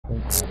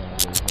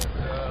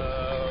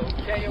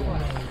Tell you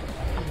what.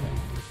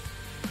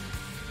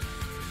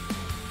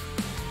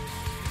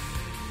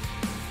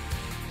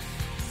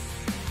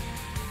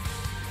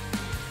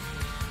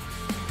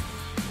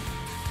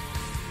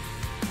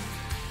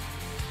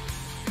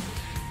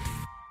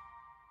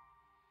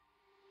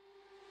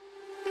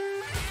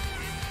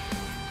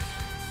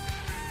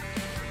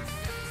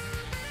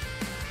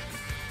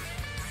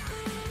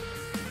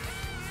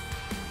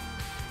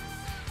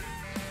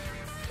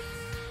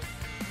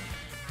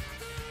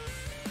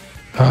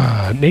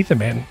 Nathan,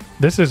 man,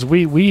 this is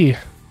we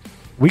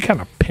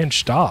kind of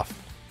pinched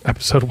off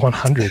episode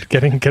 100,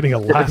 getting a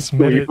last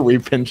minute. we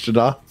pinched it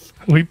off.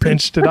 We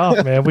pinched it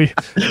off, man. We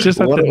just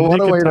at what the a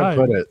nick way of time.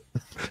 to put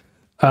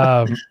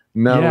it.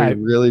 No, yeah, we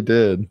really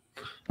did.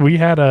 We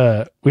had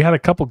a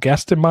couple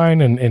guests in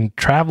mind, and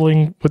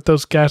traveling with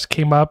those guests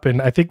came up,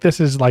 and I think this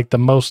is like the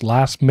most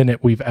last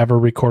minute we've ever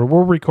recorded.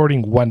 We're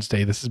recording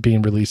Wednesday. This is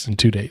being released in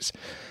 2 days.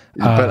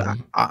 But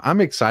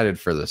I'm excited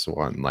for this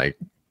one. Like,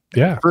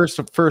 yeah.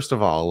 First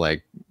of all,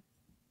 like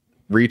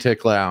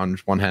Retic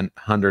Lounge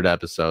 100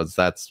 episodes.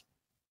 That's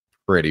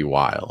pretty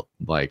wild.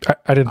 Like,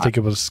 I didn't think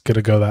it was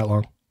gonna go that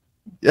long.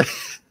 Yeah,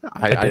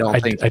 I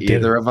don't think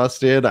either of us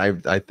did.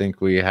 I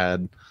think we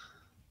had,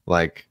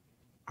 like,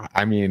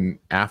 I mean,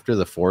 after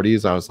the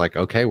 40s, I was like,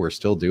 okay, we're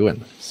still doing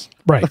this.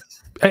 Right.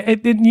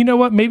 And you know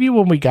what? Maybe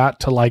when we got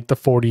to like the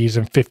 40s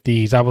and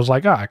 50s, I was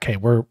like, oh, okay,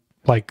 we're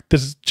like,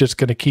 this is just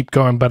going to keep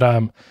going. But,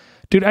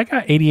 dude, I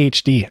got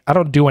ADHD. I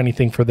don't do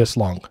anything for this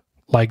long.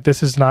 Like,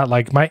 this is not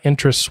like my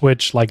interest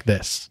switch like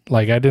this.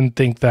 Like, I didn't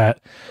think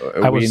that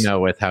we know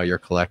with how your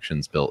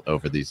collection's built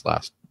over these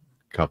last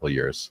couple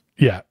years.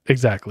 Yeah,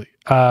 exactly.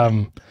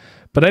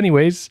 But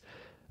anyways,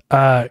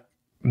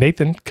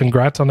 Nathan,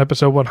 congrats on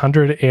episode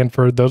 100. And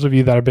for those of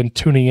you that have been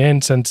tuning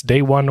in since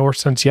day one or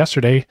since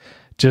yesterday,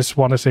 just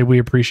want to say we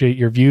appreciate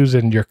your views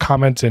and your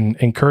comments and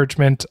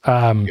encouragement.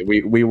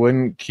 We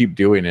wouldn't keep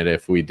doing it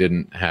if we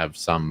didn't have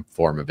some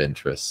form of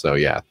interest. So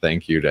yeah,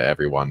 thank you to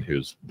everyone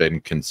who's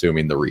been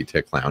consuming the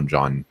Retic Lounge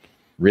on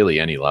really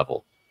any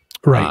level.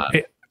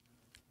 Right.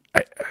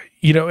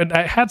 And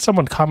I had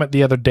someone comment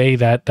the other day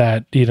that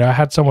I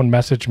had someone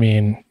message me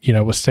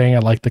and, was saying I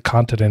like the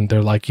content, and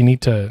they're like, you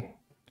need to,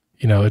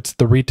 it's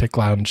the Retic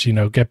Lounge,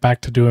 get back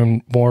to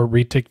doing more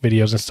Retic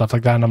videos and stuff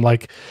like that. And I'm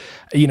like,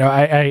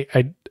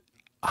 I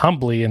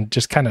humbly and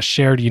just kind of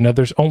shared,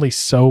 there's only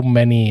so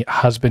many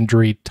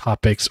husbandry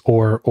topics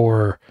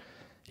or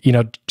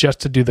just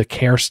to do the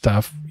care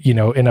stuff, in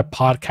a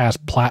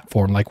podcast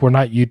platform. Like, we're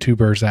not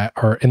YouTubers that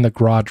are in the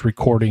garage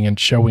recording and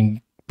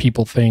showing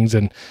people things.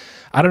 And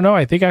I don't know,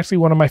 I think actually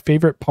one of my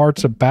favorite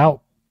parts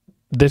about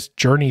this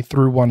journey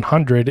through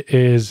 100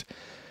 is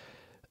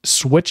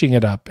switching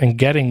it up and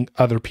getting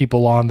other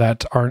people on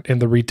that aren't in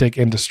the Retic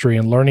industry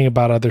and learning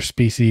about other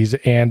species.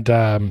 And,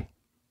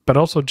 but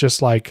also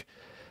just like,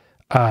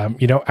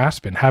 having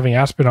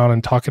Aspen on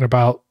and talking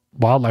about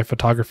wildlife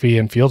photography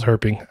and field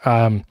herping.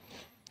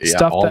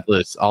 Stuff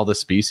all the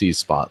species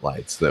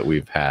spotlights that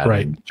we've had,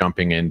 right, and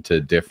jumping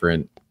into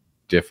different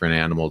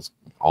animals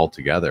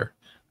altogether.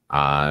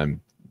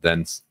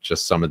 Then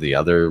just some of the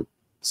other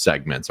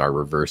segments, our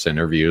reverse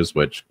interviews,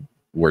 which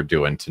we're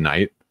doing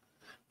tonight.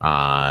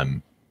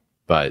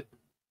 But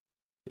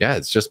yeah,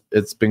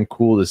 it's been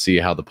cool to see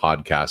how the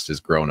podcast has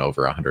grown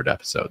over 100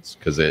 episodes,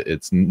 because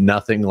it's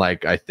nothing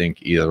like I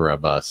think either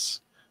of us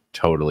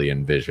totally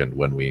envisioned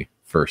when we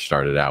first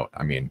started out.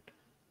 I mean,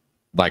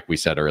 like we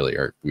said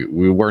earlier,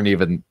 we weren't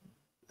even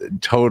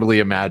totally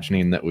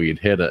imagining that we'd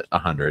hit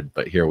 100,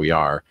 but here we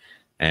are,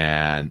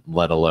 and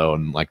let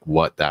alone like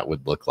what that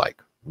would look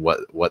like,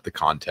 what the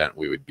content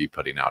we would be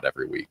putting out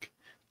every week,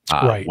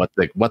 right,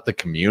 what the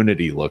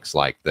community looks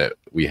like that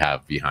we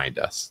have behind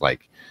us.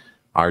 Like,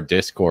 our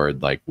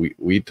Discord, like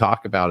we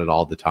talk about it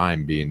all the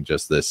time being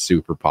just this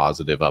super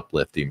positive,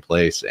 uplifting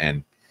place,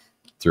 and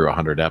through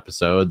 100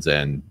 episodes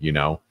and,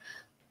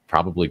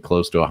 probably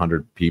close to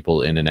 100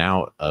 people in and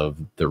out of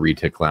the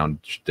Retic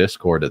Lounge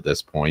Discord at this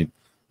point,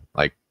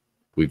 like,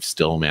 we've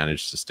still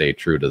managed to stay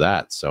true to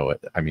that. So,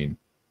 I mean,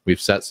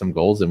 we've set some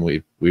goals and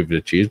we've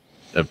achieved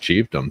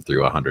them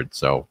through 100.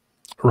 So,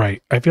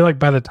 right. I feel like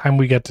by the time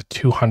we get to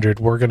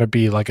 200, we're going to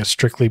be like a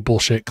strictly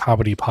bullshit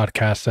comedy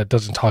podcast that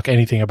doesn't talk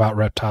anything about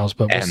reptiles,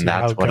 but and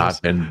that's what I've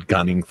been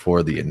gunning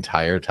for the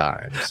entire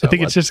time. So I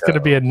think it's just going to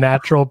be a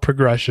natural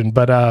progression.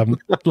 But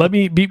let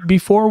me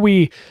before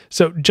we,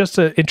 so just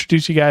to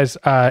introduce you guys,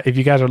 if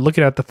you guys are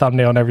looking at the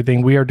thumbnail and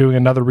everything, we are doing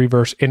another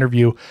reverse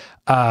interview.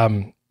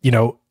 And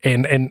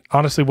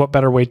honestly, what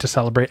better way to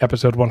celebrate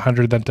episode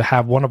 100 than to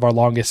have one of our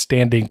longest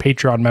standing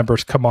Patreon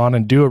members come on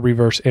and do a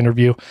reverse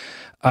interview.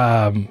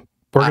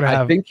 We're gonna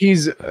have, I think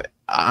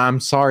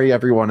I'm sorry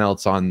everyone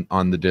else on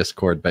the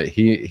Discord, but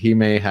he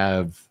may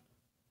have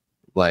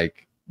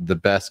like the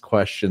best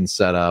question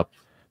set up.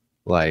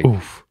 Like,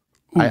 oof.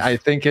 I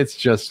think it's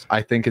just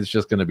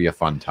going to be a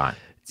fun time.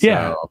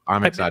 Yeah, so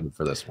I'm excited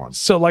for this one.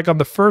 So like on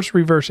the first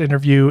reverse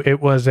interview, it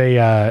was one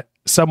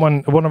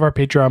of our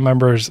Patreon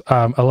members,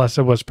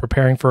 Alessa, was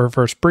preparing for her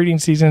first breeding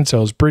season, so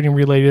it was breeding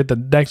related. The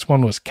next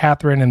one was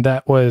Catherine,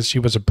 and she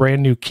was a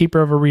brand new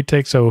keeper of a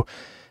retic. So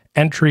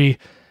entry,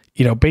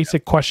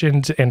 basic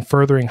questions and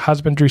furthering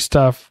husbandry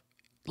stuff.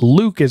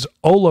 Luke is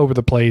all over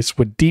the place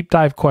with deep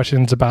dive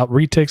questions about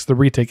retics, the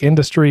retic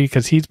industry,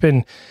 because he's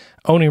been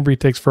owning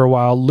retics for a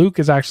while. Luke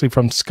is actually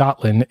from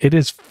Scotland. It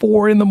is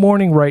 4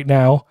 a.m. right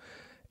now,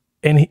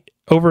 and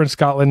over in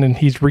Scotland, and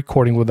he's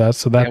recording with us.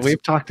 So that's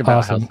we've talked about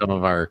awesome. how some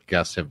of our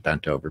guests have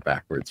bent over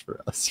backwards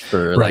for us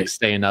for like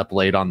staying up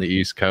late on the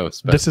East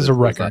Coast. This is a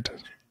record.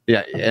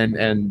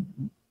 And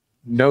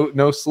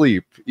no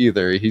sleep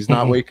either. He's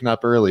not waking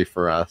up early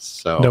for us.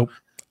 So nope.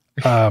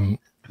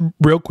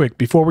 Real quick,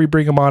 before we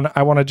bring him on,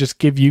 I want to just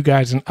give you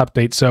guys an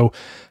update. So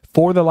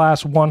for the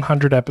last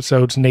 100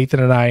 episodes, Nathan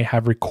and I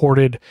have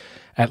recorded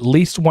at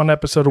least 1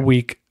 episode a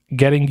week,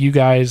 getting you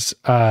guys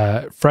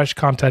fresh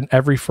content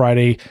every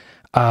Friday.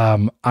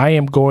 I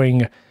am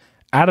going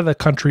out of the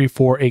country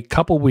for a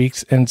couple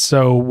weeks. And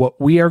so what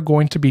we are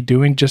going to be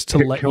doing, just to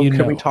let you know.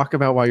 Can we talk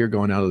about why you're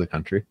going out of the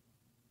country?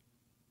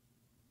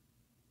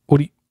 What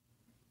do you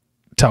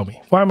tell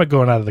me? Why am I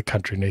going out of the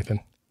country, Nathan?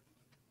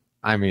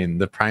 I mean,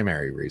 the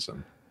primary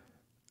reason.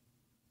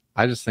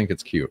 I just think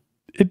it's cute.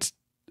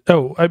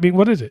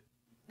 What is it?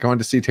 Going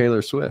to see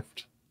Taylor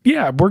Swift.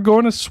 Yeah, we're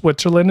going to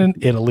Switzerland and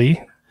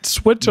Italy.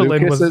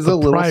 Switzerland was the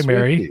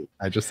primary. Swifty.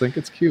 I just think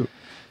it's cute.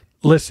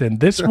 Listen,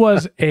 this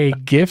was a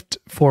gift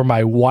for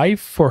my wife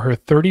for her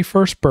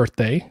 31st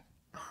birthday.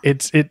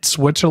 It's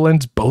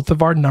Switzerland's both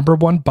of our number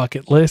 1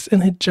 bucket list,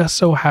 and it just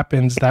so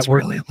happens that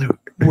we're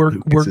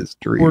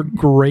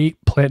great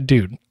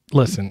dude.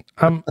 Listen,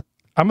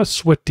 I'm a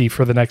Swiftie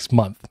for the next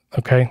month.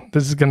 Okay,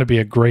 this is going to be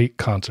a great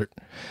concert.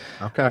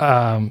 Okay,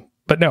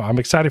 but no, I'm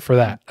excited for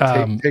that.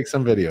 Take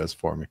some videos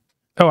for me.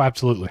 Oh,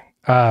 absolutely.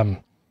 I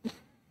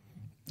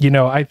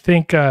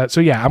think so.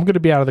 Yeah, I'm going to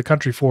be out of the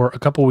country for a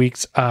couple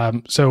weeks.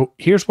 So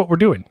here's what we're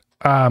doing.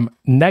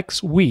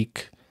 Next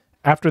week,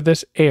 after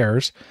this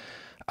airs,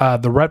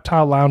 the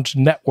Reptile Lounge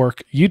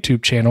Network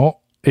YouTube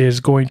channel is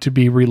going to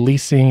be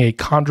releasing a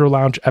Chondro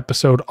Lounge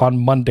episode on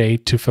Monday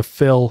to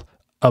fulfill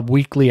a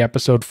weekly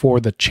episode for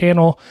the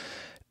channel.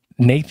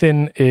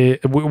 Nathan,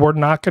 we're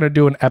not going to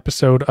do an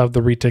episode of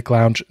the Retic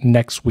Lounge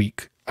next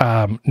week.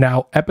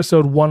 Now,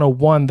 episode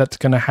 101, that's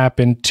going to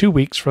happen 2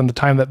 weeks from the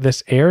time that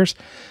this airs.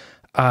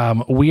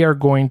 We are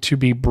going to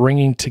be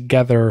bringing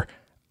together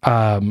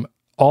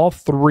all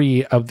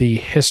 3 of the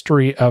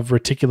History of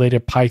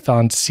Reticulated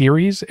Python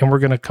series, and we're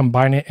going to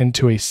combine it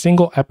into a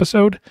single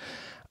episode.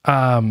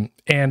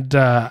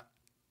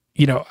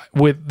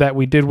 With that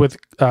we did with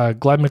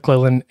Glenn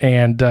Macwilliam,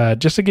 and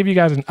just to give you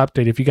guys an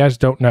update, if you guys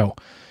don't know,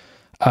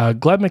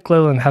 Glenn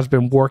Macwilliam has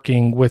been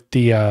working with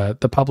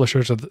the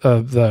publishers of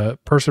the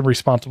person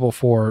responsible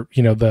for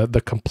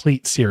the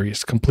complete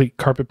series, complete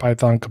Carpet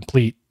Python,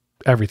 complete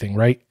everything,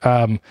 right?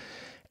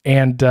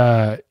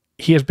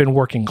 He has been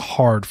working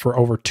hard for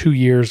over 2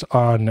 years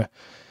on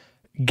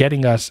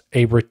getting us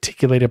a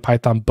reticulated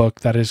Python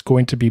book that is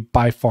going to be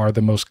by far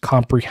the most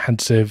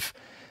comprehensive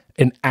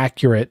and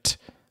accurate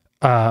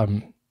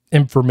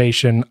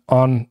information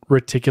on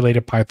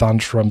reticulated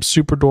pythons, from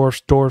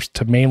superdwarfs, dwarfs,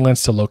 to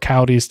mainlands, to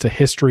localities, to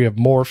history of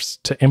morphs,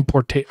 to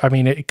import. I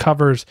mean, it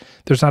covers,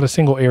 there's not a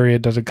single area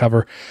it doesn't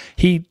cover.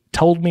 He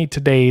told me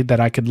today that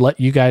I could let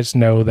you guys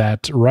know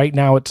that right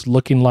now it's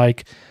looking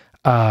like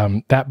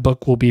that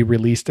book will be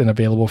released and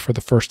available for the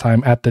first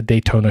time at the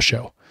Daytona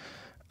show.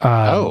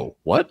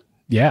 What?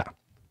 Yeah.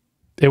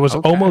 It was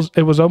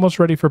almost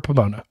ready for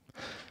Pomona.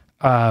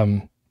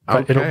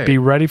 But it'll be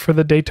ready for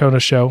the Daytona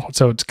show.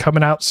 So it's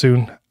coming out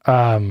soon.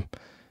 I'm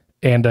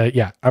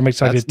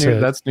excited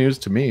that's news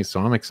to me. So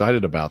I'm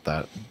excited about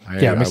that.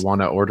 I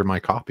want to order my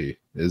copy.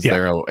 Is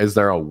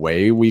there a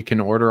way we can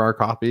order our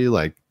copy?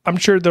 Like, I'm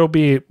sure there'll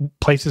be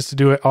places to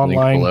do it online.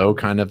 Link below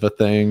kind of a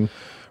thing.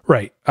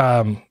 Right.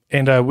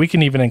 We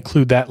can even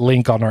include that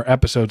link on our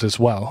episodes as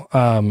well.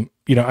 Glenn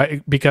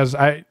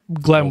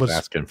was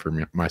asking for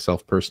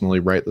myself personally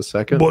right this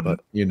second, Oh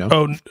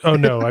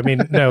no. I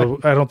mean, no,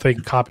 I don't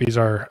think I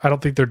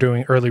don't think they're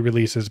doing early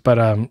releases, but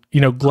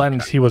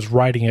Glenn, as he was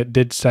writing it,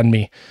 did send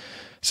me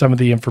some of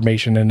the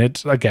information, and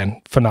it's,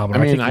 again,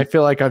 phenomenal. I mean, I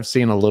feel like I've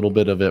seen a little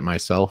bit of it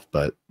myself,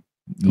 but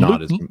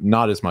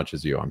not as much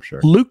as you, I'm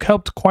sure. Luke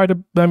helped quite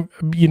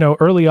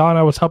early on.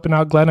 I was helping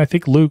out Glenn. I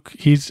think Luke,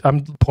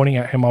 I'm pointing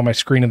at him on my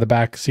screen in the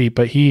back seat,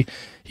 but he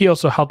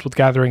also helped with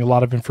gathering a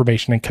lot of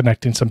information and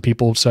connecting some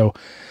people. So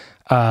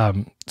for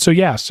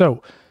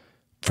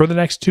the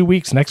next 2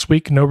 weeks, next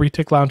week, no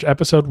Retic Lounge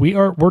episode.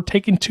 We're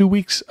taking 2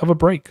 weeks of a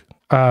break.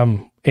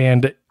 And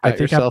I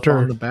think after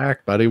on the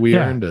back, buddy, we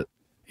earned it.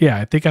 Yeah.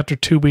 I think after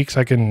 2 weeks,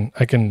 I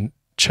can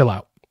chill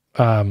out.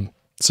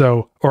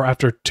 Or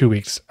after 2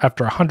 weeks,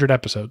 after 100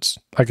 episodes,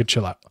 I could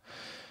chill out.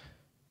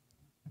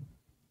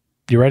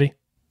 You ready?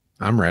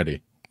 I'm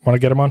ready. Want to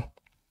get him on?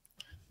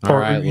 All or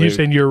right, you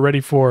saying you're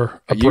ready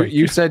for a break?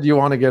 You said you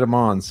want to get him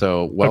on,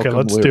 so welcome. Okay,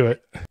 let's Luke. do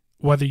it.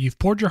 Whether you've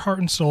poured your heart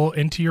and soul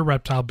into your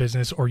reptile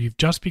business or you've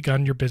just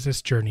begun your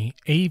business journey,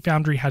 AE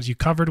Foundry has you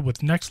covered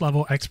with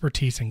next-level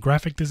expertise in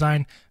graphic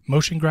design,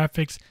 motion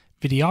graphics,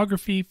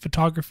 videography,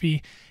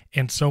 photography,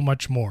 and so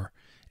much more.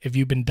 If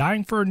you've been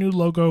dying for a new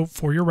logo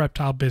for your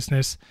reptile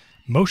business,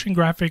 motion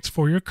graphics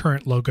for your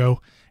current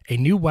logo, a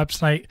new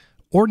website,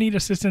 or need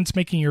assistance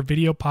making your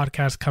video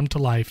podcast come to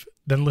life,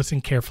 then listen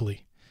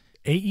carefully.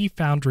 AE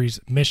Foundry's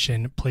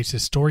mission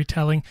places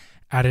storytelling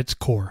at its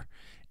core.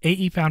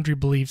 AE Foundry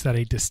believes that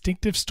a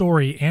distinctive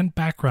story and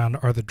background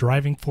are the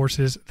driving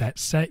forces that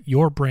set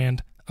your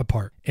brand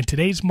apart. In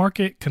today's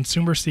market,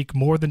 consumers seek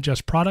more than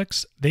just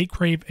products. They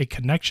crave a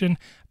connection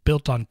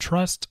built on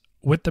trust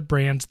with the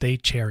brands they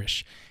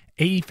cherish.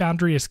 AE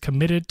Foundry is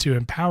committed to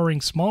empowering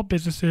small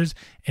businesses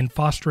and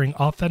fostering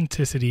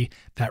authenticity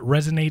that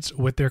resonates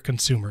with their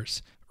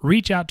consumers.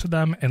 Reach out to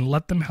them and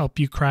let them help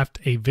you craft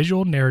a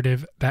visual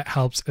narrative that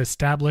helps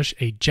establish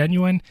a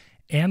genuine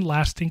and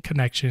lasting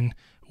connection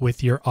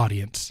with your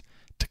audience.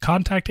 To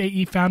contact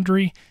AE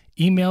Foundry,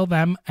 email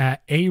them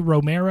at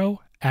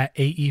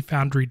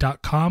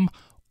aromero@aefoundry.com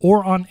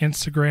or on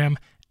Instagram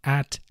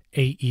at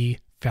AE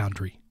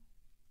Foundry.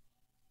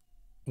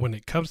 When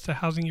it comes to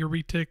housing your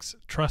retics,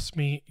 trust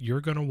me,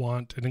 you're going to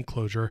want an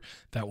enclosure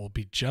that will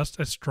be just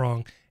as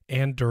strong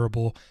and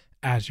durable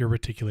as your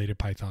reticulated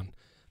python.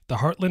 The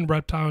Heartland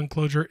Reptile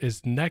Enclosure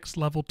is next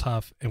level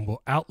tough and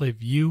will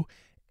outlive you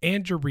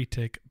and your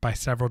retic by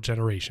several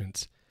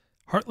generations.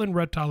 Heartland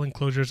Reptile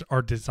Enclosures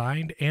are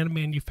designed and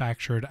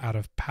manufactured out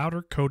of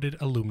powder-coated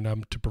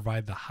aluminum to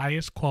provide the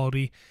highest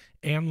quality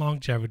and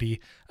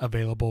longevity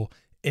available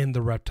in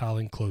the reptile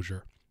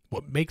enclosure.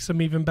 What makes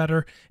them even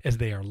better is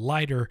they are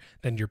lighter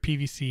than your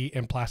PVC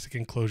and plastic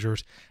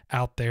enclosures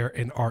out there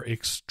and are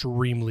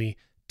extremely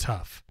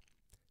tough.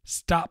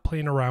 Stop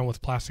playing around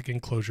with plastic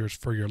enclosures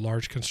for your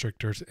large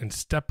constrictors and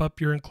step up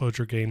your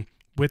enclosure game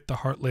with the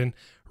Heartland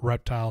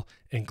Reptile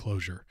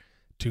Enclosure.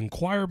 To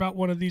inquire about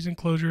one of these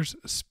enclosures,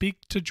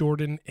 speak to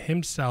Jordan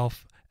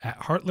himself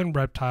at Heartland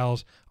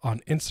Reptiles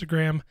on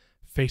Instagram,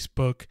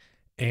 Facebook,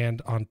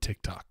 and on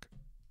TikTok.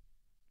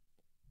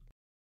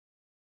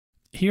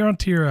 Here on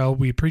TRL,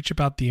 we preach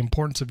about the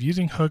importance of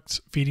using hooks,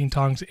 feeding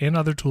tongs, and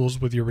other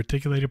tools with your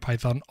reticulated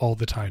python all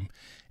the time.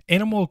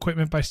 Animal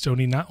Equipment by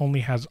Stoney not only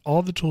has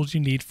all the tools you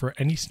need for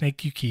any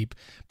snake you keep,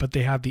 but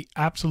they have the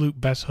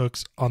absolute best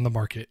hooks on the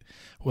market.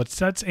 What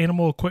sets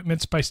Animal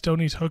Equipment by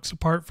Stoney's hooks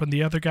apart from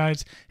the other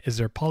guys is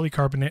their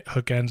polycarbonate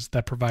hook ends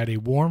that provide a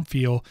warm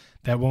feel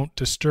that won't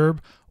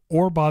disturb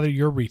or bother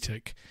your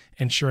retic,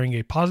 ensuring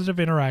a positive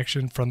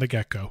interaction from the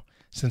get-go.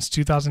 Since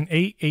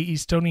 2008, AE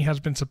Stoney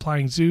has been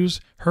supplying zoos,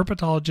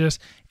 herpetologists,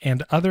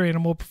 and other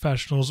animal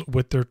professionals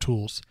with their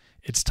tools.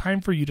 It's time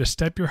for you to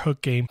step your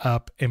hook game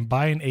up and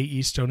buy an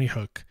AE Stoney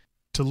hook.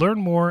 To learn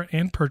more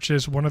and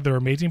purchase one of their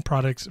amazing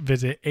products,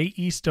 visit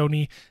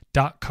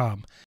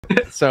aestoney.com.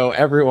 So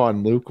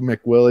everyone, Luke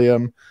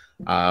Macwilliam,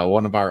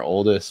 one of our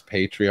oldest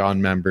Patreon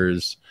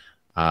members,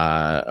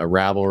 a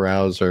rabble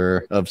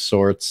rouser of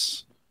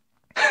sorts.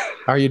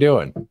 How are you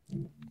doing?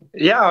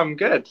 Yeah, I'm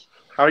good.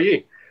 How are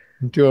you?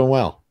 I'm doing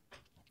well.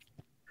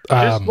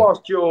 Just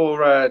whilst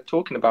you're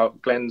talking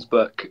about Glenn's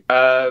book,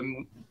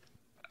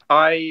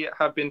 I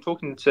have been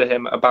talking to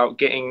him about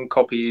getting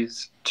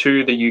copies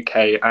to the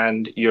UK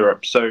and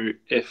Europe. So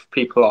if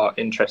people are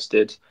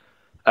interested,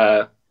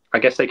 I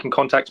guess they can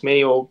contact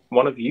me or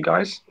one of you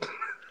guys.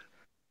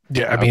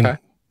 Yeah, I mean,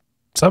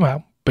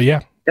 somehow, but yeah.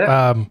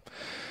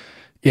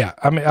 Yeah,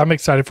 I'm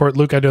excited for it.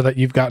 Luke, I know that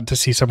you've gotten to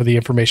see some of the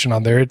information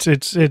on there.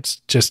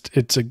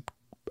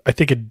 I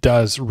think it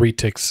does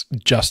retics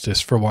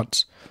justice for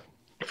once.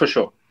 For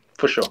sure.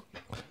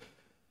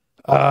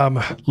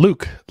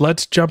 Luke,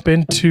 let's jump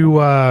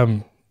into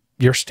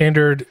your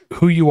standard,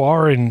 who you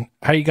are and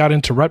how you got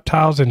into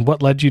reptiles and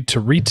what led you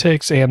to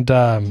retics. And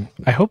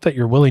I hope that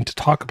you're willing to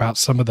talk about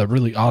some of the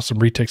really awesome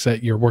retics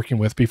that you're working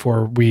with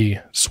before we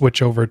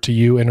switch over to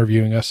you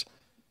interviewing us.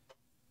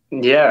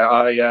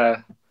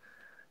 Yeah,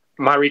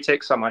 my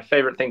retics are my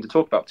favorite thing to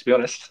talk about, to be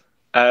honest.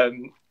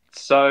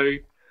 So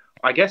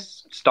I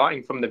guess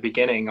starting from the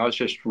beginning, I was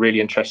just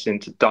really interested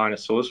into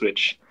dinosaurs,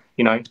 which,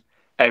 you know,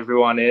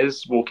 everyone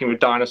is. Walking with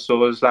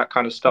dinosaurs, that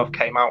kind of stuff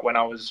came out when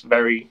I was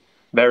very,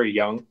 very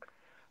young.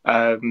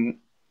 And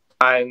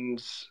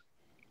as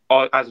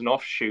an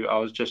offshoot, I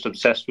was just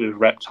obsessed with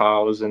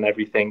reptiles and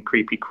everything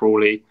creepy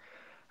crawly.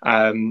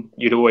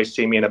 You'd always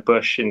see me in a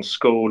bush in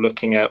school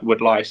looking at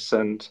woodlice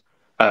and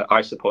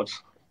isopods.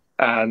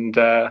 And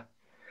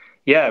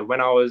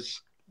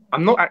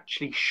I'm not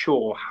actually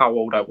sure how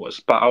old I was,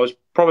 but I was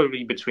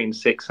probably between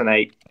 6 and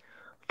 8.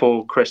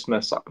 For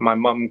Christmas, my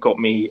mum got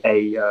me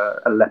a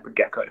leopard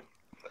gecko,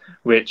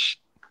 which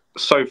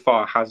so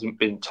far hasn't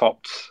been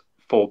topped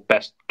for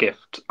best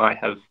gift I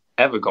have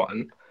ever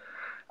gotten.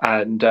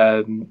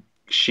 And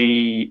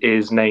she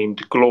is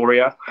named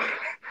Gloria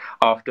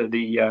after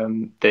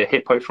the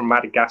hippo from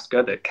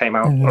Madagascar that came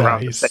out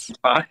around the same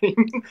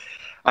time.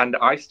 And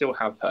I still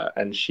have her,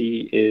 and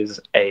she is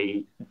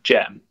a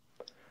gem.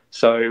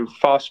 So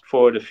fast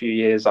forward a few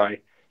years, I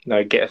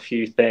get a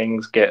few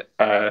things,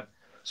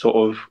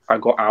 I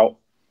got out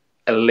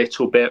a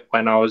little bit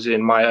when I was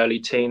in my early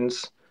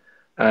teens,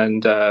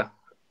 and I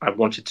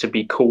wanted to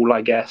be cool,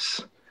 I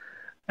guess.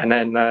 And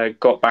then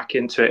got back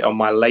into it on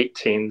my late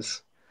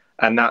teens,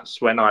 and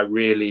that's when I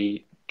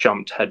really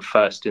jumped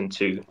headfirst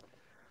into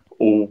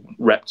all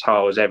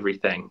reptiles,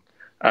 everything.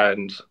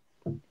 And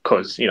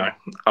because,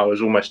 I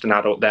was almost an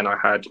adult then, I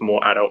had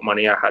more adult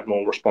money, I had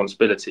more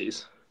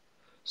responsibilities.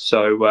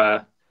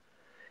 So,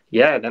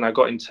 then I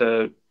got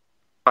into,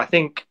 I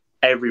think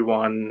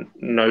everyone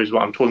knows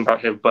what I'm talking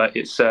about here, but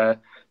it's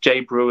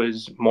Jay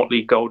Brewer's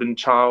Motley Golden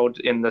Child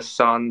in the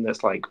sun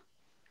that's like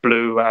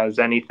blue as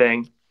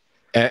anything.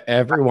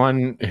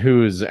 Everyone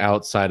who's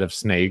outside of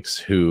snakes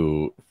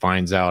who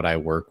finds out I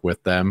work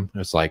with them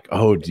is like,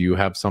 oh, do you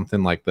have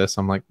something like this?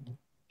 I'm like,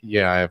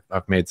 yeah,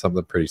 I've made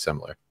something pretty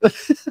similar.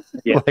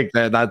 Yeah. Like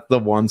that's the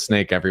one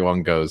snake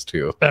everyone goes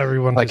to.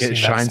 Everyone like it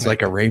shines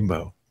like a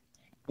rainbow.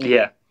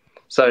 Yeah.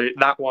 So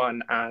that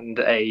one and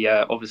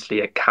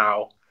obviously a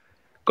cow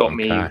got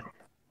me, and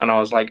I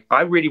was like,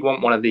 I really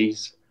want one of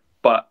these,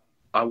 but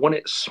I want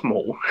it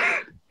small.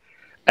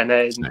 And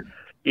then,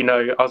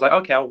 I was like,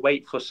 okay, I'll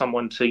wait for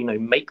someone to,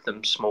 make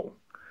them small.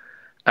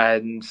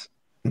 And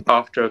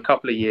after a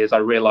couple of years, I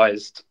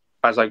realized,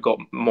 as I got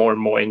more and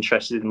more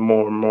interested and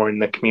more in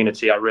the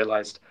community, I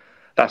realized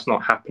that's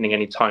not happening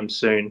anytime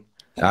soon.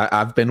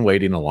 I've been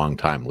waiting a long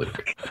time,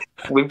 Luke.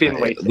 We've been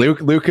waiting.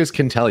 Lucas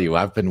can tell you,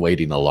 I've been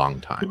waiting a long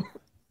time.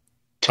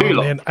 Too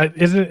long. Man,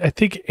 I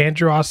think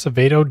Andrew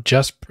Acevedo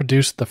just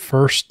produced the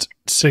first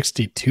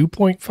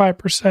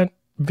 62.5%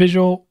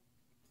 visual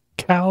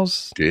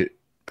cows.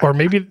 Or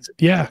maybe,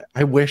 yeah.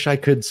 I wish I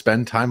could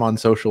spend time on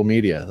social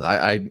media.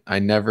 I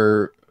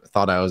never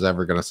thought I was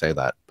ever going to say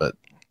that, but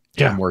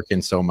I'm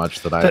working so much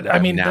that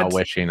I'm now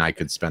wishing I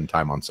could spend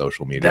time on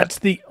social media. That's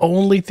the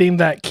only thing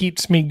that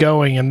keeps me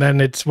going. And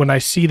then it's when I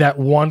see that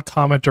one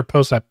comment or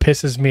post that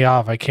pisses me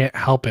off, I can't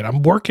help it.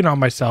 I'm working on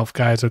myself,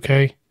 guys,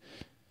 okay?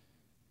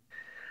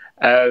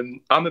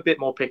 I'm a bit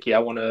more picky. I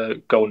want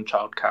a golden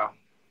child cow.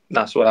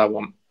 That's what I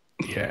want.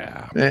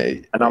 Yeah.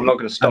 And I'm not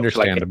going to stop.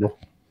 Understandable.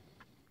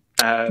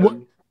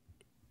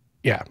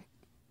 Yeah.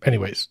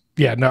 Anyways,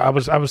 yeah. No, I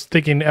was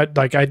thinking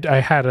like I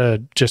had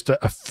a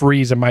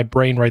freeze in my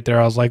brain right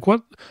there. I was like,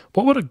 what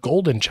would a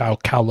golden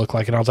child cow look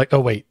like? And I was like, oh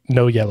wait,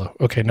 no yellow.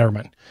 Okay, never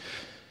mind.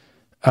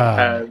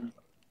 And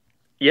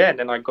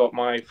then I got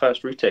my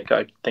first Retic,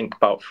 I think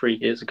about 3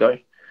 years ago.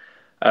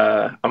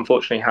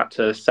 Unfortunately, had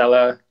to sell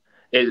her.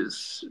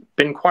 It's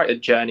been quite a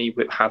journey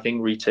with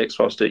having Retics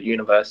whilst at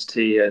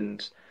university,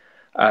 and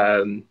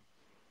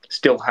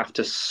still have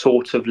to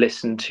sort of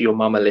listen to your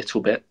mum a little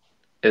bit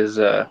is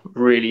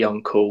really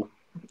uncool.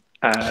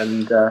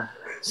 And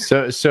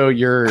so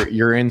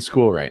you're in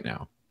school right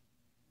now?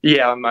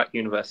 Yeah, I'm at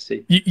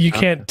university. You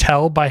can't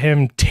tell by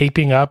him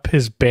taping up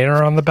his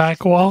banner on the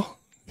back wall.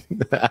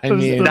 I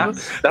mean,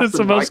 that's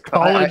the most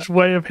college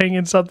way of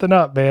hanging something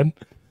up, man.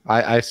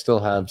 I still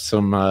have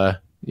some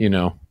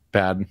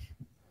bad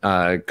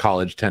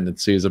college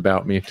tendencies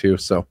about me too.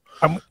 So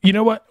you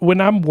know what? When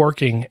I'm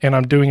working and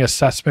I'm doing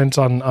assessments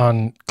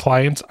on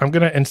clients, I'm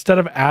gonna, instead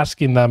of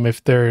asking them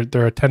if they're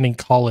attending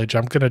college,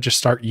 I'm gonna just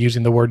start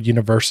using the word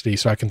university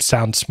so I can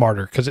sound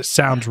smarter, because it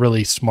sounds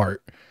really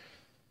smart.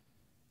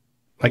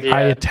 Like,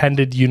 I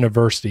attended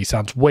university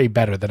sounds way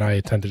better than I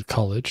attended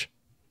college.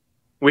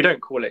 We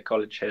don't call it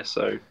college here,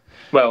 so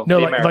well. No,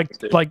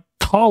 like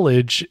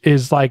college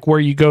is like where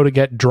you go to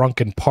get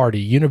drunk and party.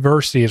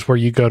 University is where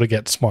you go to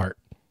get smart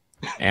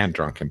and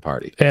drunk and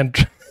party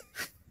and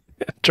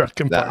drunk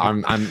and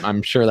party.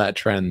 I'm sure that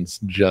trends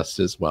just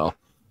as well,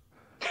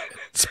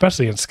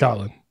 especially in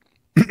Scotland.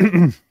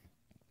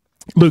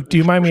 Luke, do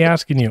you mind me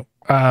asking you?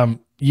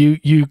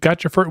 You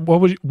got your first.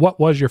 What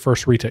was your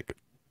first Retic?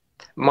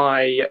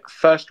 My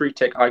first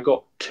Retic, I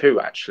got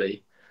two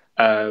actually.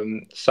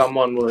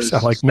 Someone was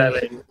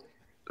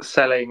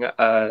selling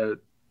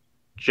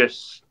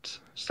just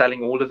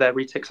selling all of their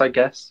Retics, I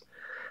guess.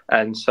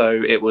 And so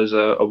it was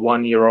a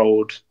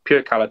 1-year-old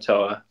pure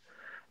Kalatoa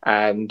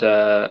and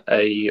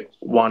a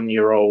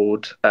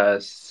 1-year-old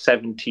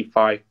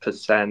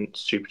 75%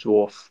 super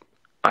dwarf,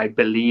 I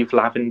believe,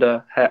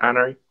 lavender hair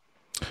annery.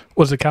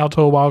 Was the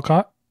Kalatoa wild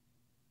caught?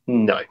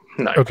 No.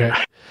 Okay,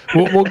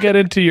 we'll get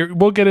into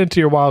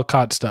your wild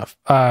caught stuff.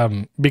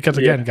 Because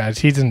again, guys,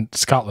 he's in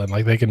Scotland.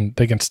 Like they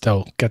can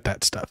still get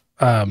that stuff.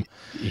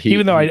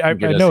 Even though I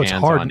know it's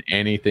hard on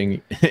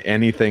anything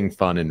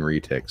fun in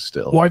Retic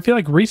still. Well, I feel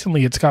like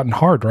recently it's gotten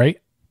hard, right?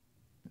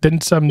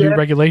 Didn't some new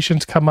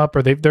regulations come up,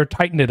 or they're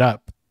tightening it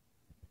up?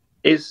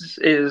 It's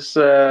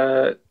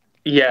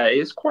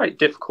quite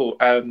difficult.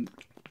 And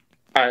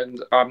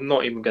I'm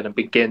not even going to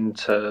begin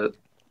to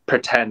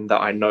pretend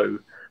that I know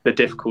the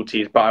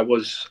difficulties, but I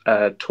was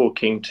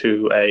talking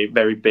to a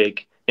very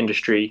big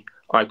industry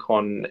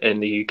icon in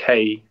the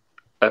UK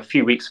a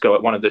few weeks ago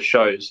at one of the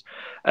shows,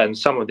 and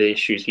some of the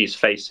issues he's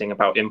facing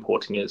about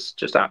importing is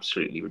just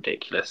absolutely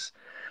ridiculous.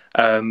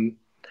 And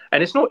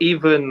it's not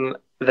even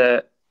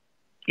that,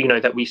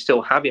 that we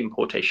still have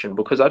importation,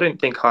 because I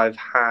don't think I've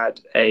had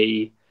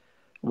a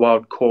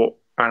wild caught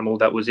animal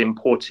that was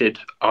imported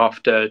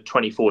after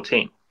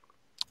 2014.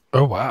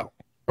 Oh, wow.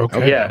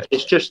 Okay. Yeah,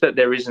 it's just that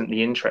there isn't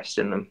the interest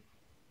in them.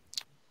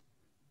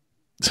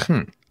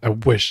 I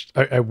wish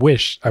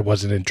I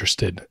wasn't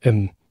interested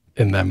in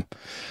them.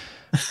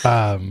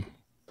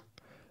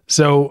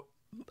 So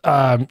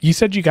You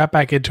said you got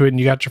back into it and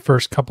you got your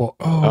first couple.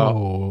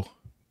 Oh.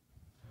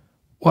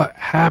 What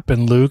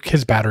happened, Luke?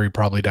 His battery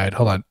probably died.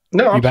 Hold on.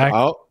 No, you back?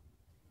 Oh,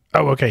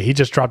 Okay. He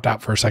just dropped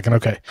out for a second.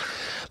 Okay.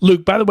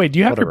 Luke, by the way, do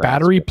you have your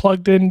battery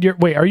plugged in?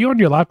 Wait, are you on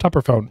your laptop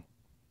or phone?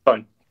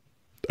 Phone.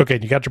 Okay,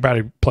 you got your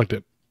battery plugged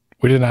in.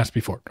 We didn't ask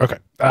before. Okay.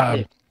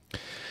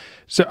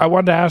 So I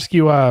wanted to ask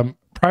you,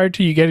 prior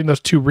to you getting those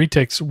 2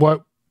 retics,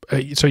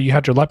 so you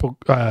had your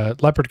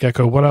leopard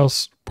gecko. What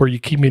else were you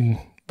keeping?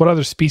 What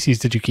other species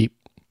did you keep?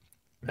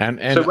 And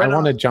so I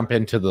want to jump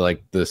into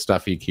the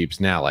stuff he keeps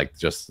now, like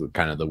just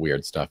kind of the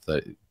weird stuff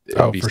that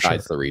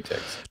besides the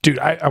retics. Dude,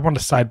 I want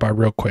to sidebar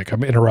real quick.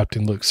 I'm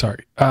interrupting Luke.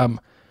 Sorry.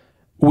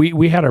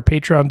 We had our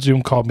Patreon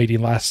Zoom call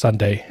meeting last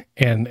Sunday,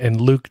 and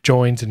Luke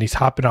joins and he's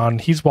hopping on.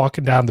 He's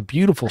walking down the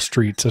beautiful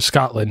streets of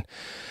Scotland.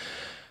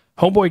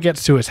 Homeboy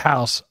gets to his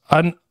house,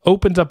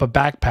 opens up a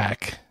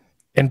backpack,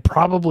 and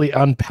probably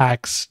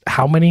unpacks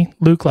how many,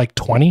 Luke? Like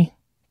 20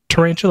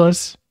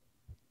 tarantulas?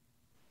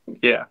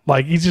 Yeah.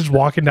 Like he's just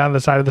walking down the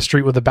side of the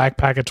street with a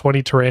backpack of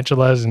 20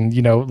 tarantulas and,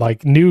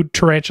 like new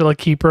tarantula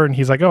keeper. And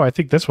he's like, oh, I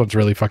think this one's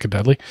really fucking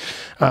deadly.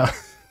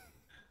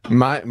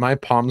 My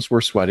palms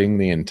were sweating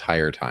the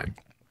entire time.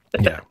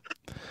 Yeah.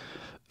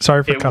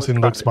 Sorry for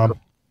cussing Luke's mom.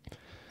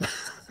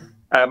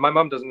 My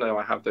mom doesn't know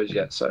I have those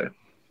yet, so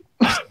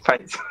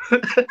thanks.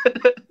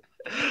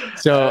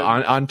 So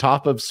on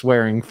top of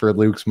swearing for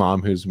Luke's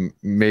mom, who's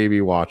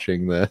maybe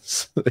watching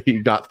this, he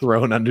got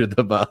thrown under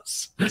the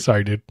bus.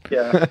 Sorry, dude.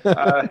 Yeah.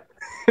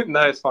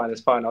 No, it's fine.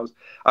 It's fine.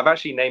 I've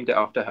actually named it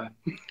after her.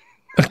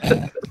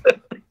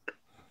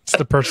 It's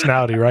the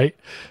personality, right?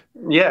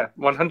 Yeah,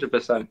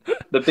 100%.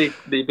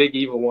 The big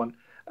evil one.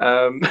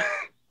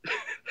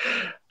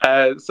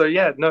 So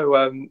yeah,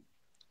 no.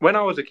 When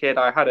I was a kid,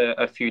 I had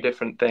a few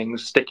different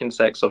things. Stick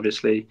insects,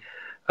 obviously,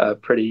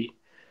 pretty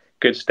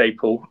good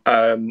staple.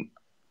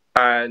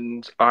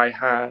 And I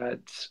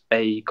had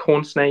a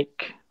corn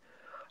snake.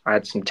 I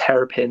had some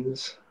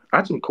terrapins. I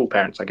had some cool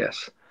parents, I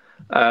guess.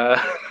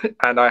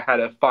 And I had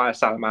a fire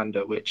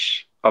salamander,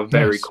 which are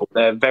very cool.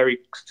 They're very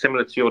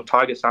similar to your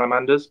tiger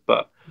salamanders,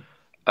 but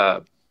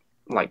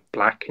like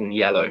black and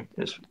yellow.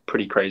 It's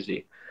pretty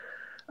crazy.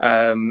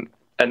 And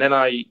then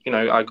I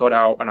got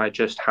out and I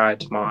just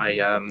had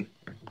my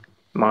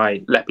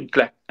my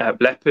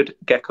leopard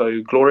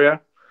gecko Gloria.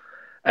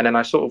 And then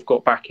I sort of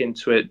got back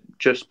into it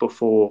just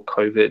before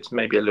COVID,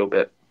 maybe a little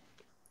bit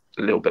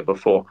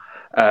before.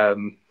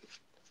 And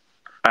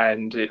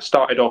it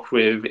started off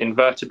with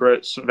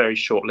invertebrates, very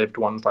short-lived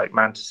ones like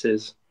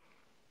mantises.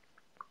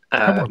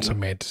 I want some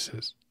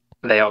mantises.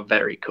 They are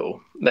very cool.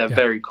 They're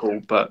very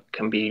cool, but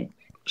can be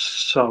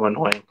so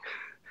annoying.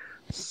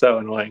 So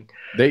annoying.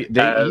 They eat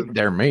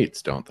their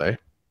mates, don't they?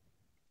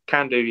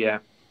 Can do, yeah.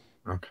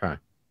 Okay.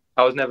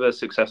 I was never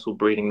successful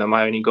breeding them.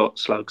 I only got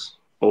slugs,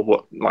 or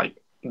what, like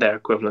their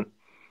equivalent.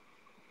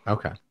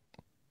 Okay.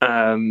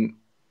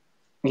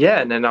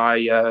 Yeah, and then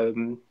I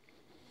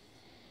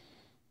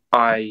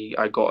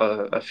got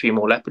a few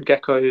more leopard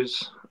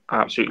geckos.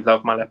 I absolutely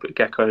love my leopard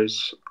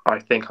geckos. I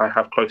think I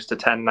have close to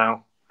 10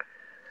 now.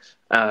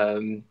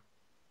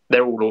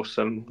 They're all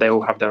awesome. They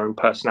all have their own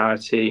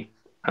personality,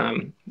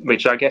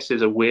 which I guess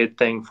is a weird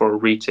thing for a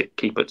retic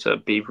keeper to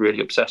be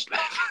really obsessed with.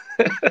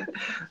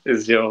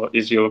 is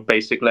your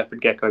basic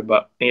leopard gecko,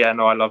 but yeah,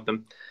 no, I love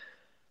them.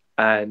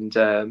 And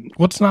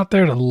what's not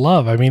there to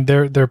love? I mean,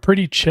 they're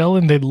pretty chill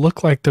and they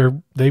look like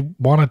they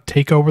want to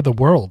take over the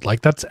world. Like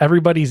that's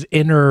everybody's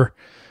inner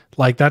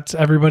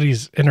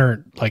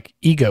like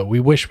ego. We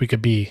wish we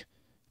could be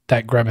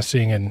that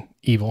grimacing and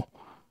evil.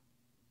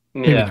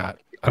 Maybe not.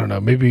 I don't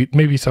know.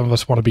 Maybe some of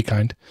us want to be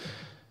kind.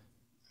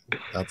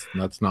 That's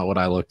not what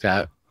I looked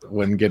at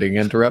when getting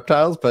into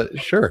reptiles, but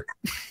sure.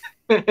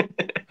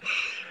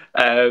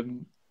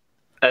 And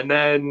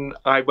then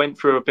I went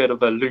through a bit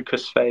of a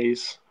Lucas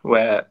phase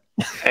where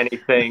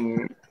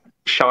anything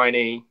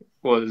shiny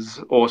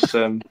was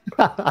awesome.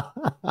 So,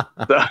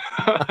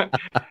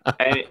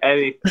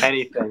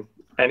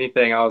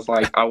 anything, I was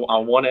like, I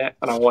want it,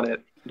 and I want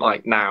it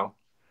like now.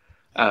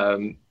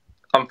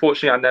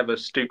 Unfortunately, I never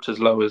stooped as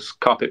low as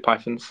carpet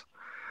pythons.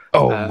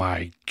 Oh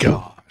my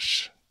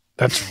gosh.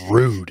 That's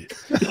rude.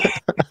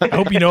 I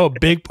hope you know a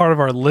big part of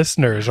our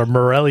listeners are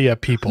Morelia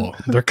people.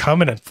 They're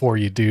coming in for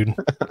you, dude.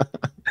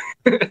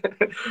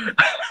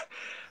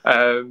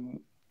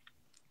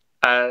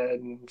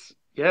 And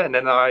yeah, and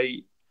then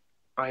I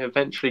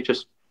eventually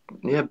just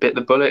bit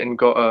the bullet and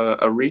got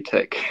a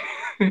retic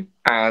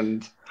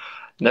and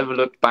never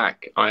looked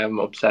back. I am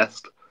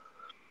obsessed.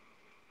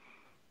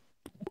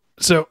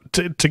 So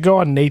to go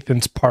on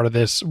Nathan's part of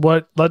this,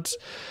 let's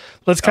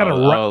kind of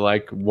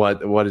like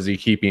what is he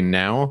keeping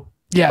now?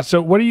 Yeah,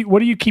 so what are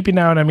you keeping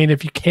now? And I mean,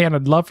 if you can,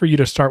 I'd love for you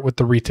to start with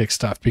the retic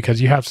stuff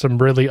because you have some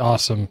really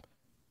awesome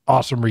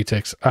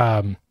retics.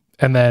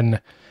 And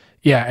then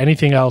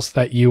anything else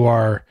that you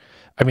are,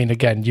 I mean,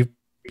 again,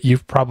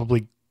 you've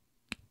probably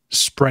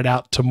spread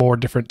out to more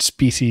different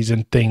species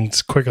and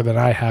things quicker than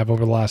I have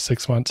over the last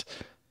 6 months.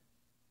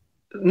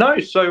 No,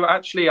 so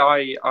actually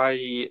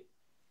I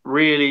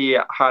really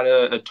had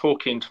a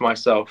talking to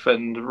myself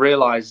and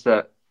realized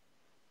that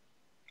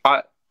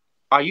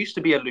I used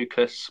to be a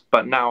Lucas,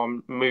 but now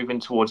I'm moving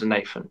towards a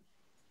Nathan.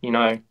 You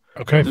know,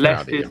 Okay.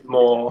 less is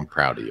more. I'm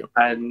proud of you.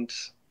 And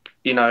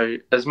you know,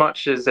 as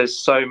much as there's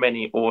so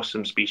many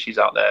awesome species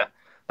out there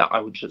that I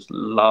would just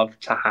love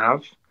to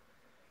have,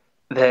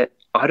 that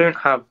I don't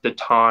have the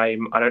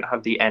time, I don't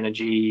have the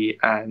energy,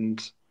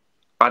 and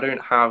I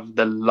don't have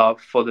the love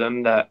for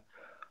them that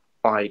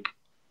like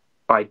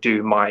I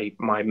do my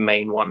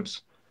main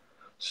ones.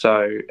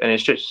 So, and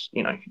it's just,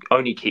 you know,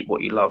 only keep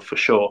what you love for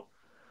sure.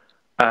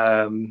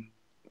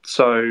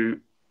 So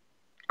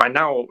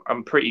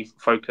I'm pretty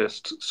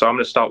focused. So I'm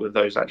going to start with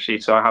those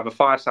actually. So I have a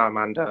fire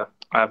salamander.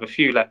 I have a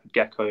few leopard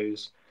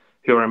geckos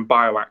who are in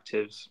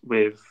bioactives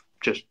with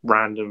just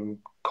random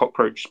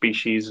cockroach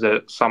species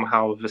that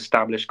somehow have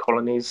established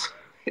colonies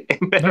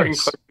in their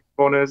enclosed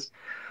corners.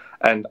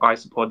 And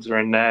isopods are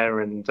in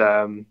there, and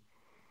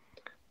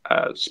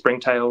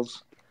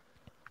springtails.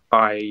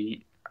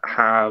 I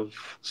have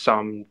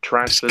some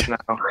tarantulas now.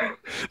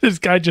 This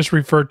guy just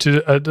referred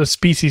to the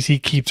species he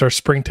keeps are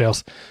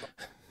springtails.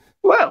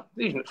 Well,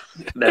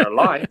 they're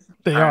alive.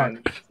 They are.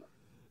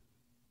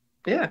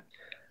 Yeah.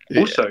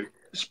 Also,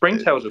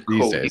 springtails are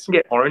cool. You can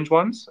get orange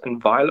ones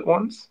and violet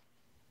ones.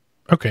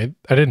 Okay,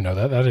 I didn't know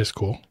that. That is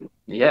cool.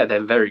 Yeah,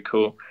 they're very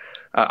cool.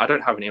 I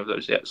don't have any of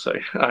those yet, so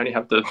I only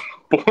have the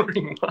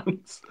boring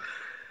ones.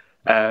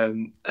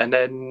 And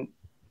then,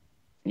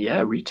 yeah,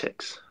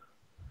 retics.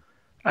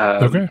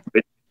 Okay.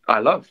 Which I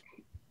love,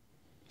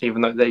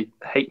 even though they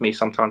hate me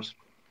sometimes.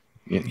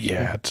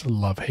 Yeah, it's a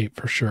love-hate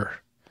for sure.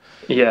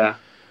 Yeah.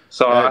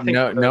 So I think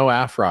no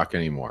Afrock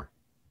anymore.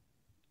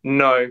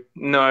 No.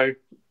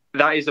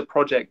 That is a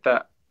project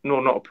that, no,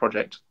 not a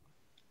project.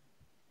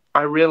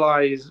 I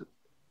realize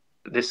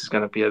this is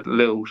going to be a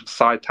little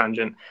side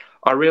tangent.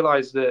 I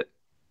realized that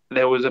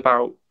there was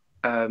about,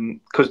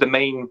 because the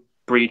main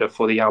breeder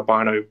for the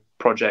albino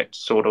project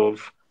sort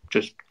of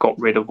just got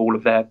rid of all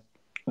of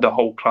the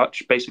whole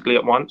clutch basically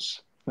at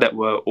once that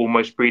were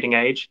almost breeding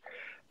age.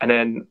 And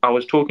then I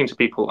was talking to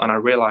people and I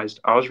realized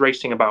I was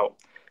racing about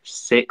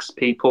 6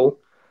 people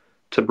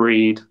to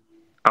breed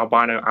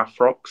albino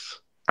Afrox.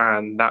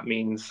 And that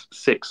means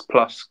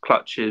 6+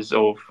 clutches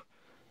of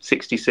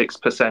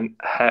 66%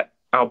 het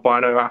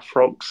albino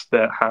Afrox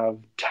that have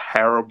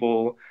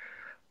terrible,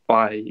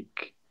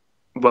 like,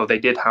 well, they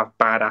did have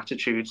bad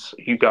attitudes.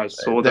 You guys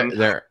saw them.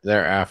 They're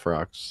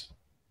Afrox.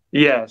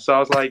 Yeah, so I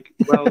was like,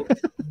 well,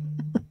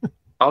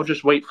 I'll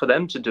just wait for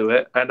them to do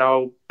it, and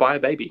I'll buy a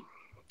baby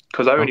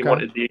because I only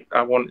wanted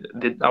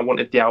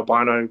the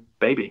albino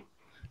baby.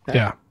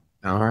 Yeah.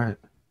 All right.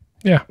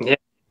 Yeah. Yeah.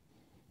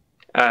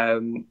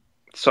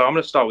 So I'm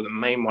going to start with the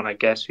main one, I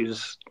guess,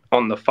 who's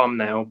on the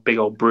thumbnail, big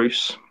old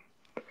Bruce.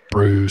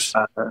 Bruce.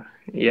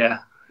 Yeah.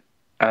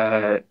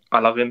 I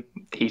love him.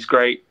 He's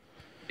great.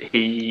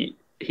 He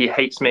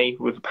hates me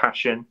with a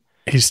passion.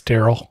 He's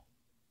sterile.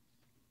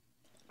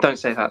 Don't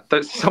say that.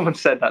 Someone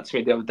said that to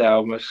me the other day. I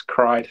almost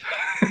cried.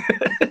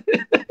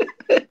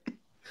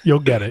 You'll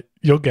get it.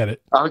 I'll get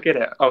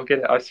it.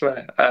 I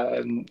swear.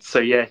 So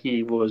yeah,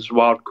 he was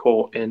wild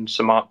caught in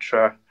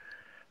Sumatra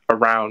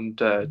around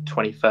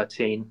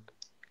 2013.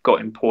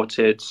 Got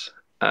imported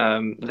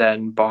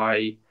then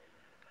by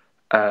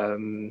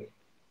Fila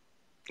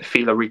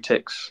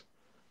Retics,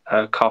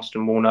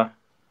 Carsten Warner,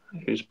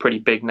 who's a pretty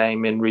big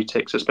name in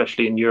Retics,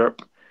 especially in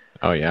Europe.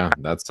 Oh yeah,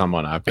 that's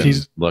someone I've been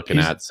looking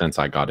at since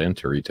I got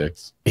into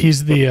Retics.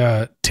 He's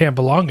the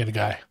Tambalongan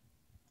guy.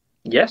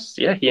 Yes,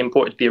 yeah, he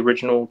imported the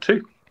original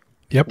 2.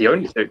 Yep. The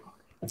only 2.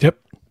 Yep.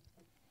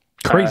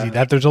 Crazy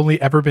that there's only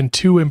ever been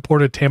 2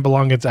 imported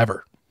Tambalongans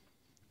ever.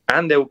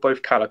 And they were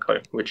both calico,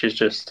 which is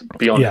just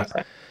beyond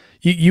insane.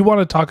 You want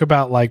to talk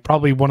about like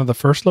probably one of the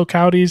first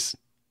localities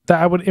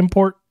that I would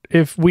import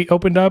if we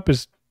opened up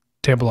is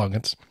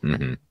Tambalongans.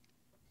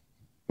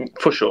 Mm-hmm.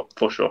 For sure.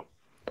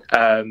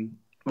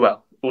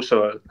 Well,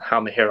 also a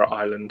Halmahera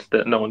island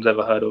that no one's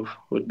ever heard of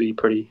would be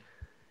pretty.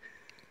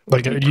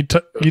 Like you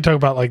talk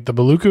about like the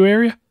Maluku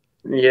area?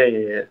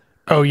 Yeah.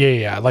 Oh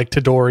yeah, like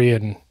Tidori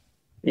and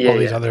all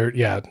these other.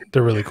 Yeah,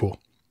 they're really cool.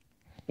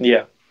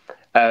 Yeah.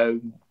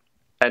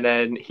 And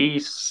then he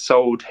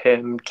sold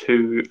him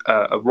to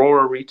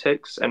Aurora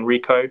Retics and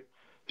Rico,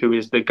 who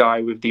is the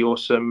guy with the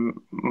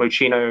awesome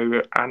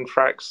Moschino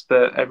Anthrax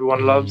that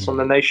everyone loves on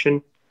the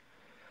nation.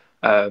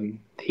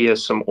 He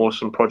has some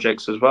awesome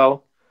projects as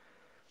well.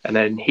 And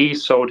then he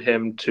sold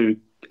him to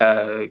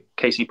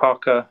Casey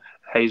Parker,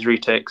 Hayes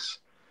Retics,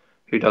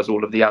 who does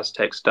all of the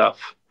Aztec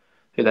stuff,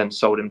 who then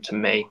sold him to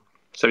me.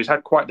 So he's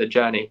had quite the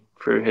journey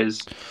through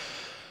his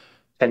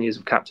 10 years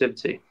of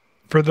captivity.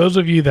 For those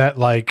of you that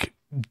like,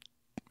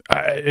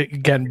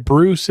 again,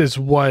 Bruce is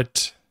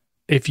what,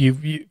 if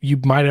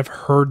you might have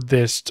heard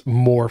this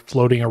more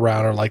floating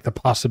around or like the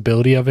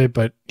possibility of it,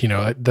 but you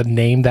know, the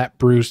name that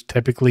Bruce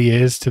typically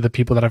is to the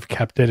people that have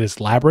kept it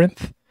is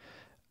Labyrinth.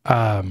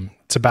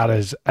 It's about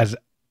as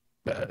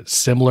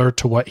similar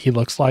to what he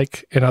looks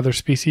like in other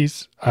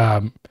species.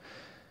 I'm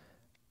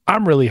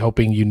really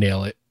hoping you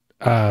nail it.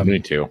 Me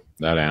too.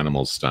 That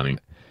animal's stunning.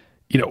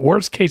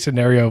 worst case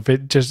scenario, if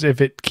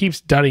it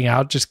keeps dunning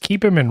out, just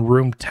keep him in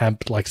room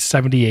temp, like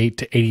 78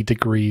 to 80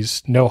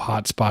 degrees, no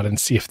hotspot, and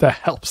see if that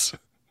helps.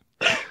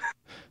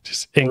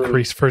 Just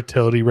increase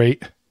fertility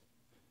rate.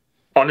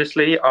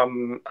 Honestly,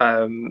 I'm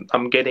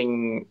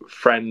getting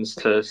friends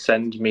to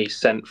send me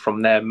scent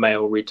from their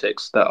male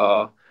retics that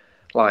are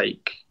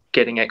like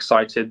getting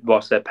excited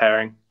whilst they're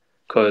pairing,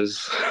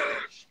 because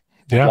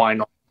why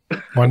not?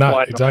 Why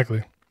not?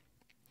 Exactly.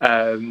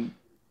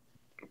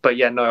 But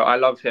yeah, no, I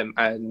love him,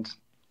 and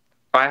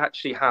I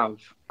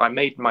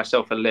made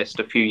myself a list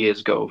a few years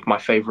ago of my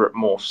favorite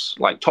morphs,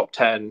 like top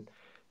 10.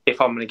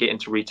 If I'm going to get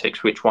into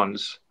retics, which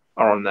ones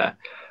are on there?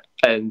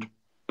 And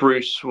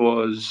Bruce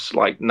was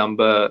like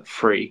number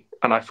 3,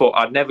 and I thought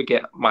I'd never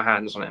get my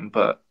hands on him,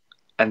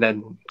 and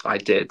then I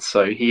did.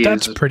 So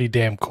that's pretty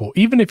damn cool.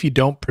 Even if you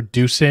don't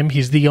produce him,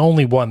 he's the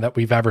only one that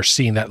we've ever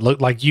seen that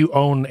looked like you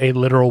own a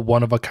literal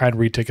one of a kind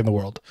retic in the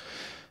world.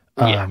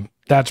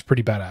 That's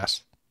pretty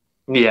badass.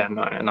 Yeah,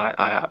 no, and I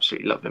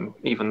absolutely love him,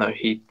 even though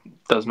he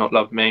does not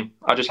love me.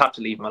 I just have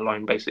to leave him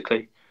alone,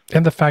 basically.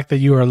 And the fact that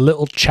you were a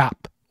little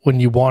chap when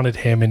you wanted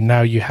him, and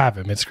now you have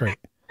him, it's great.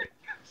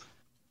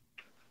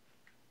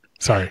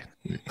 Sorry,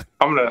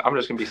 I'm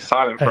just gonna be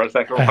silent for a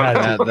second.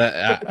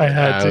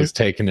 I was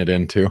taking it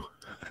into.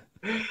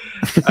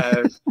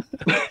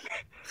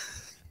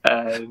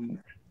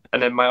 And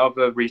then my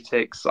other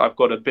retics, I've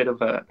got a bit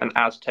of an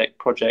Aztec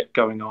project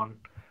going on.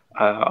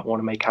 I want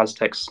to make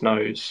Aztec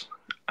snows.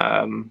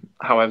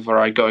 However,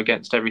 I go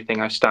against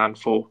everything I stand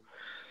for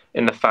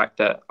in the fact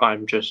that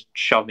I'm just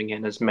shoving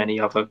in as many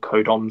other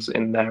codoms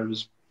in there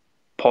as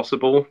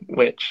possible,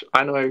 which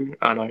I know,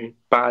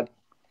 bad.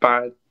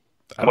 I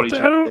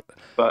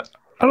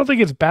don't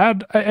think it's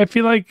bad. I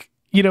feel like,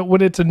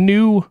 when it's a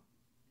new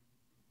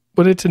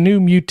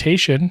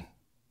mutation,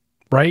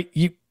 right?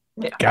 You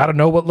gotta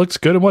know what looks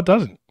good and what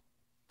doesn't,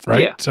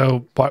 right? Yeah.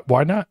 So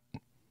why not?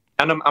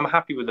 And I'm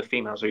happy with the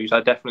females I used.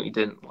 I definitely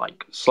didn't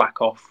like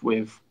slack off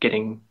with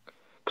getting,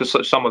 because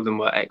some of them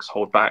were X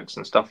holdbacks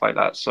and stuff like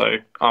that. So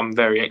I'm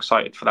very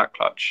excited for that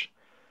clutch.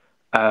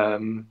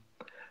 And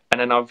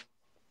then I've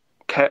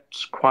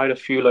kept quite a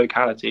few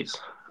localities.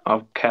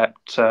 I've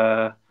kept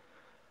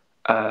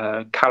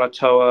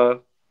Kalatoa,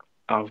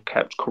 I've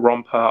kept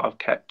Karompa, I've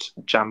kept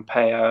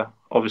Jampea,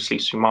 obviously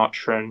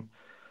Sumatran.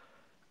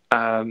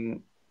 I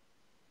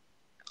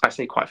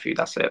say quite a few,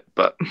 that's it,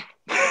 but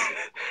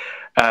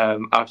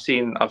I've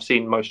seen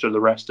most of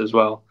the rest as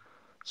well.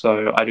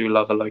 So I do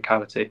love a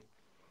locality.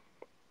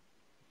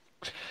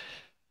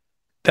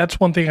 That's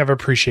one thing I've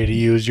appreciated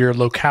you is your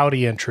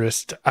locality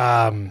interest,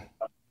 and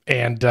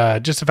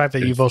just the fact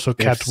that you've also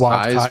kept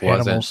wild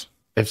animals.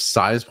 If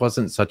size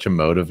wasn't such a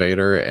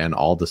motivator and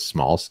all the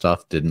small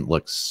stuff didn't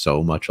look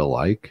so much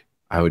alike,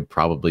 I would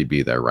probably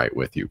be there right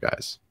with you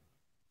guys.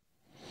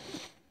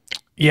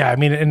 Yeah, I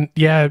mean, and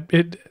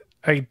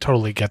I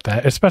totally get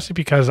that, especially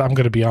because I'm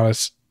going to be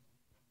honest,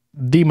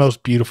 the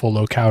most beautiful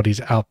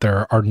localities out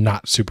there are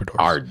not super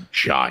dwarfs. Are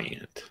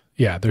giant.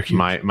 Yeah, they're huge.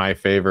 My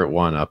favorite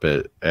one up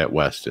at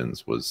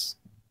Weston's was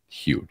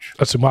huge.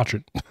 A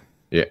Sumatran.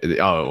 Yeah.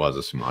 Oh, it was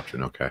a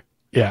Sumatran. Okay.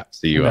 Yeah.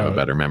 So you have a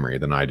better memory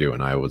than I do,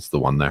 and I was the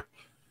one there.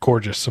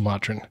 Gorgeous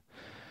Sumatran.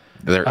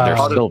 They're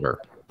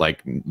silver.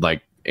 Like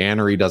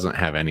Anery doesn't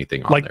have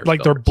anything on there.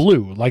 Like they're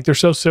blue. Like they're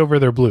so silver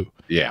they're blue.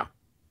 Yeah.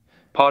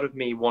 Part of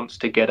me wants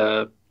to get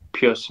a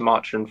pure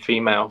Sumatran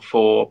female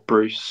for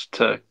Bruce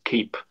to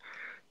keep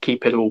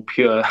it all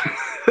pure.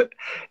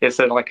 It's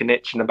like an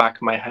itch in the back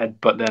of my head,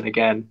 but then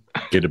again,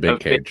 get a big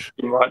cage.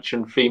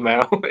 Sumatran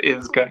female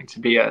is going to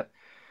be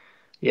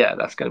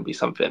that's going to be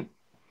something.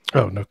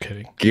 Oh, no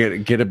kidding.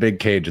 Get a big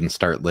cage and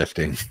start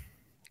lifting.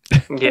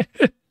 Yeah.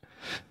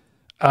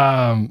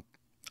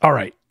 All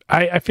right.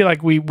 I feel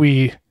like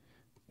we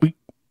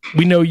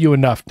know you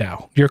enough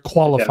now. You're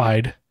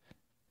qualified. Yeah.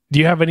 Do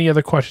you have any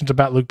other questions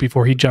about Luke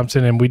before he jumps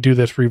in and we do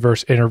this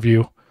reverse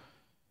interview?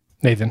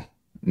 Nathan?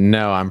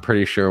 No, I'm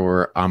pretty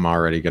sure I'm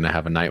already going to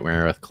have a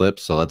nightmare with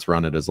clips, so let's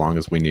run it as long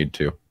as we need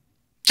to.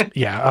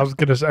 Yeah,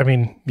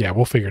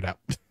 we'll figure it out.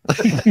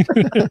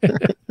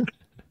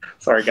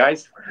 Sorry,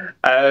 guys.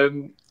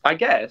 I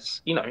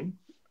guess,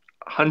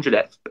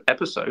 100th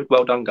episode.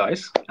 Well done,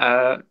 guys.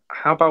 How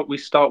about we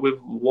start with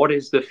what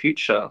is the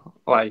future?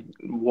 Like,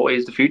 what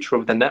is the future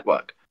of the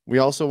network? We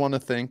also want to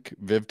thank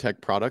VivTech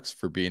Products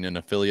for being an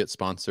affiliate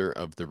sponsor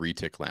of the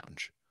Retic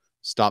Lounge.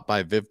 Stop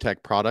by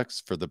VivTech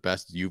Products for the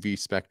best UV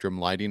spectrum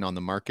lighting on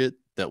the market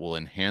that will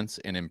enhance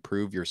and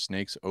improve your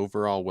snake's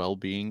overall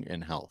well-being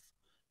and health.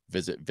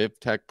 Visit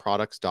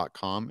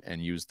vivtechproducts.com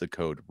and use the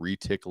code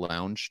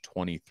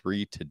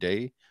ReticLounge23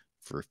 today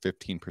for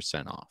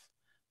 15% off.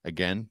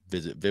 Again,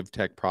 visit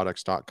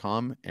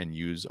vivtechproducts.com and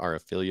use our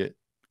affiliate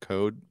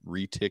code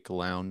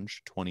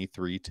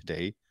ReticLounge23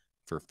 today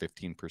for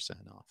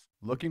 15% off.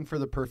 Looking for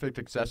the perfect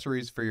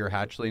accessories for your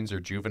hatchlings or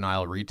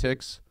juvenile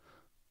retics?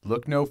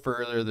 Look no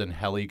further than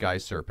Heli Guy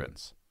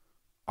Serpents.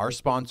 Our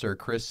sponsor,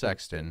 Chris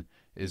Sexton,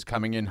 is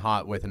coming in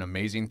hot with an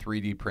amazing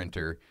 3D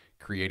printer,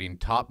 creating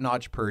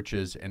top-notch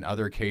perches and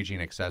other caging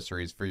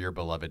accessories for your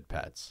beloved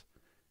pets.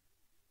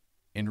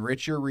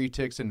 Enrich your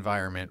Retic's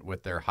environment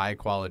with their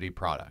high-quality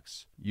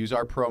products. Use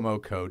our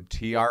promo code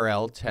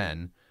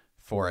TRL10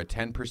 for a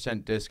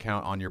 10%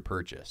 discount on your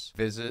purchase.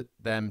 Visit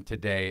them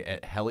today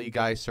at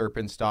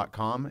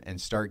helliguyserpents.com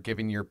and start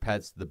giving your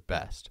pets the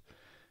best.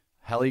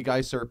 Heli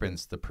Guy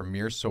Serpents, the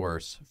premier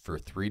source for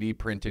 3D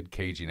printed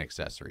caging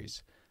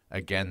accessories.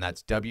 Again,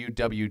 that's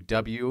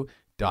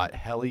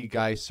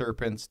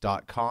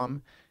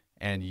www.helliguyserpents.com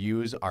and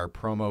use our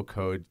promo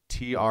code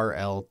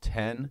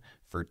TRL10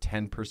 for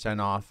 10%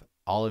 off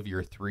all of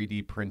your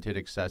 3D printed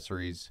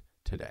accessories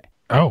today.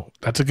 Oh,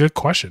 that's a good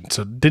question.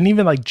 So didn't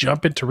even like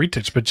jump into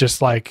Retich, but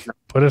just like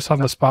put us on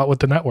the spot with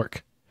the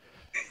network.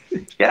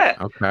 Yeah.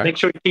 Okay. Make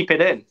sure you keep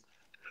it in.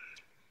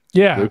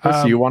 Yeah.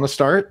 Lucas, you want to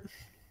start?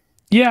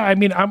 Yeah, I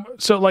mean, I'm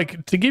so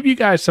like to give you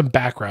guys some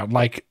background,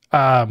 like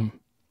I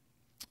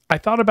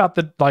thought about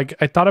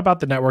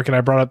the network and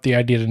I brought up the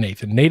idea to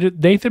Nathan.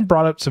 Nathan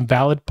brought up some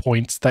valid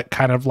points that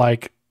kind of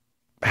like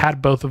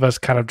had both of us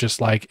kind of just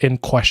like in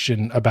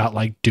question about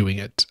like doing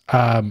it.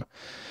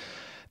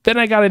 Then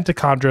I got into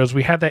chondros.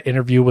 We had that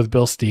interview with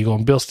Bill Stiegel,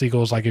 and Bill Stiegel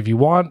was like, if you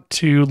want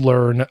to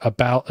learn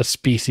about a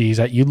species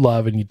that you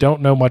love and you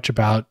don't know much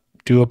about,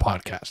 do a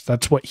podcast.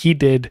 That's what he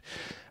did.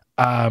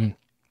 And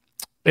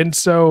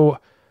so,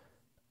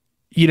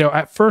 you know,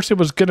 at first it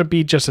was going to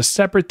be just a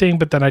separate thing,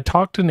 but then I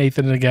talked to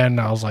Nathan again and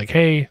I was like,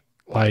 hey,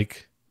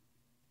 like,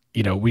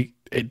 you know,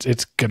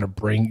 it's going to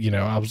bring, you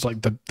know, I was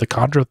like, the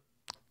chondro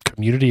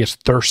community is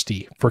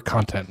thirsty for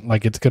content.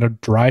 Like it's going to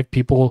drive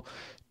people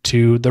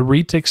to the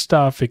Retic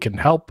stuff. It can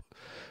help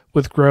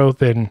with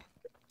growth. And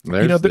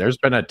there's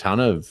been a ton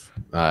of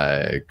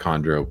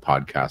chondro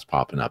podcasts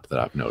popping up that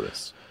I've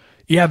noticed.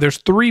 Yeah, there's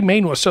three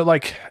main ones. So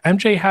like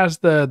MJ has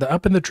the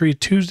Up in the Tree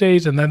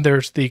Tuesdays, and then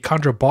there's the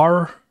Chondro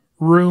Bar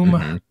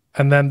Room,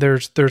 and then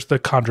there's the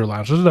Chondro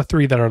Lounge. Those are the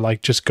three that are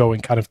like just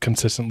going kind of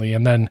consistently.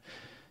 And then,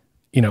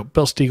 you know,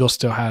 Bill Stiegel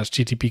still has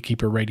GTP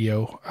Keeper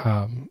Radio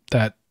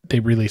that they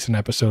release an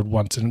episode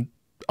once in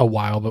a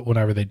while, but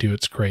whenever they do,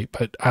 it's great.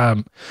 But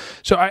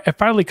so I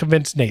finally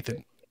convinced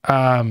Nathan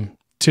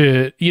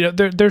to, you know,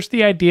 there's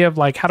the idea of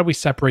like, how do we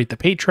separate the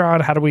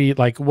Patreon? How do we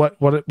like what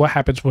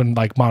happens when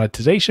like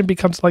monetization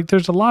becomes like,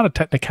 there's a lot of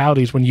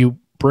technicalities when you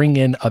bring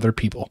in other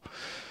people.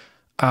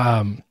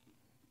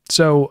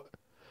 So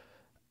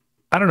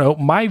I don't know,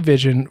 my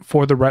vision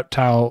for the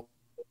Reptile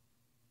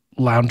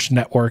Lounge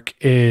network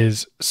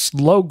is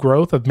slow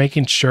growth of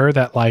making sure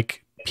that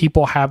like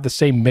people have the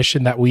same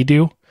mission that we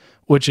do,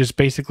 which is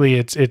basically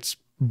it's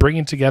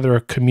bringing together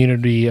a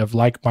community of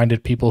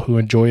like-minded people who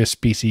enjoy a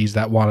species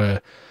that want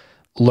to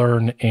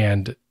learn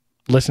and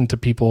listen to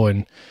people.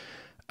 And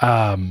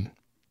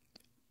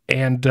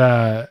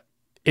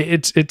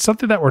it's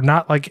something that we're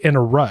not like in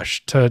a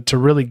rush to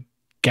really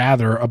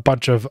gather a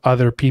bunch of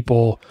other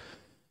people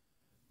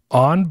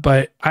on,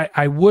 but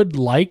I would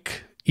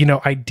like, you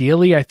know,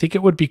 ideally, I think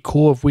it would be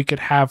cool if we could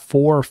have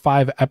 4 or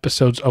 5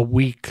 episodes a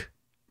week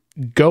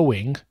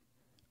going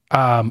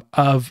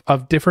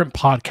of different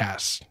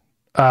podcasts.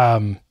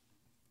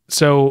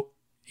 So,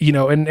 you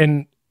know,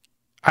 and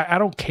I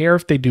don't care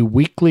if they do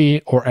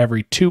weekly or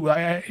every 2.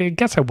 I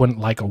guess I wouldn't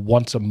like a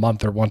once a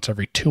month or once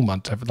every 2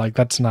 months. I feel like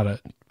that's not a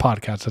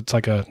podcast. It's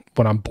like a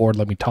when I'm bored,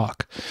 let me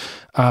talk.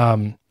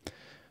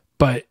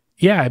 But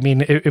yeah, I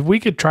mean, if we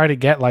could try to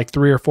get like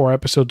 3 or 4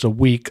 episodes a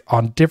week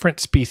on different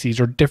species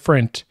or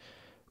different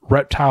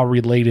reptile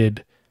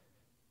related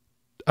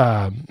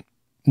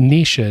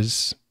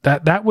niches,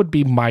 that would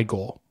be my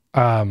goal.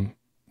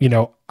 You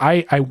know,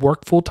 I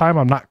work full time.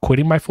 I'm not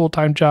quitting my full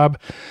time job,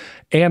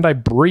 and I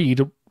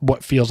breed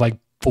what feels like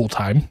full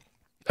time.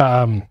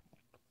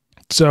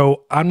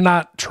 So I'm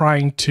not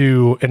trying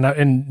to,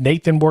 and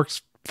Nathan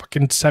works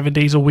fucking 7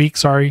 days a week.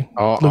 Sorry,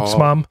 Luke's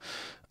mom.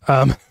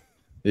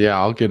 Yeah,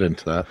 I'll get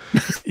into that.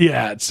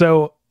 Yeah.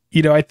 So,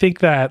 you know, I think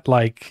that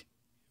like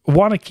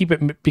want to keep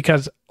it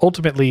because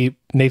ultimately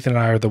Nathan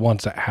and I are the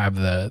ones that have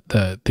the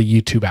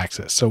YouTube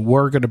access. So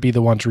we're going to be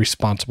the ones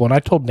responsible. And I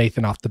told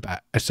Nathan off the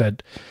bat, I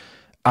said,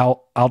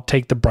 I'll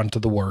take the brunt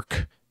of the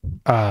work.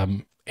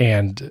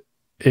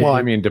 Well,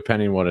 I mean,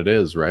 depending what it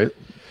is, right?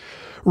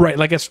 Right.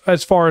 Like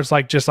as far as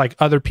like, just like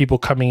other people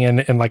coming in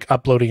and like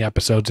uploading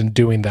episodes and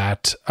doing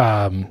that.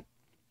 And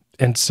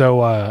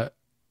so,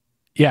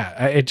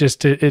 yeah,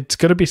 it's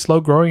going to be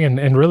slow growing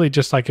and really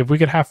just like if we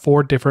could have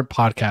 4 different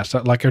podcasts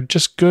that like are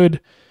just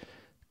good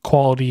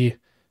quality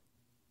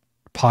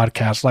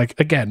podcasts. Like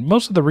again,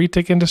 most of the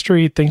retic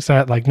industry thinks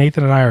that like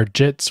Nathan and I are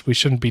jits. We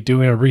shouldn't be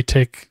doing a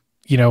retic,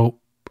 you know,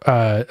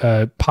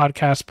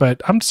 podcast,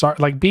 but I'm sorry,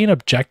 like being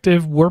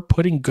objective, we're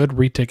putting good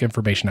retic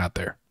information out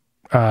there.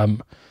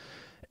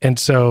 And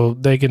so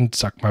they can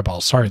suck my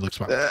balls. Sorry, Luke's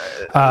mom.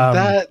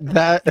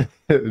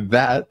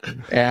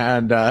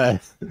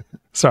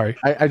 Sorry.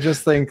 I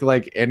just think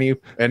like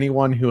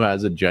anyone who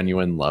has a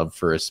genuine love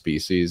for a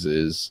species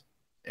is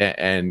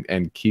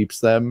and keeps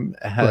them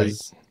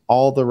has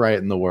all the right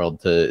in the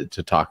world to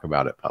talk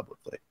about it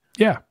publicly.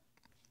 Yeah.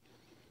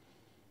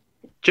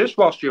 Just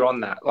whilst you're on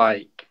that,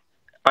 like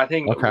I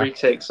think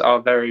retics are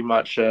very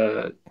much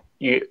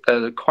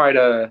quite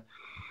a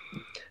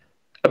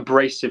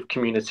abrasive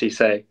community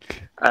say,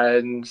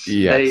 and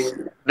Yes.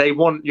 they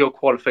want your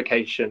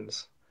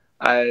qualifications,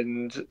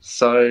 and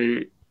so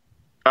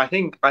I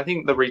think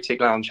the Retic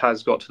Lounge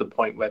has got to the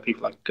point where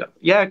people are like,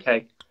 yeah,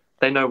 okay,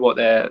 they know what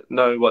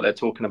they're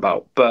talking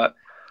about, but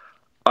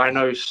I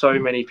know so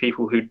many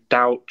people who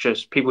doubt,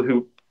 just people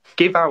who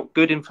give out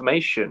good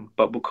information,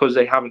 but because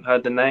they haven't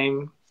heard the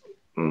name,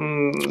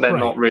 they're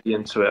not really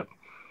into it.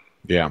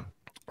 Yeah.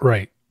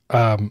 Right.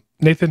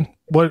 Nathan,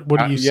 what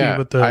do you see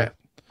with the?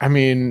 I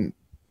mean,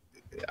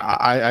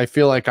 I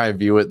feel like I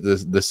view it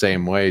the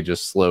same way,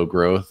 just slow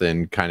growth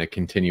and kind of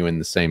continuing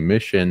the same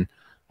mission.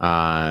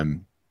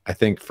 I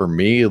think for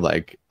me,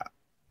 like,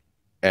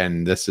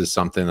 and this is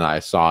something that I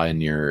saw in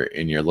your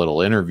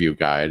little interview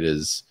guide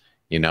is,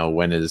 you know,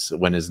 when is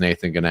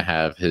Nathan going to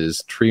have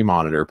his tree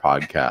monitor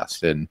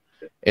podcast? And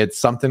it's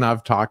something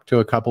I've talked to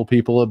a couple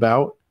people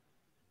about.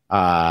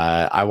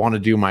 I want to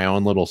do my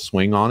own little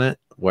swing on it,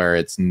 where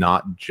it's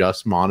not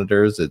just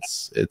monitors.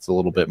 It's a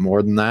little bit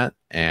more than that.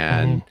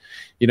 And,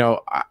 you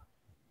know,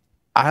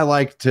 I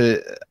like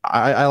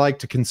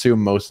to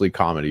consume mostly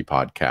comedy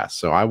podcasts.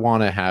 So I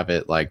want to have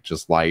it like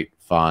just light,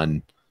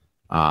 fun,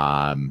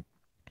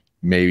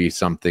 maybe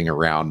something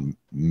around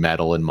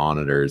metal and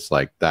monitors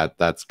like that.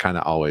 That's kind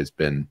of always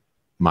been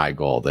my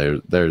goal.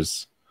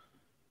 There's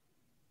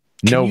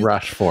no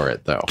rush for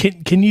it though.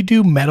 Can you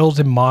do metals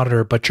and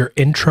monitor, but your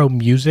intro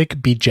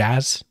music be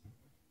jazz?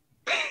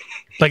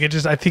 Like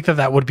I think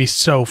that would be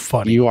so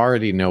funny. You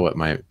already know what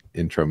my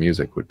intro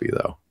music would be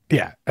though.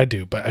 Yeah, I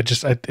do, but I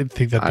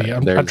think that'd be.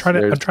 I'm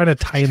trying to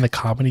tie in the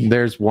comedy.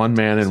 There's one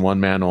man and one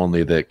man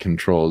only that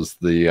controls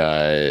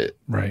the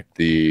right.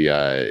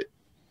 The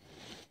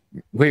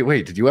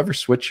wait. Did you ever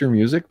switch your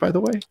music? By the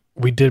way,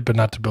 we did, but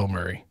not to Bill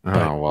Murray.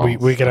 Oh well,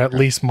 we can at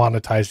least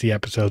monetize the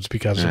episodes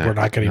because we're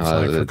not getting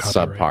flagged for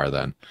copyright. Subpar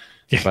then.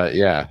 Yeah. But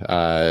yeah,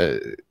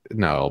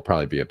 no, it'll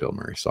probably be a Bill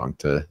Murray song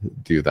to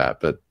do that.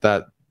 But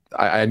that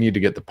I need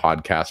to get the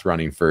podcast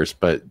running first.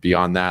 But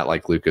beyond that,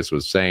 like Lucas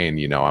was saying,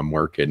 you know, I'm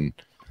working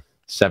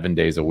 7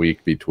 days a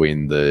week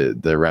between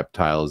the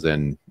reptiles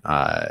and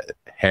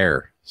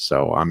hair.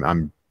 So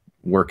I'm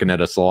working at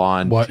a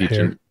salon. What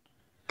teaching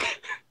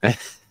hair?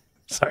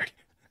 Sorry.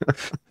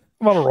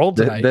 I'm on a roll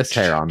tonight. This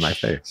hair on my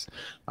face.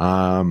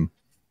 No,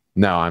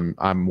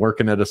 I'm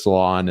working at a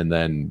salon and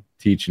then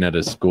teaching at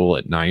a school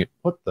at night.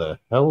 What the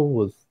hell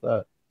was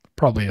that?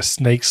 Probably a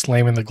snake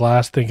slamming the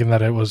glass thinking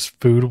that it was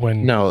food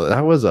when... No,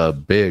 that was a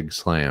big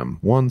slam.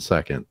 1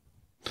 second.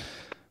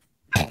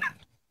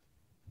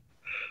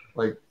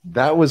 Like,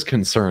 that was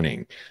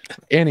concerning.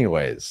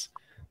 Anyways.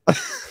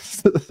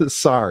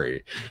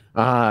 Sorry.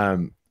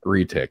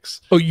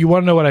 Retics. Oh, you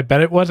want to know what I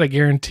bet it was? I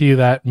guarantee you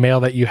that male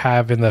that you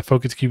have in the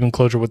focus cube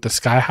enclosure with the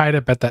sky hide,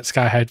 I bet that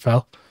sky hide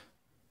fell.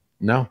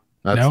 No,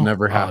 that's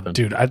never happened.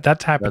 Dude,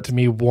 that's happened to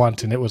me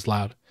once and it was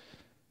loud.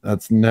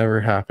 That's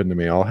never happened to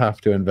me. I'll have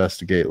to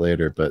investigate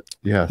later, but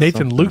yeah.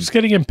 Nathan, Luke's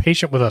getting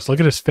impatient with us. Look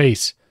at his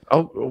face.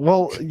 Oh,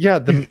 well, yeah,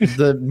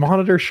 the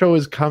monitor show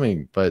is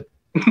coming, but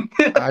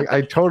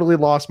I totally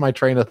lost my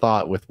train of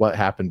thought with what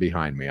happened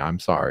behind me. I'm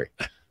sorry.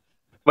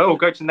 Well, we'll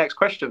go to the next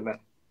question then.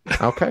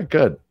 Okay,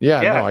 good.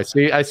 Yeah, no, I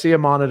see a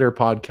monitor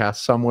podcast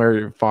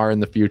somewhere far in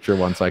the future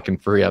once I can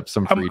free up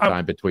some free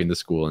time between the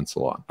school and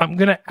salon. I'm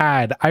going to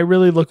add, I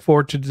really look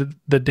forward to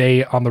the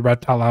day on the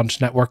Reptile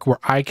Lounge network where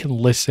I can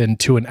listen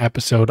to an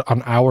episode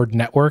on our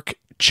network.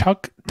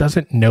 Chuck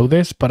doesn't know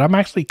this, but I'm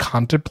actually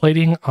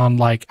contemplating on,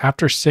 like,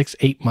 after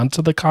 6-8 months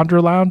of the Condor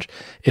Lounge,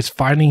 is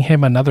finding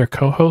him another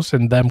co-host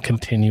and them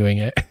continuing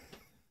it.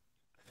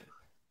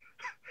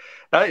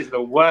 That is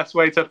the worst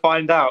way to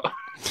find out.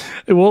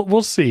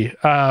 We'll see.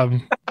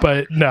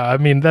 But no, I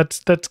mean,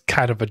 that's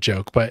kind of a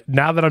joke. But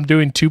now that I'm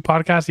doing 2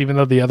 podcasts, even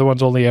though the other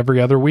one's only every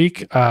other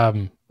week,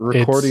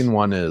 recording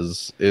one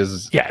is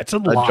it's a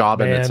lot, job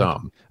man. In its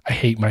own. I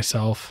hate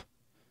myself.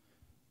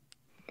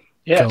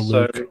 Yeah.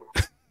 Go,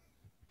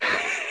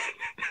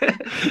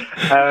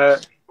 so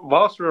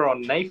whilst we're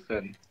on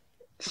Nathan,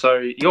 so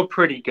you're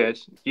pretty good.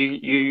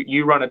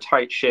 You run a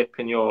tight ship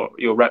in your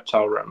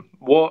reptile room.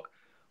 What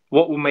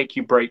will make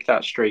you break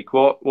that streak?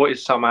 What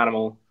is some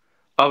animal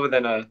other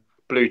than a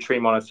blue tree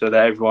monitor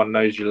that everyone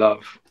knows you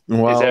love?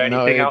 Well, is there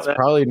anything out there?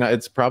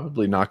 It's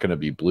probably not going to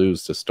be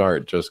blues to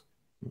start. Just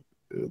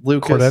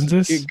Lucas.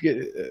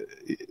 Cordensis?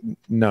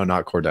 No,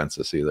 not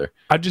Cordensis either.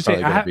 I'd just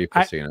say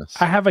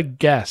I have a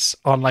guess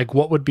on like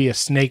what would be a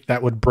snake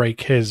that would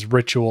break his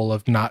ritual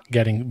of not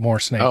getting more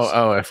snakes.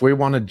 Oh, if we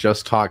want to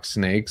just talk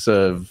snakes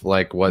of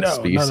like what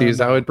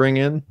species I would bring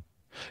in.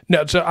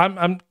 No, so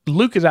I'm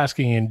Luke is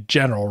asking in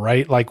general,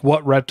 right? Like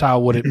what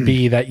reptile would it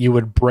be that you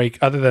would break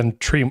other than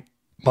tree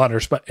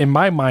monitors? But in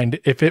my mind,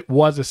 if it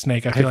was a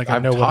snake, I feel like I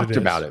know what it is. I've talked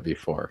about it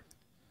before.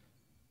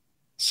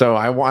 So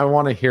I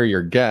want to hear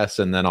your guess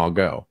and then I'll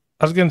go.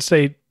 I was going to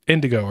say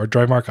indigo or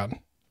dry marcon.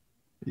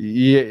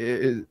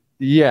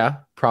 Yeah,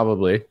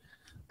 probably.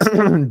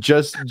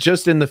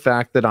 just in the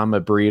fact that I'm a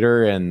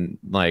breeder and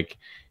like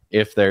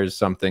if there's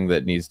something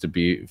that needs to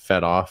be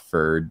fed off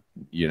for,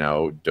 you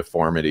know,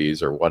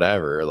 deformities or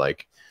whatever,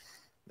 like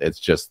it's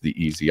just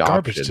the easy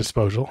garbage option.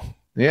 Disposal.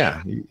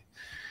 Yeah.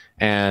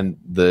 and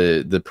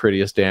the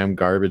prettiest damn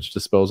garbage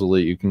disposal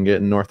that you can get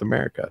in North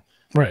America.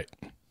 Right.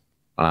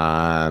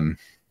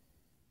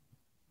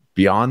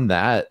 Beyond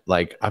that,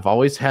 like, I've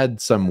always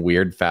had some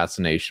weird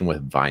fascination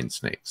with vine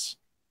snakes.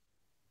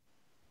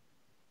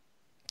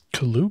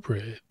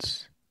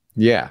 Colubrids.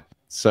 Yeah.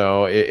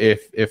 So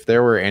if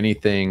there were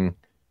anything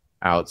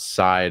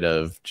outside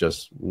of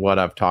just what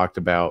I've talked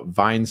about,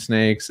 vine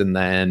snakes, and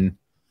then,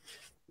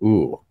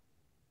 ooh,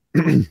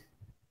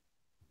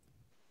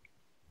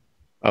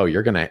 oh,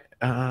 you're gonna,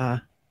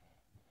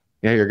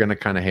 you're gonna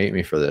kind of hate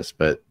me for this,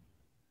 but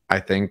I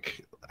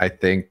think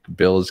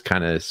Bill's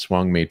kind of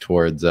swung me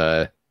towards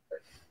the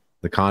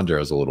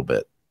chondros a little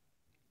bit.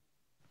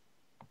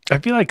 I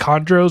feel like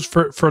chondros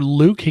for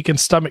Luke, he can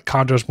stomach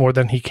chondros more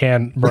than he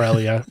can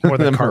Morelia, more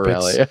than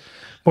carpets. Morelia.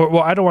 Well,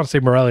 I don't want to say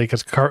Morelia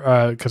because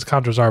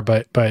chondros are,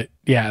 but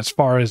yeah, as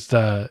far as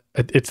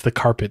it's the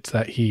carpets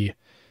that he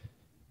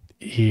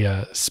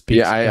speaks.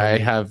 Yeah, I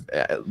have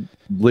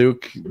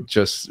Luke.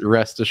 Just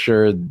rest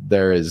assured,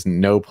 there is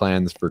no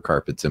plans for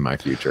carpets in my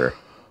future.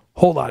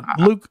 Hold on,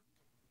 Luke.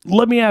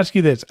 Let me ask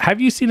you this: have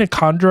you seen a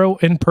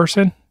chondro in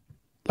person?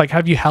 Like,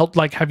 have you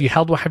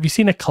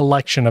seen a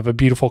collection of a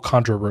beautiful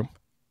chondro room?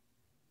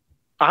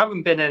 I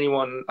haven't been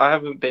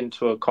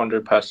to a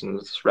chondro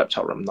person's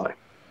reptile room, no.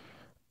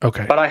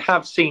 Okay. But I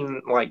have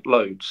seen like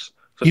loads.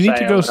 You need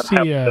to go see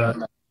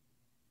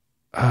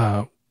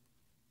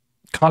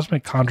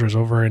Cosmic Chondros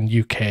over in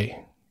UK.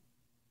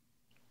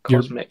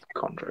 Cosmic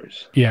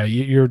Chondros. Yeah,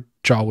 your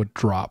jaw would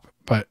drop.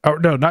 But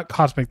no, not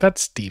Cosmic.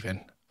 That's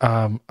Steven.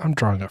 I'm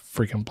drawing a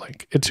freaking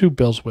blank. It's who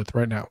Bill's with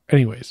right now.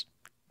 Anyways,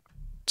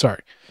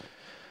 sorry,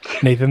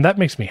 Nathan. That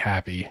makes me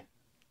happy.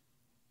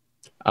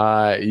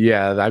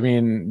 Yeah, I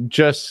mean,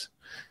 just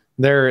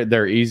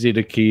they're easy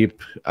to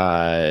keep,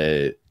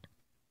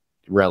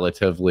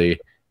 relatively,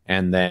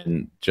 and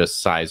then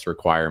just size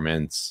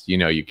requirements. You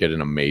know, you get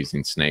an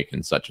amazing snake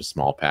in such a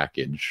small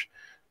package.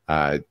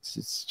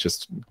 It's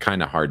just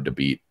kind of hard to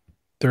beat.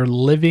 They're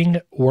living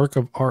work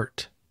of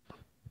art.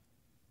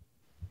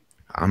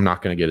 I'm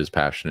not going to get as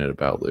passionate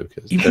about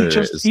Lucas. Even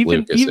just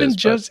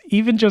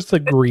the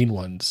green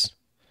ones.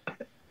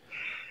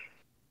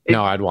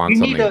 No, I'd want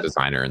something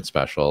designer and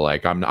special.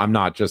 Like, I'm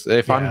not just,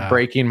 if I'm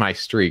breaking my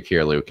streak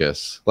here,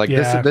 Lucas. Like,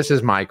 this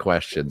is my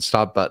question.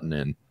 Stop butting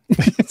in.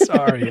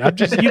 Sorry,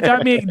 you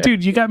got me,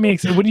 dude. You got me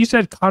excited. When you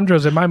said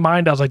chondros, in my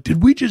mind, I was like,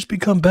 did we just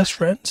become best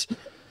friends?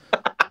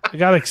 I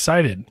got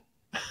excited.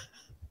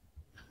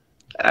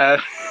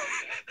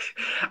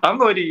 I'm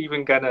not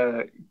even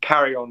gonna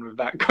carry on with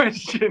that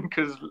question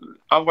because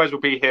otherwise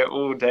we'll be here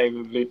all day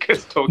with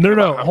Lucas talking.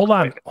 No. Hold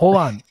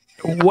on.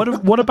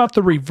 What about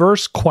the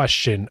reverse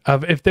question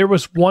of if there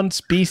was one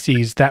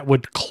species that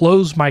would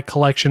close my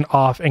collection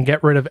off and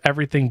get rid of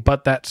everything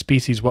but that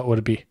species? What would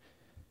it be?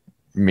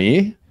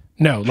 Me?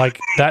 No, like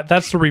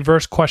that's the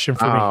reverse question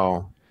for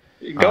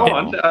me. Go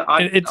on.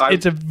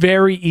 It's a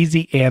very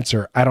easy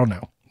answer. I don't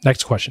know.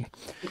 Next question.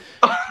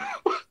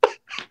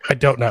 I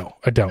don't know.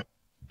 I don't.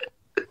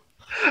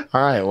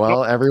 All right.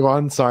 Well,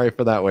 everyone, sorry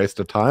for that waste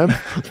of time.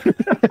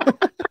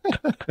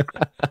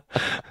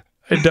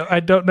 I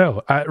don't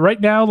know. Right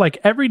now, like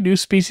every new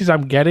species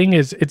I'm getting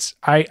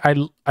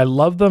I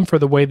love them for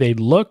the way they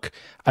look.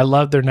 I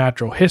love their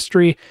natural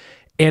history.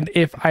 And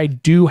if I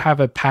do have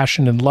a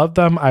passion and love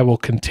them, I will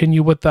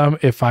continue with them.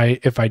 If I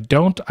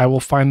don't, I will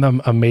find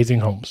them amazing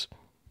homes.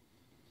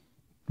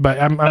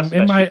 But I'm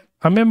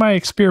in my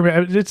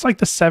experiment. It's like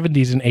the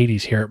 70s and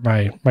 80s here at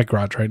my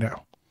garage right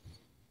now.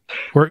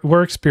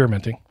 We're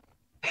experimenting.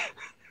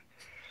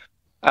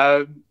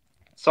 So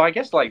I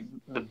guess like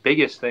the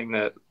biggest thing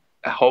that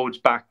holds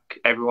back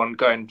everyone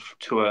going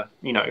to a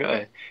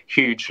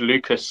huge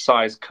Lucas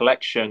sized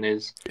collection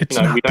is it's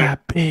not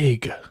that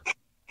big.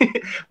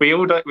 we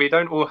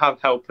don't all have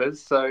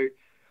helpers, so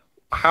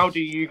how do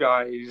you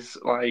guys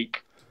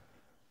like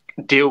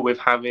deal with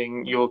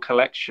having your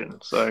collection?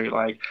 So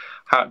like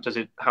how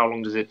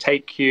long does it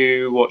take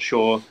you? What's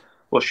your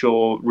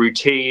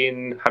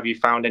routine? Have you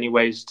found any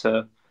ways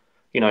to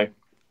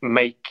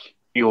make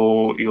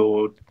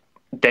your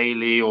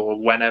daily or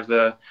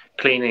whenever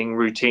cleaning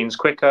routines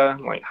quicker?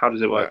 Like, how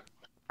does it work?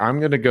 I'm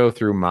going to go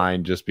through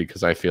mine just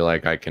because I feel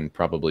like I can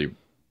probably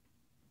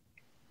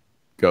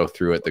go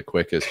through it the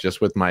quickest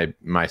just with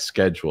my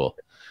schedule.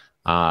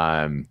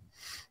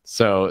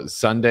 So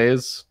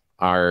Sundays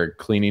are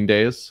cleaning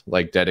days,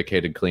 like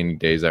dedicated cleaning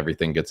days.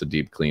 Everything gets a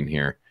deep clean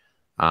here.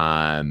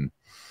 And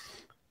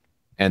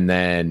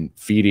then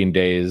feeding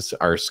days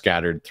are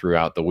scattered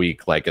throughout the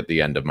week, like at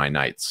the end of my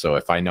nights. So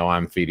if I know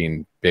I'm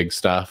feeding big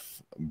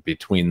stuff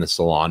between the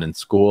salon and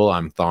school,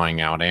 I'm thawing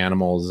out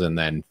animals and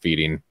then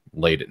feeding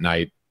late at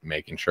night,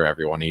 making sure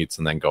everyone eats,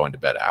 and then going to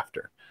bed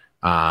after.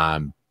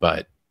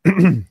 But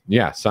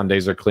yeah,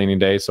 Sundays are cleaning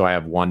day. So I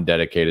have one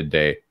dedicated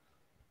day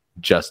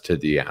just to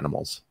the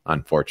animals,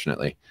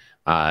 unfortunately.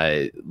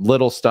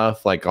 Little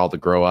stuff like all the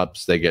grow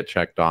ups, they get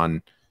checked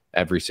on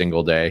every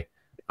single day.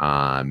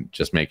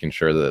 Just making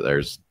sure that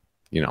there's,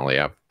 they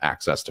have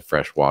access to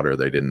fresh water.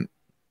 They're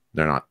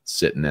not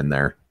sitting in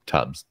their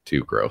tubs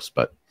too gross,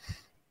 but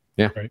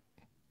yeah. Right.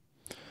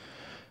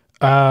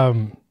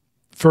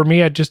 For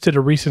me, I just did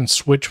a recent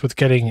switch with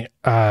getting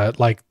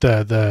like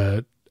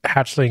the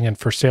hatchling and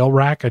for sale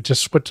rack. I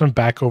just switched them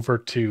back over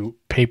to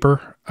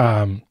paper.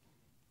 I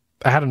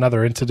had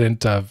another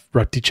incident of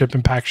Repti chip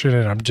impaction,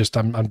 and I'm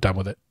done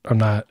with it. I'm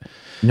not.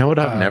 You know what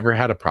I've never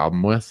had a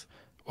problem with?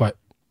 What?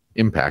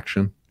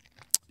 Impaction.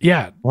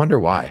 Yeah. Wonder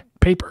why.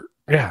 Paper.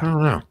 Yeah. I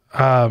don't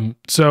know.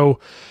 So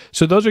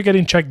those are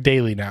getting checked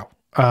daily now.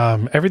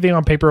 Everything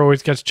on paper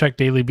always gets checked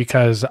daily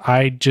because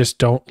I just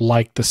don't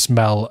like the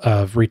smell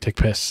of retic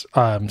piss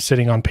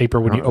sitting on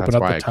paper when you open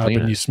up the tub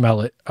and you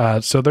smell it.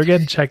 So they're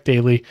getting checked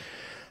daily.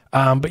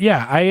 But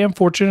yeah, I am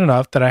fortunate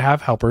enough that I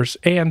have helpers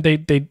and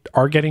they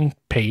are getting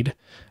paid.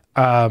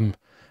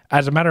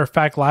 As a matter of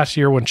fact, last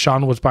year when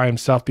Sean was by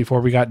himself before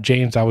we got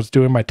James, I was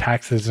doing my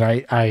taxes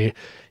and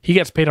he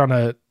gets paid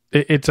on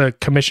it's a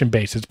commission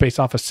base. It's based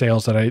off of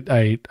sales that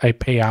I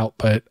pay out.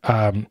 But,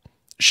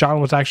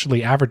 Sean was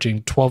actually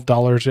averaging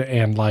 $12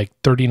 and like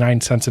 39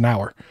 cents an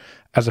hour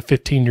as a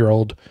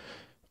 15-year-old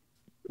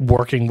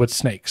working with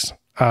snakes.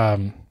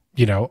 You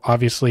know,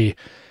 obviously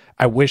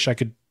I wish I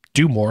could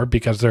do more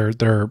because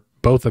they're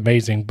both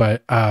amazing,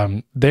 but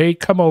they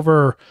come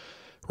over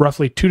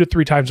roughly 2 to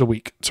 3 times a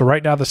week. So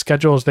right now the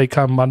schedule is they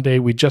come Monday.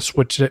 We just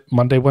switched it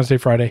Monday, Wednesday,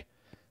 Friday.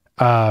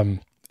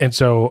 And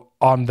so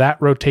on that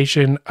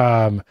rotation,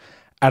 out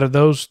of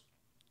those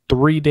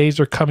 3 days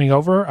are coming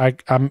over,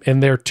 I'm in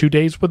there 2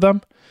 days with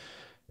them,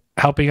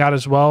 helping out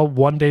as well.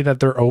 One day that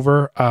they're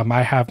over,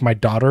 I have my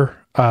daughter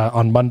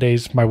on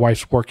Mondays. My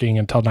wife's working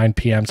until 9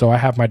 p.m. So I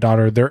have my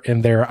daughter. They're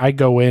in there. I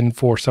go in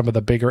for some of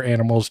the bigger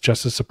animals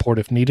just to support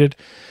if needed.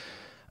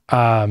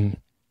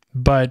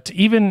 But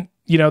even,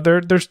 you know,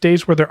 there's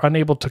days where they're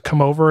unable to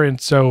come over. And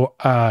so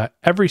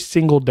every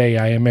single day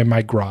I am in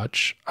my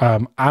garage.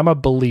 I'm a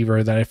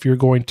believer that if you're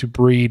going to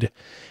breed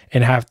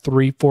and have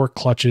 3-4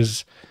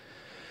 clutches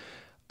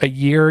a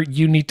year,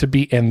 you need to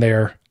be in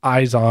there,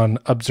 eyes on,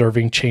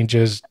 observing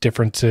changes,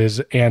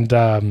 differences. And,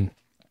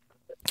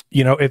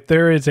 you know, if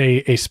there is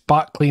a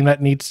spot clean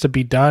that needs to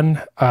be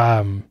done,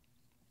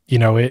 you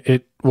know,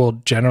 it will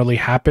generally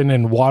happen.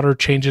 And water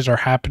changes are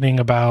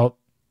happening about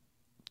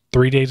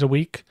 3 days a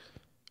week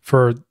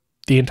for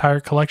the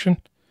entire collection.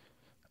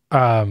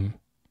 Some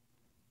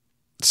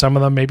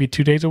of them maybe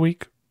 2 days a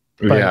week.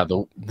 But yeah,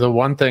 the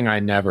one thing I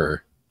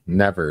never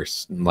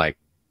like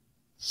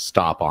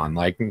stop on,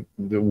 like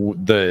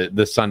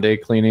the Sunday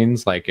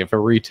cleanings, like if a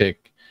retic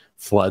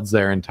floods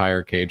their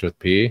entire cage with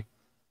pee,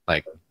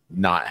 like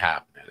not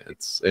happening.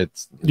 It's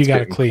you got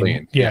to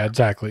clean. Yeah,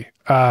 exactly.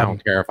 I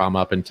don't care if I'm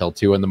up until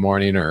 2 a.m.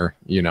 or,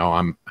 you know,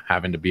 I'm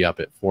having to be up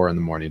at 4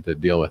 a.m. to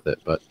deal with it.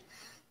 But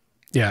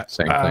yeah,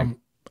 same thing.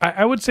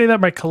 I would say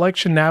that my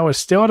collection now is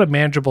still at a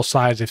manageable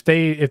size. If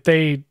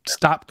they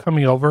stop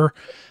coming over,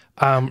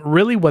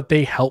 really what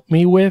they help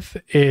me with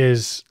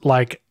is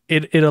like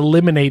it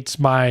eliminates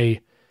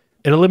my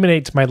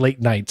late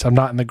nights. I'm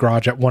not in the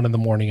garage at 1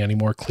 a.m.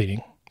 anymore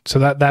cleaning. So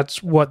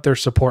that's what their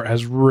support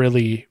has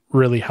really,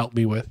 really helped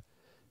me with.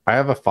 I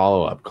have a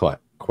follow-up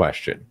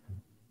question.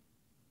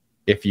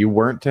 If you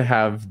weren't to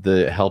have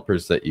the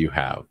helpers that you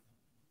have,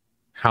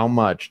 how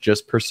much,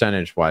 just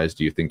percentage-wise,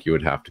 do you think you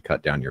would have to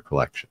cut down your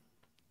collection?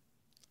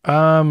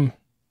 I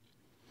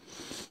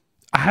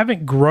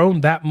haven't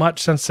grown that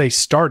much since they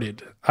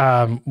started.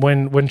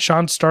 When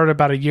Sean started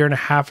about 1.5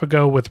 years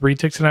ago with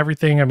retics and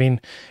everything, I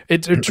mean,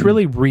 it's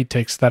really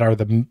retics that are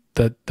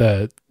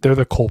they're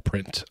the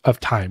culprit of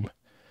time.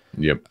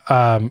 Yep.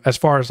 As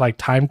far as like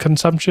time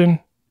consumption,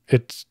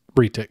 it's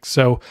retics.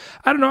 So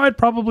I don't know. I'd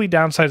probably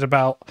downsize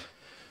about,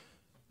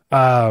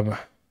 I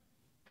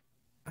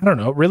don't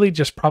know, really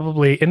just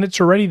probably, and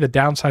it's already the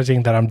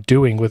downsizing that I'm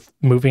doing with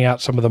moving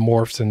out some of the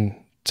morphs and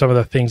some of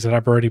the things that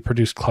I've already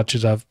produced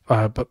clutches of.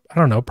 But I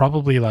don't know,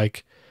 probably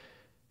like,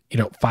 you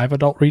know, 5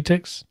 adult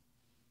retics.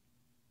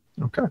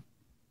 Okay.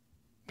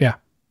 Yeah.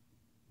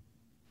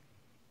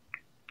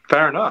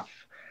 Fair enough.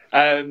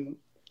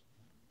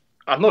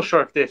 I'm not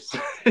sure if this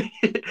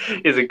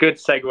is a good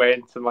segue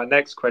into my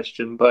next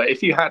question, but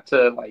if you had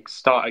to like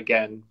start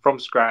again from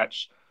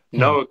scratch,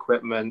 no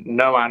equipment,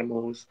 no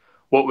animals,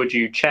 what would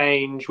you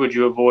change? Would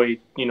you avoid,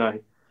 you know,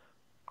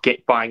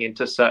 buying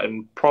into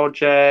certain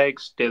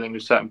projects, dealing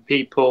with certain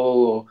people,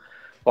 or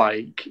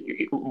like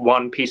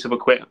one piece of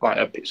equipment,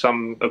 like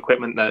some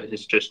equipment that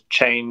has just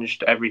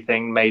changed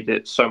everything, made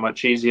it so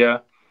much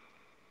easier?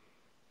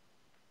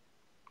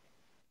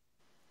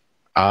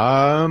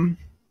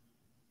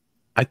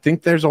 I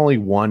think there's only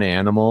one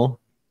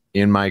animal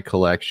in my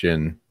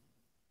collection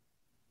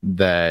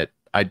that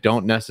I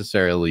don't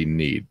necessarily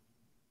need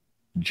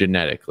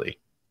genetically.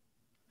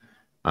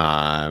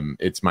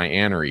 It's my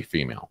anery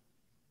female.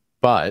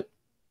 But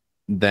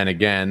then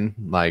again,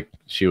 like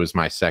she was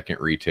my second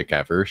retic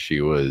ever.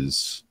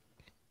 She's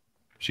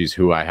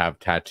who I have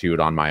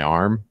tattooed on my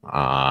arm.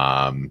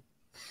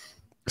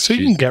 So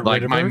you can get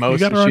like rid of my her.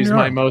 most. She's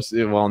my most.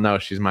 Well, no,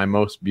 she's my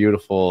most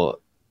beautiful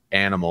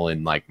animal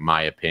in like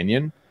my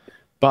opinion.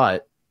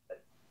 But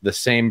the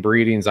same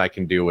breedings I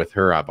can do with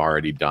her, I've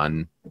already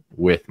done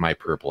with my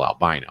purple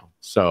albino.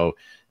 So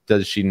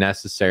does she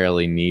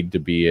necessarily need to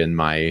be in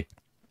my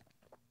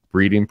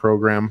breeding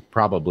program?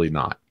 Probably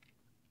not.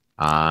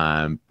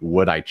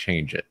 Would I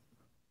change it?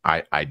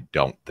 I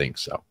don't think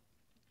so.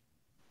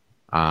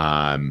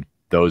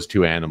 Those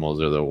two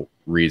animals are the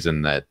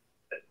reason that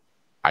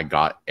I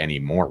got any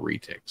more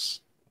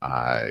retics.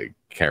 I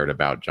cared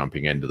about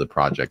jumping into the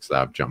projects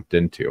that I've jumped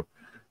into. If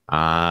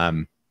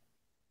I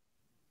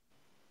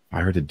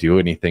were to do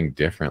anything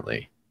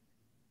differently,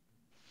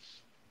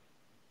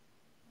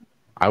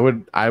 I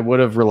would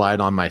have relied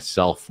on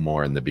myself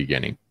more in the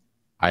beginning.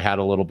 I had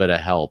a little bit of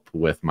help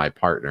with my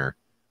partner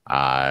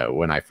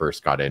when I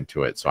first got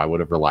into it, so I would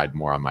have relied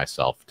more on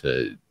myself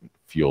to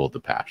fuel the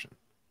passion.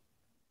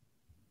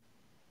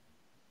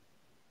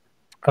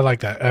 I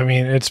like that. I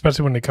mean,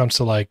 especially when it comes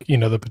to like, you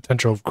know, the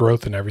potential of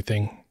growth and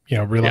everything, you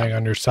know, relying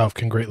on yourself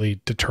can greatly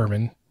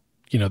determine,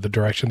 you know, the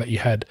direction that you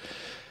head.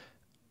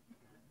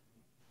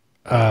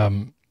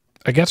 I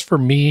guess for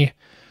me,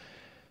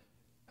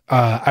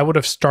 I would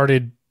have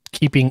started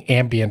keeping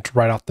ambient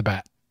right off the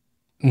bat.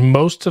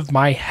 Most of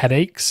my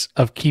headaches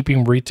of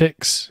keeping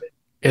retics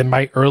in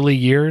my early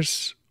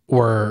years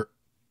were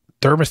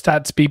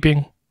thermostats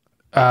beeping,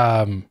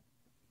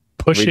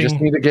 pushing. We just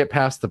need to get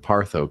past the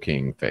Partho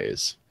King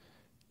phase.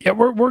 Yeah,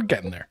 we're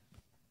getting there.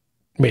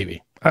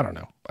 Maybe. I don't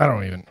know. I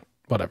don't even,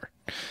 whatever.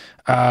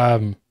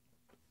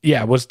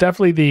 Yeah, it was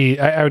definitely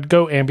I would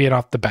go ambient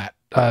off the bat.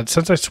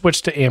 Since I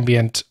switched to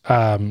ambient,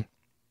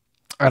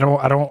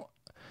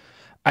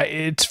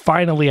 it's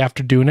finally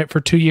after doing it for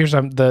 2 years,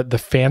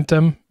 the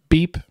phantom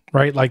beep,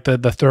 right? Like the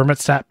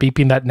thermostat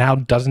beeping that now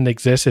doesn't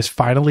exist is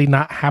finally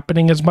not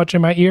happening as much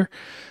in my ear.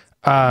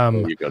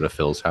 You go to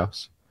Phil's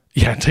house.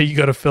 Yeah, until you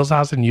go to Phil's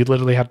house and you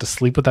literally have to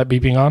sleep with that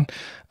beeping on.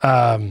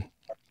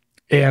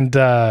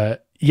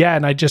 Yeah,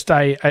 and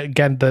I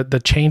again,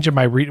 the change in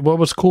my what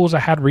was cool is I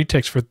had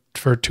retics for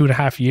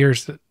 2.5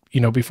 years, you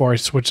know, before I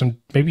switched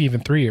them, maybe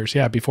even 3 years.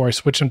 Yeah, before I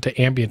switched them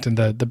to ambient, and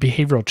the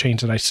behavioral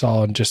change that I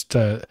saw and just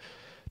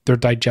their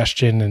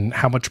digestion and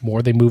how much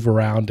more they move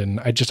around.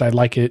 And I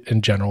like it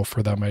in general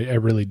for them. I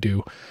really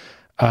do.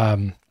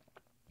 So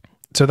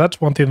that's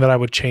one thing that I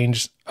would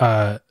change.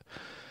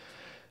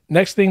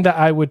 Next thing that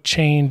I would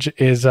change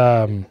is,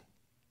 I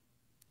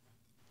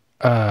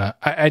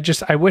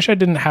wish I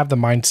didn't have the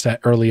mindset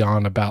early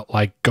on about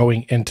like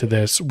going into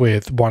this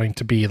with wanting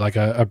to be like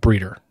a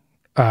breeder.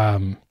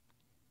 You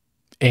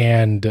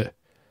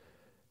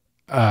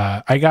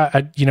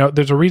know,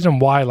 there's a reason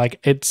why, like,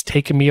 it's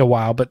taken me a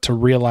while, but to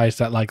realize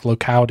that like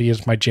locality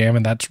is my jam.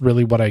 And that's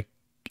really what I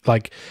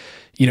like,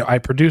 you know, I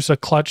produce a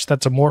clutch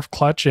that's a morph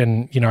clutch,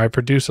 and, you know, I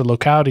produce a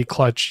locality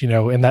clutch, you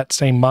know, in that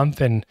same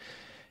month. And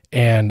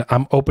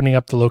I'm opening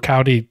up the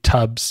locality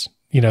tubs,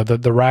 you know,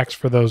 the racks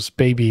for those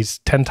babies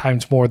 10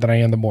 times more than I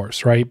am the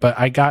morphs. Right. But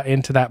I got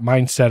into that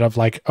mindset of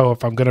like, oh,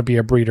 if I'm going to be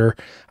a breeder,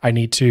 I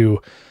need to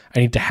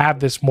have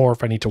this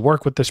morph. I need to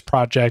work with this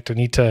project. I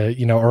need to,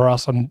 you know, or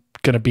else I'm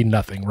going to be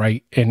nothing.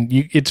 Right. And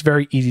it's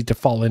very easy to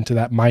fall into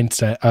that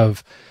mindset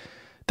of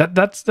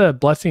that's the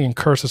blessing and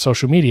curse of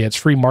social media. It's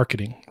free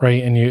marketing,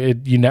 right? And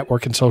you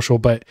network in social,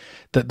 but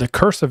the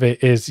curse of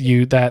it is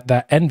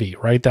that envy,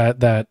 right?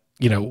 That,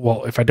 you know,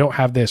 well, if I don't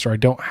have this or I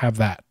don't have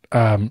that,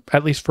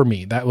 at least for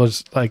me, that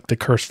was like the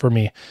curse for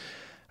me.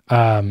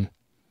 I'm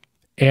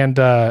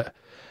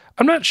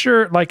not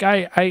sure, like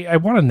I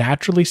want to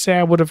naturally say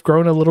I would have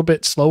grown a little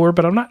bit slower,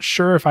 but I'm not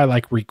sure if I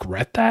like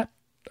regret that.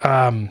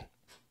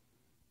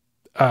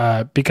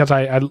 Because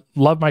I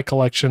love my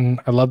collection.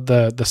 I love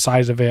the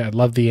size of it. I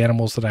love the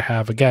animals that I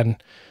have. Again,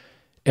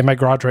 in my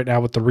garage right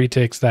now with the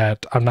retics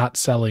that I'm not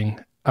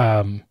selling,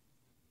 you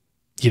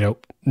know,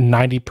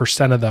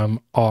 90% of them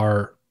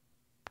are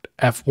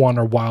F1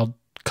 or wild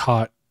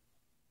caught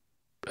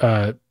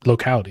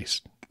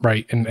localities,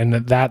 right? And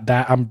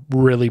that I'm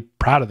really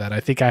proud of that. I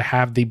think I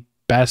have the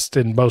best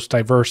and most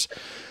diverse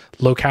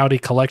locality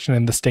collection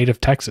in the state of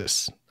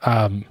Texas.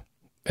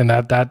 And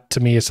that to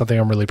me is something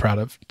I'm really proud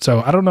of.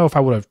 So I don't know if I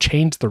would have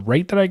changed the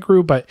rate that I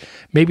grew, but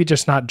maybe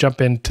just not jump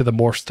into the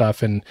morph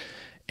stuff and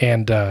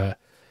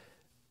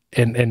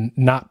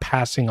not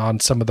passing on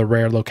some of the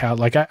rare locale.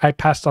 Like I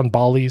passed on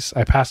Balis,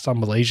 I passed on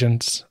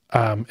Malaysians,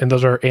 and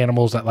those are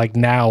animals that like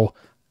now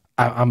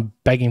I'm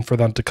begging for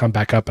them to come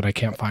back up and I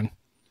can't find.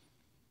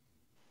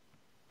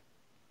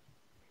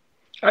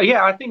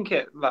 Yeah, I think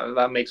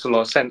that makes a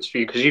lot of sense for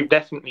you, because you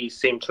definitely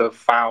seem to have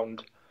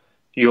found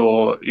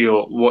your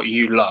what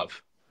you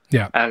love.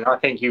 Yeah, and I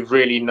think you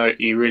really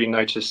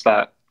noticed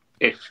that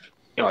if,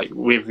 you know, like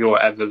with your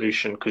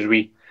evolution, because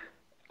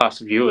us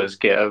viewers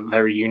get a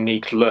very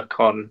unique look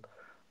on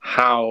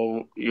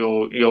how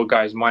your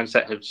guys'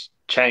 mindset has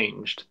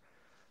changed,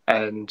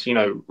 and, you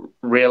know,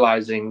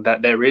 realizing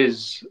that there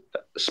is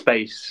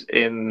space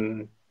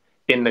in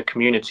the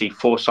community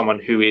for someone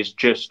who is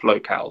just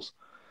locales,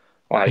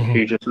 like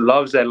who just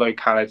loves their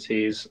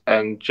localities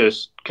and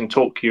just can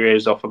talk your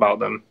ears off about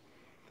them.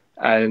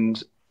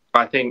 And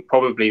I think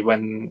probably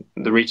when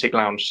the Retic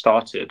Lounge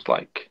started,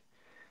 like,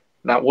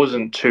 that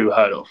wasn't too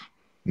heard of.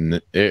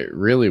 It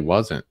really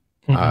wasn't.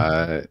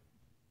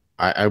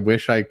 I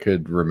wish I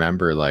could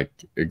remember like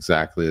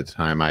exactly the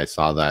time I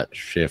saw that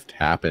shift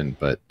happen,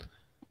 but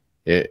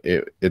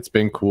it's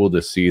been cool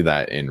to see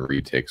that in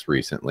retics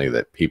recently,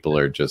 that people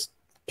are just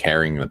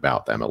caring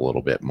about them a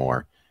little bit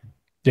more.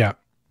 Yeah,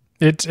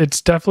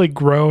 it's definitely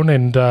grown,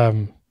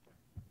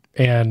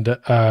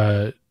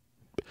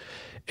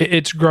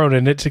 it's grown,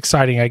 and it's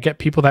exciting. I get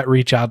people that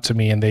reach out to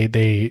me, and they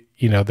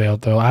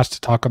they'll ask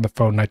to talk on the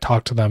phone, and I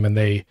talk to them, and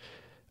they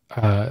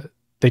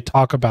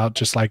talk about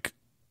just like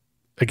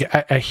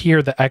I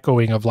hear the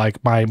echoing of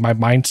like my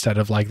mindset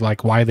of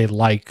like why they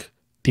like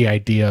the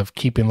idea of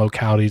keeping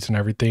localities and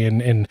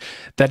everything, and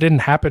that didn't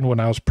happen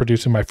when I was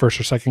producing my first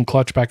or second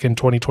clutch back in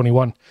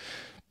 2021.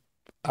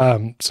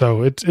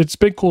 So it's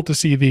been cool to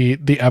see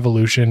the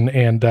evolution,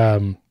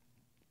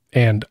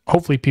 and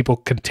hopefully people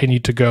continue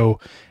to go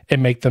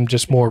and make them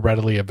just more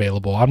readily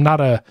available. I'm not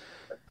a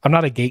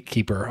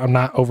gatekeeper. I'm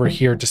not over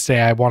here to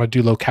say I want to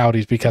do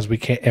localities because we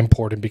can't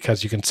import them,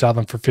 because you can sell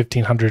them for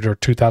 $1,500 or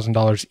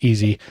 $2,000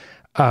 easy.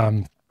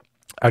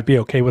 I'd be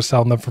okay with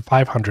selling them for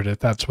 $500 if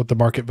that's what the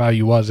market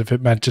value was, if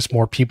it meant just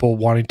more people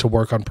wanting to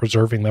work on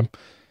preserving them.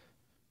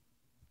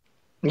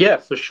 Yeah,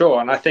 for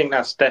sure. And I think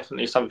that's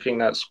definitely something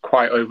that's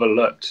quite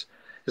overlooked.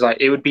 It's like,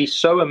 it would be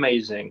so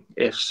amazing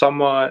if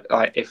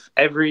if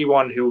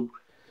everyone who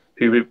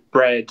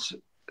bred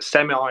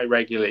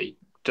semi-regularly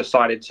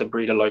decided to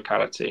breed a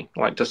locality,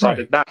 like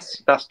decided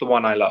that's the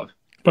one I love.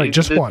 Right,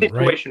 just the one, right? The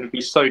situation would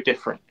be so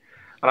different.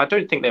 And I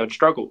don't think they would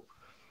struggle.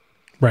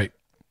 Right.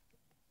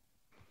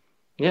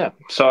 Yeah.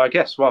 So I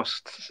guess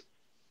whilst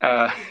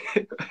I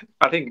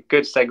think a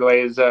good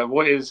segue is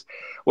what is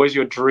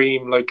your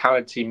dream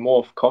locality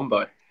morph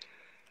combo?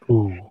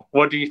 Ooh.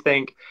 What do you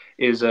think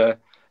is a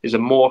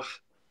morph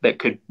that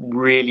could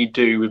really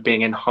do with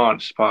being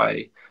enhanced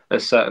by a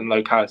certain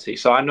locality?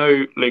 So I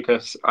know,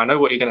 Lucas, I know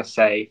what you're going to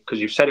say because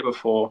you've said it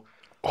before.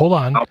 Hold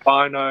on.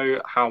 Albino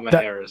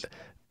Halmaheras.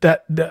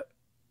 That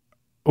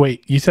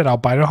wait, you said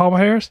albino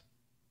Halmaheras?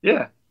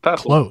 Yeah,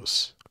 purple.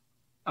 Close.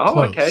 Oh,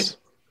 Close. okay.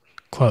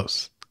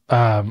 Close.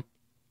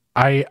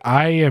 I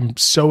am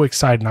so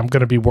excited, and I'm going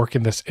to be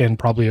working this in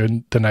probably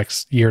in the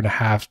next year and a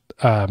half.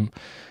 I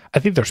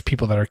think there's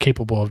people that are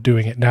capable of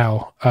doing it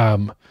now.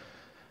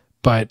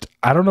 But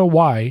I don't know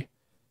why.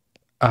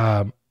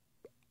 I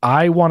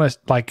want to,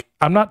 like,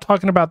 I'm not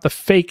talking about the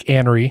fake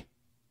anery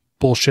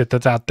bullshit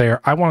that's out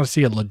there. I want to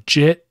see a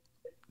legit,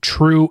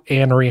 true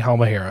anery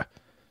Halmahera.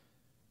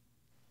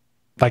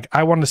 Like,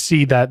 I want to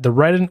see that the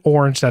red and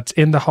orange that's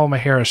in the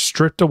Halmahera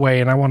stripped away,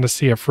 and I want to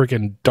see a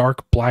freaking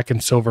dark black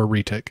and silver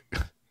retic.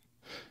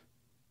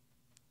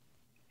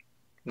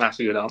 That's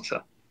a good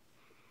answer.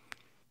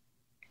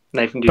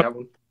 Nathan, do you have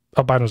one?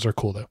 Albinos are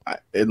cool, though.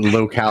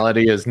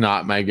 Locality is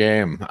not my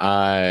game.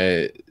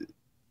 Anery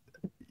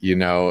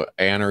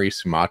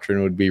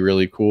Sumatran would be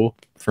really cool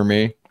for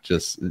me.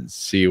 Just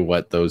see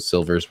what those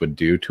silvers would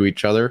do to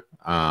each other.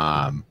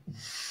 But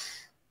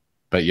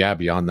yeah,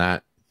 beyond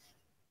that,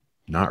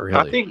 not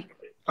really.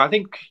 I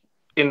think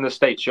in the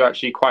States you're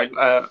actually quite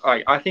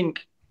I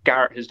think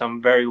Garrett has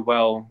done very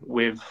well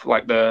with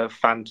like the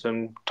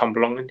Phantom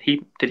Tombalong.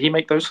 Did he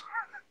make those?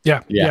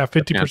 Yeah,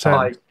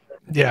 50%.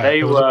 Yeah,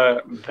 they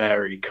were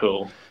very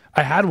cool.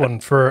 I had one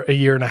for a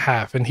year and a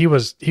half, and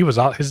his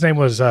name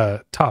was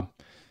Tom.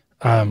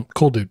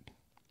 Cool dude.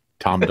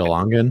 Tom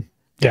DeLongan.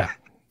 Yeah.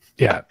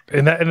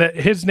 And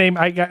his name,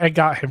 I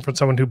got him from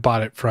someone who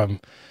bought it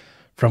from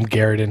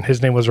Garrett, and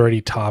his name was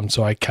already Tom,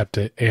 so I kept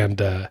it.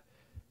 And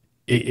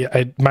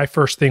my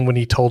first thing when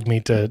he told me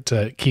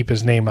to keep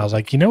his name, I was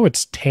like,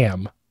 it's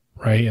Tam,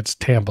 right? It's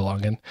Tam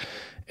belonging.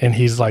 And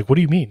he's like, what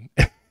do you mean?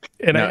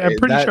 And no, I'm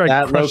pretty sure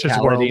I crushed his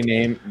world.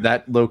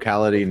 That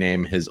locality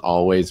name has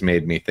always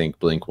made me think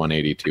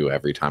Blink-182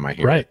 every time I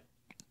hear it.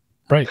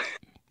 Right.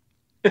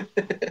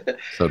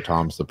 So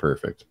Tom's the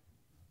perfect.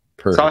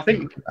 So I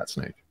think that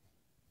snake.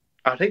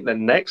 I think the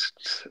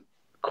next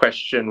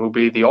question will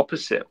be the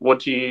opposite.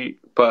 What do you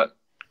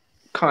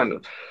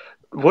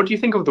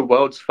think of the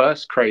world's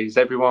first craze?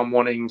 Everyone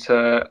wanting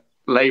to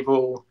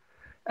label,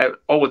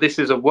 this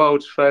is a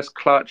world's first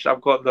clutch.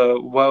 I've got the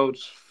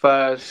world's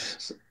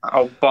first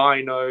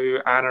albino,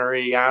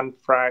 anery,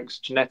 anthrax,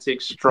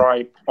 genetic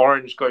stripe,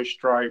 orange ghost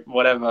stripe,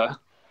 whatever.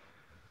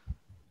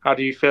 How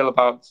do you feel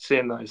about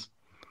seeing those?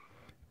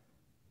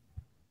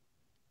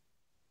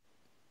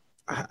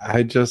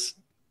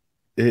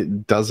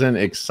 It doesn't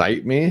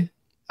excite me.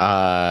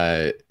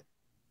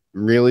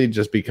 Really,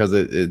 just because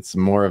it's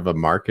more of a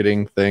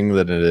marketing thing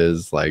than it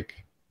is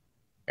like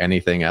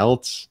anything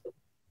else.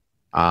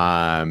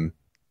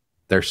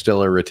 There's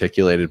still a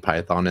reticulated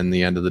python in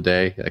the end of the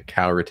day. A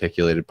cow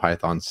reticulated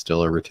python,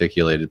 still a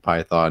reticulated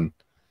python.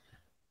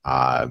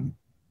 I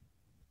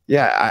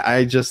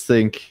just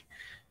think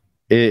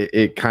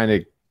it kind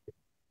of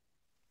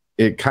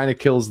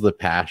kills the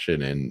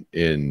passion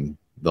in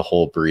the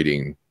whole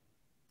breeding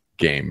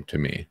game to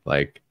me.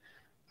 Like,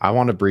 I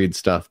want to breed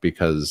stuff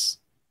because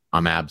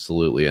I'm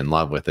absolutely in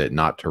love with it,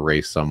 not to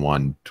race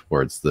someone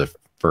towards the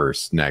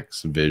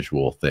next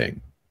visual thing.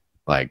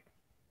 Like,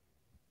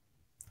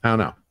 I don't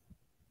know.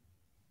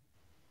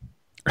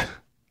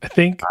 I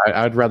think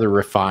I'd rather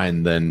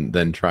refine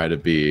than try to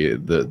be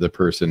the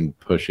person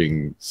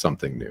pushing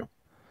something new.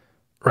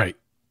 Right.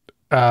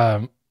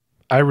 I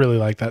really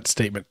like that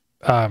statement.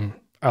 I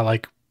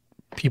like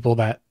people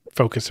that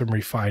focus and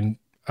refine.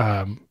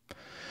 The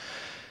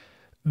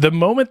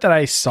moment that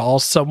I saw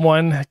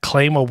someone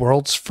claim a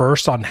world's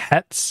first on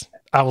hets,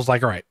 I was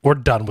like, all right, we're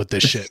done with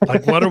this shit.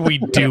 Like, what are we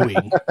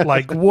doing?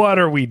 Like, what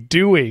are we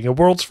doing? A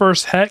world's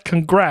first het?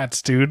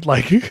 Congrats, dude.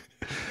 Like,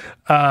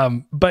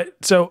 but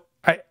so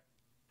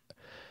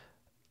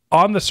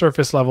on the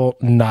surface level,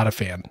 not a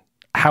fan.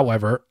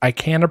 However, I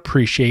can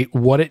appreciate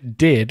what it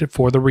did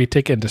for the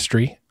retic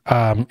industry.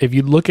 If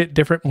you look at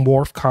different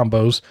morph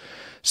combos,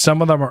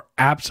 some of them are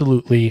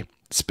absolutely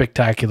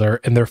spectacular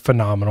and they're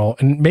phenomenal.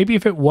 And maybe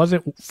if it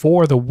wasn't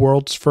for the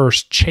world's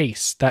first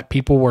chase that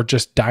people were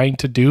just dying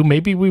to do,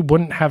 maybe we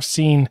wouldn't have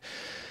seen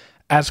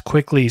as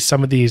quickly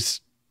some of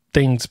these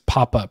things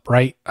pop up,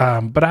 right?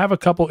 But I have a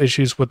couple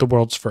issues with the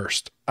world's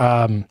first.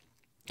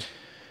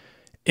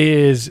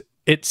 Is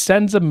it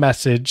sends a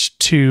message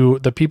to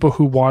the people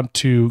who want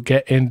to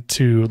get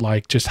into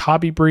like just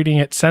hobby breeding.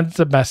 It sends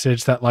a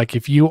message that like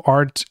if you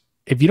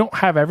don't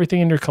have everything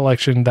in your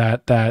collection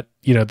that then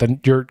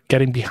you're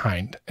getting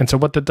behind. And so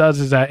what that does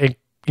is that it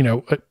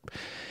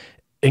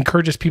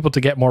encourages people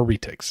to get more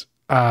retics.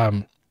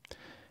 And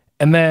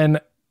then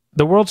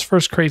the world's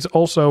first craze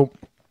also,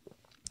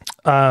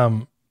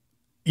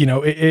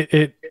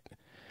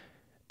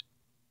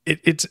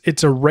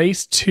 it's a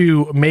race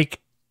to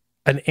make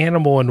an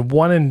animal in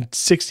 1 in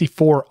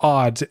 64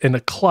 odds in a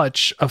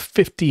clutch of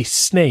 50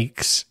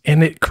 snakes,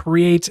 and it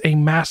creates a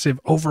massive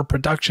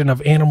overproduction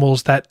of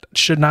animals that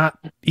should not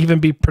even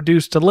be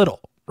produced a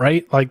little,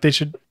 right? Like they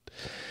should.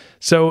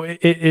 So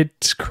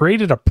it's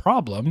created a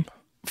problem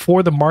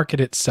for the market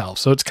itself.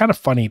 So it's kind of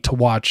funny to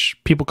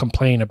watch people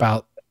complain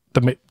about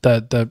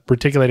the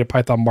reticulated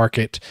python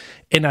market,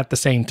 and at the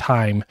same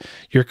time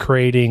you're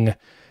creating,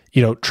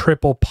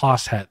 triple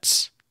pos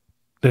hets.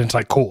 Then it's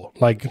like cool,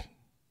 like.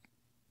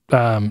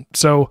 But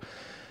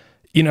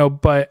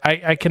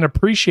I can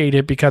appreciate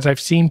it because I've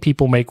seen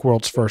people make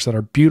worlds first that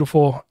are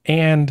beautiful,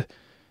 and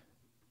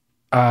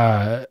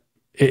there's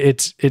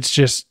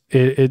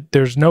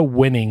no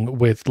winning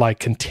with like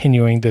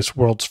continuing this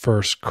world's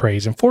first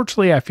craze.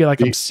 Unfortunately, I feel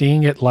like I'm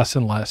seeing it less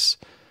and less.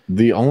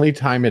 The only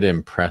time it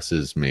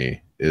impresses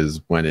me is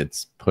when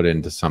it's put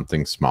into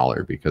something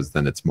smaller, because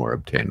then it's more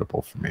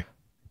obtainable for me.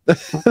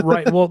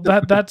 Right. Well,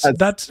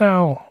 that's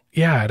now,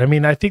 yeah. I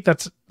mean, I think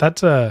that's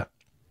the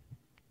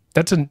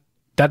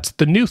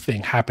new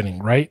thing happening,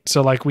 right?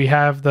 So like we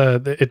have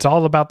it's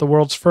all about the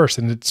world's first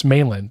and it's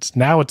mainland.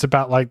 Now it's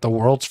about like the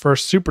world's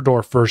first super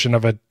dwarf version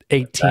of a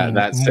 18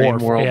 that same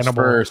morph world's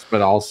animal. first,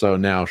 but also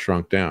now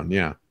shrunk down.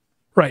 Yeah.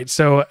 Right.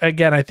 So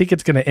again, I think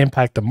it's going to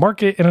impact the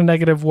market in a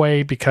negative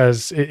way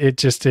because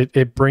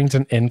it brings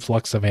an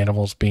influx of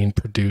animals being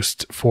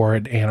produced for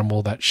an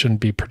animal that shouldn't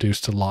be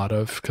produced a lot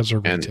of because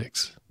they're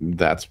retics.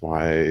 That's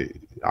why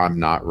I'm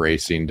not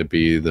racing to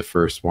be the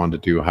first one to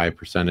do high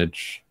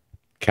percentage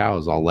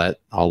cows. I'll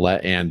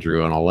let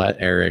Andrew and I'll let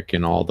Eric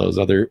and all those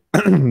other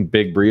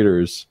big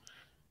breeders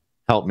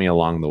help me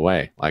along the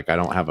way. Like I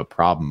don't have a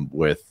problem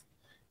with,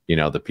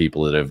 the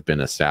people that have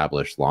been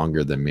established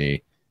longer than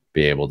me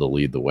be able to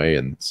lead the way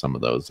in some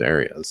of those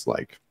areas.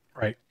 Like,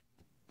 right.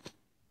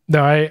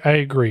 No, I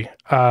agree.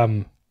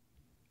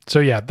 So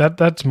yeah,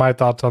 that's my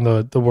thoughts on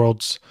the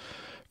world's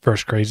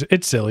first craze.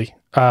 It's silly.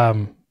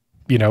 I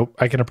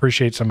can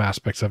appreciate some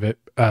aspects of it,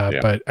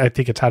 but I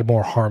think it's had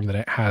more harm than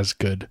it has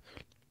good.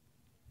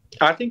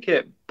 I think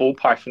it ball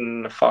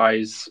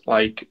pythonifies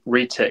like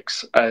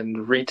retics, and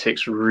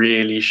retics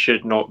really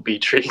should not be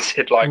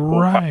treated like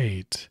ball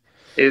right.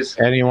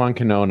 Anyone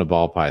can own a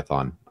ball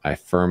python. I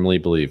firmly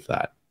believe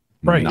that.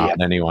 Right.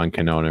 Not anyone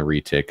can own a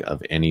retic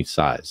of any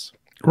size.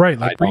 Right.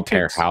 Like I don't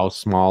care how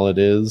small it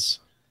is.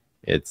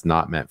 It's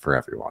not meant for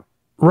everyone.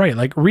 Right.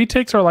 Like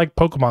retics are like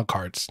Pokemon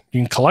cards.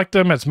 You can collect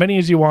them as many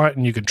as you want,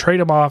 and you can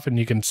trade them off, and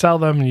you can sell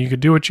them, and you can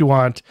do what you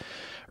want.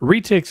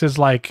 Retics is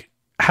like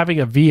having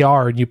a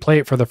VR and you play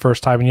it for the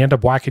first time and you end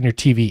up whacking your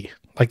TV.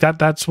 Like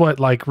that's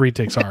what like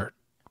retics are.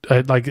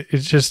 Like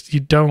it's just, I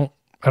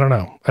don't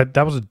know.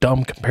 That was a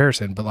dumb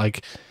comparison, but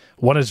like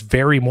one is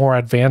very more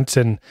advanced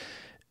and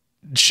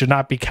should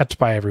not be catched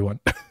by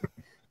everyone.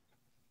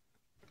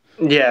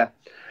 Yeah.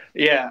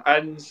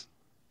 And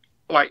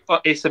like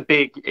it's a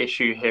big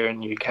issue here in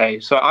the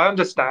UK. So I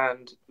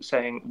understand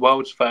saying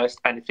world's first,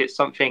 and if it's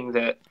something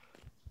that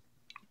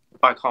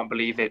I can't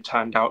believe it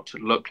turned out to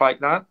look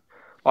like that.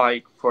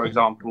 Like, for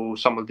example,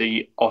 some of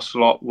the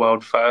Ocelot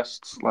world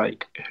firsts,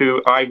 like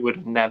who I would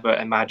have never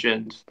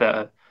imagined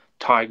the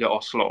Tiger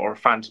Ocelot or a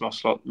Phantom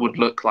Ocelot would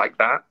look like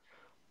that.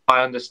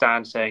 I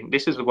understand saying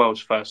this is the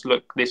world's first.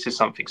 Look, this is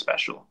something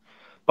special.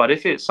 But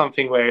if it's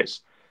something where it's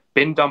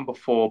been done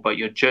before, but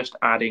you're just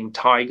adding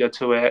Tiger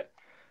to it,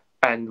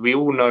 and we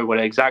all know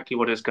exactly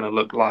what it's going to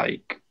look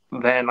like,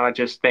 then I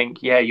just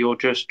think, yeah, you're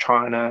just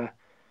trying to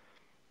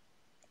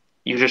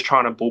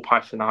ball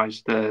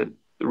pythonize the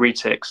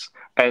retics.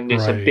 And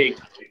it's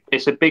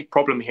a big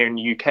problem here in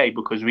the UK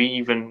because we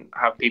even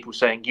have people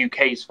saying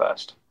UK's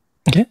first.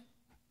 Okay.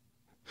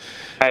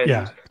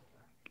 And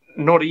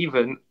not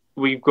even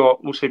we've got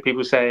also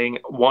people saying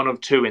one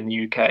of two in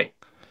the UK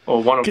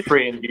or one of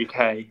three in the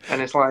UK,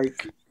 and it's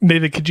like,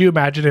 Nathan, could you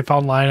imagine if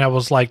online I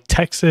was like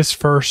Texas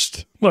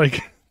first?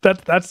 Like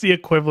that's the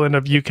equivalent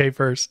of UK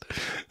first.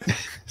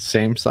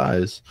 Same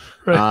size.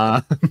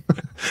 Right.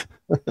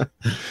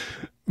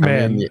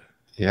 Man. I mean,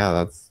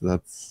 yeah,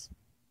 that's.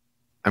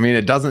 I mean,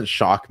 it doesn't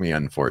shock me,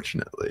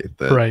 unfortunately,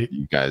 that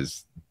you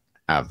guys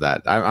have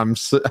that.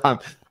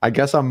 I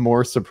guess I'm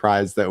more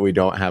surprised that we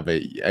don't have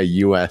a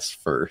US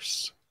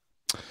first.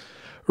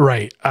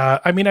 Right.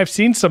 I mean, I've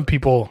seen some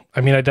people.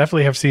 I mean, I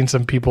definitely have seen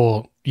some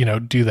people,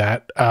 do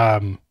that.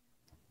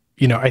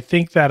 I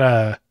think that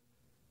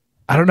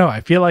I don't know. I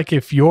feel like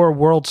if your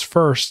world's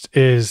first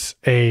is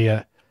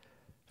a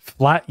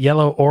flat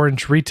yellow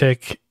orange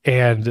retic,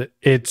 and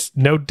it's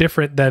no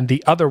different than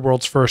the other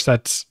world's first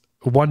that's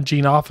one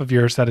gene off of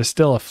yours that is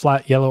still a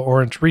flat yellow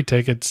orange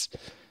retic,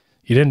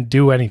 you didn't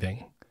do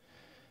anything.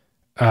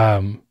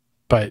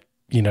 But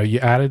you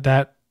added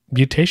that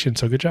mutation,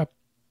 so good job.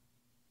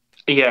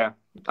 Yeah.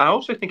 I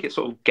also think it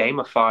sort of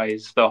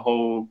gamifies the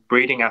whole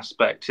breeding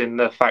aspect in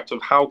the fact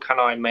of how can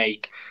I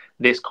make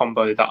this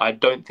combo that I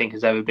don't think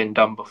has ever been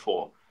done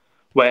before,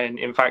 when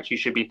in fact you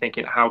should be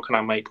thinking, how can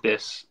I make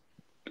this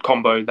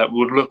combo that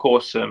would look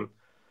awesome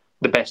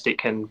the best it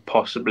can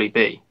possibly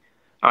be.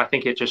 I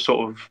think it just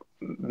sort of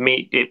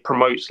it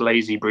promotes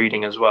lazy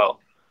breeding as well.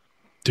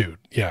 Dude,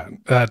 yeah,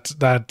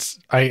 that's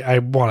I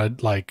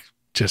wanted like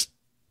just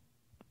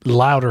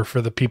louder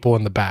for the people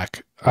in the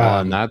back.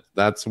 And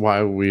that's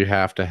why we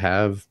have to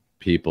have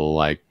people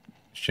like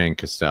Shane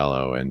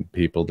Costello and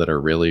people that are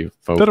really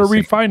focusing, that are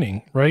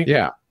refining, right?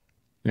 Yeah.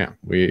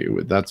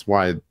 That's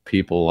why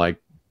people like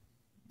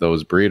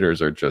those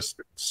breeders are just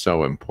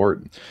so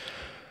important.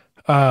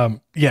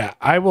 Yeah,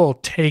 I will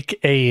take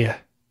a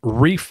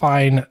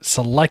refine,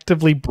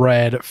 selectively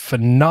bred,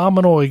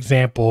 phenomenal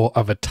example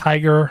of a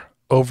tiger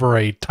over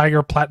a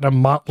Tiger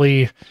Platinum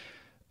Motley.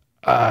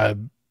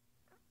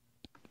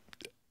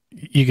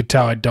 You could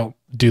tell I don't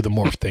do the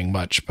morph thing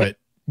much, but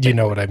you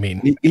know what I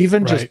mean.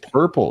 Even just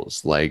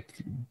purples,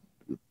 like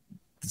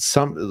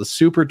the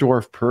super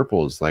dwarf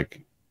purples,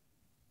 like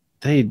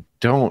they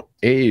don't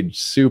age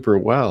super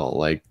well.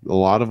 Like a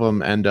lot of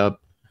them end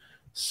up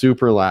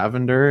super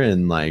lavender,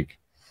 and like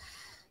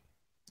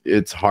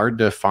it's hard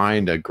to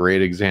find a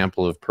great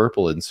example of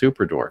purple in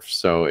super dwarf.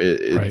 So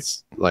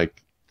it's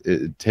like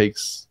it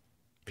takes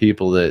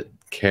people that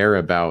care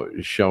about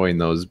showing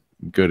those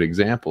good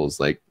examples.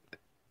 Like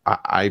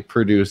I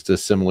produced a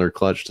similar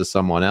clutch to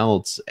someone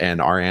else,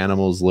 and our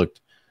animals looked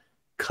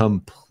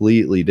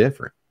completely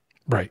different.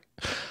 Right.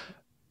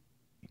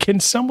 Can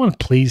someone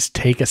please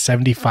take a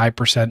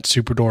 75%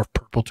 super dwarf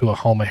purple to a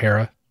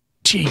Halmahera?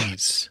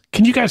 Jeez.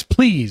 Can you guys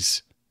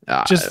please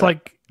just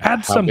like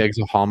add some? How big's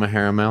a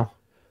Halmahera, Mel?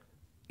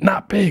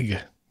 Not big.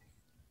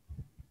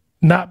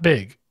 Not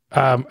big.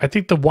 I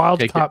think the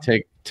wild top.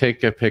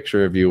 Take a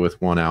picture of you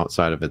with one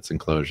outside of its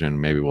enclosure,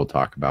 and maybe we'll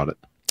talk about it.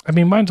 I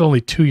mean, mine's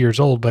only 2 years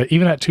old, but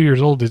even at 2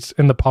 years old, it's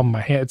in the palm of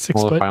my hand. It's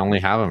 6 foot. If I only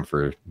have them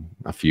for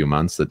a few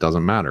months, that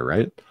doesn't matter,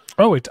 right?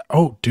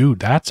 Oh, dude,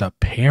 that's a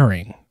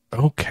pairing.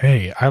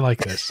 Okay, I like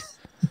this.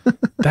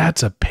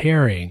 That's a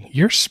pairing.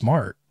 You're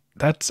smart.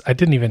 That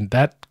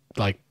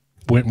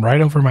went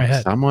right over my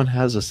head. Someone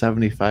has a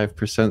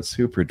 75%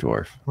 super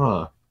dwarf.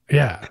 Huh.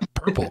 Yeah,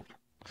 purple.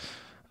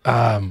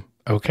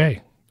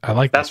 Okay. I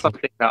like that's this one.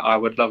 something that I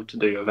would love to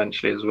do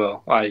eventually as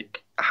well.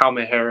 Like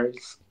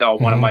Halmaheras are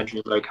one of my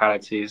dream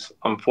localities.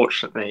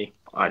 Unfortunately,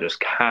 I just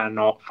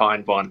cannot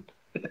find one.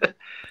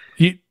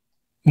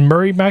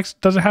 Murray Max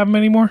doesn't have them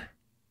anymore?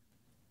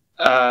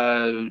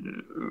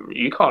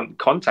 You can't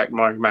contact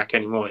Murray Mac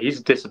anymore.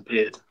 He's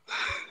disappeared.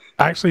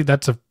 Actually,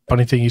 that's a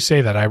funny thing you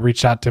say that. I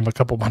reached out to him a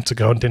couple months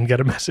ago and didn't get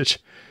a message.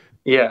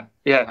 Yeah.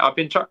 I've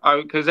been trying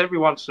because every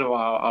once in a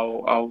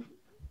while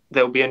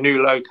there'll be a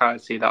new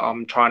locality that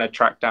I'm trying to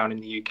track down in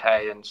the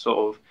UK and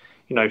sort of,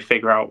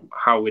 figure out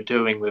how we're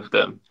doing with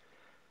them.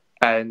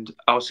 And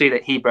I'll see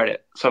that he bred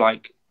it. So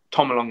like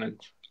Tom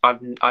Longans,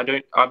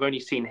 I've only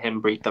seen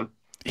him breed them.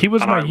 He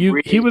was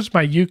he was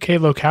my UK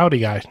locality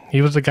guy.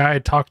 He was the guy I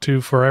talked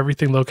to for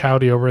everything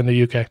locality over in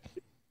the UK.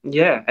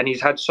 Yeah, and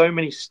he's had so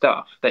many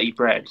stuff that he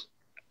bred,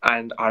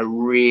 and I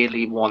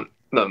really want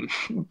them.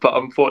 But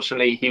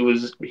unfortunately,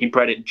 he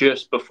bred it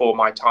just before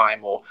my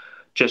time, or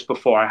just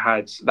before I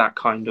had that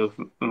kind of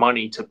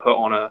money to put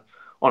on a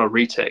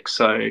retic.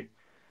 So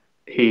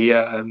he,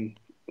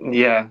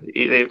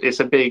 it's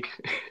a big.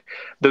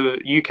 The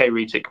UK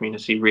retic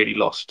community really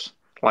lost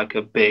like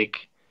a big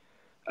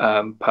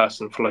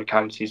person for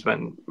localities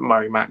when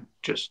Murray Mac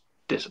just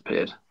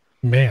disappeared.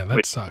 Man,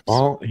 that sucks.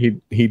 Well,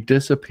 he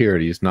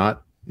disappeared. He's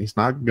not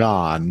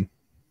gone.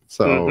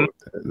 So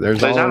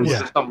there's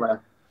always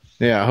somewhere.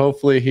 Yeah,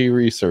 hopefully he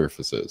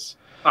resurfaces.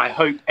 I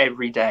hope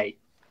every day.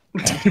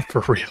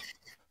 For real.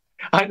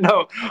 I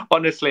know.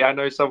 Honestly, I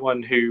know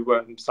someone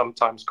who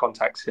sometimes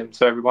contacts him.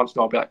 So every once in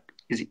a while, I'll be like,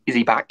 "Is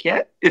he back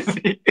yet? Is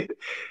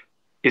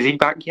he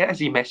back yet? Has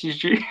he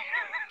messaged you?"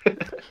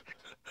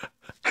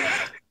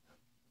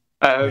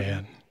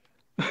 Man.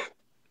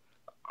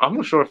 I'm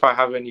not sure if I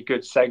have any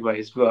good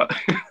segues, but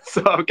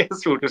so I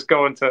guess we'll just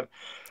go on to.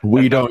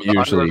 We don't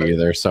usually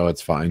either, so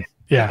it's fine.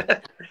 Yeah.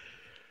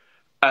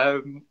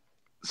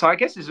 So I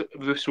guess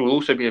this will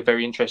also be a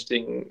very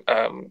interesting,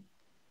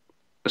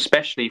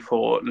 especially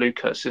for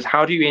Lucas, is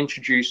how do you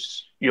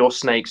introduce your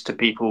snakes to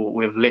people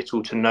with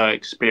little to no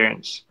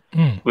experience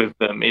with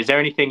them? Is there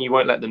anything you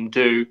won't let them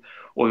do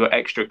or you're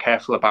extra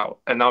careful about?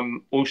 And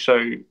I'm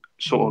also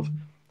sort of,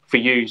 for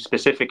you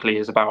specifically,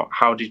 is about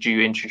how did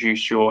you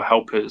introduce your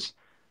helpers?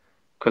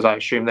 Because I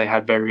assume they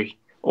had very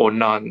or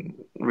none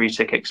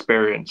Retic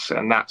experience,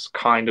 and that's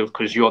kind of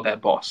because you're their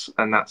boss,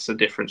 and that's a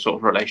different sort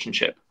of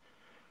relationship.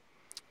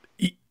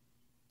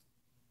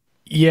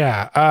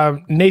 Yeah.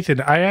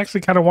 Nathan, I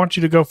actually kind of want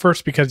you to go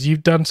first because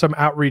you've done some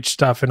outreach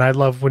stuff, and I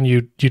love when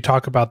you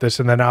talk about this,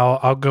 and then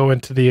I'll go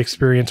into the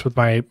experience with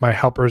my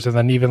helpers, and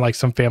then even like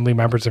some family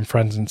members and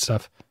friends and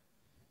stuff.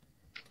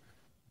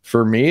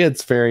 For me,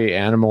 it's very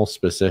animal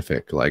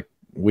specific. Like,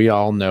 we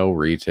all know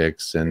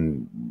Retics,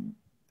 and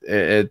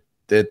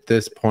at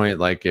this point,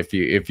 like if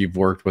you've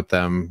worked with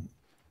them,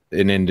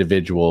 an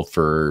individual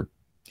for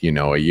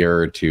a year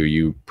or two,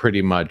 you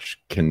pretty much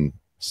can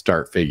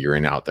start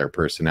figuring out their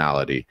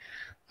personality,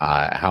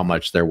 how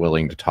much they're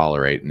willing to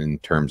tolerate in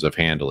terms of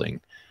handling.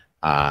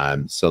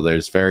 So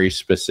there's very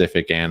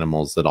specific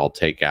animals that I'll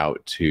take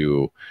out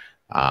to,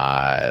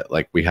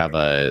 like we have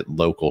a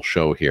local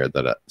show here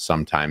that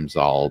sometimes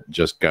I'll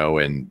just go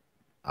and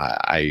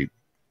I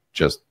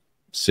just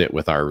sit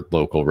with our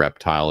local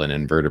reptile and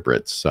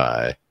invertebrates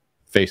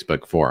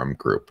Facebook forum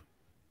group.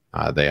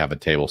 They have a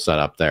table set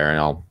up there, and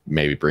I'll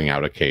maybe bring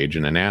out a cage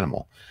and an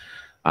animal.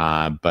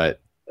 But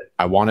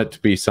I want it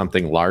to be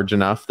something large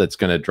enough that's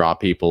going to draw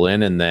people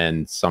in, and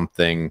then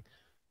something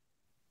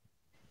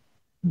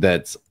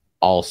that's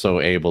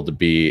also able to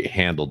be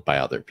handled by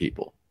other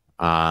people.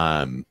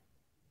 So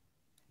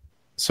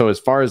as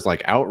far as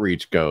like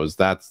outreach goes,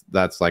 that's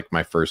like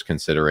my first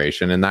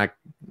consideration, and that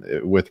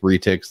with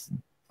Retics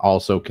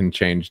also can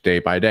change day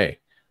by day.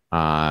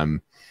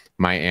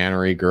 My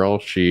anery girl,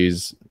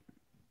 she's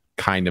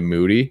kind of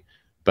moody,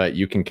 but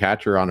you can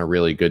catch her on a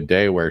really good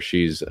day where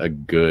she's a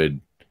good,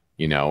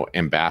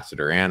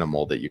 ambassador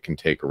animal that you can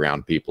take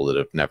around people that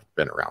have never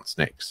been around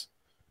snakes.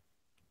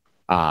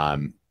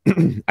 I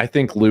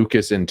think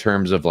Lucas, in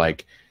terms of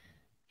like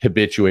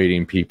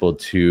habituating people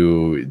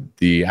to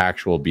the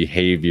actual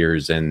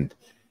behaviors and,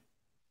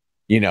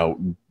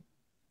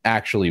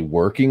 actually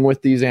working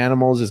with these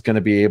animals, is going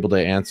to be able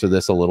to answer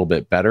this a little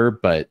bit better.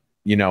 But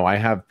I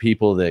have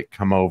people that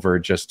come over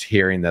just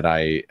hearing that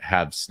I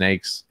have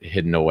snakes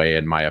hidden away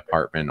in my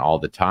apartment all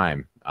the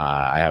time.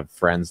 I have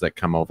friends that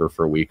come over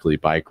for weekly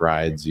bike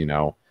rides.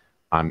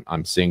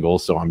 I'm single,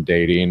 so I'm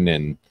dating,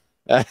 and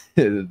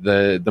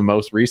the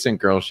most recent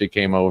girl, she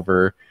came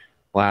over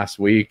last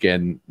week,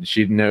 and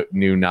she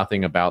knew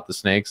nothing about the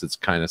snakes. It's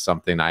kind of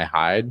something I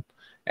hide,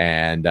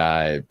 and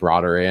I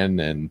brought her in,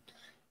 and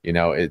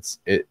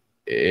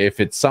if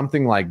it's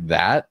something like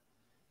that,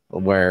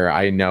 where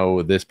I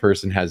know this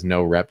person has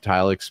no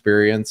reptile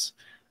experience,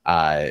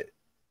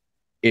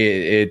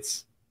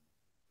 it's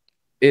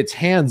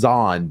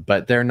hands-on,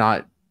 but they're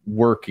not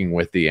working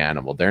with the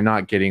animal. They're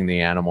not getting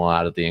the animal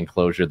out of the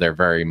enclosure. They're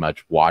very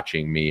much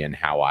watching me and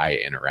how I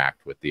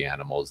interact with the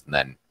animals, and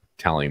then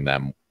telling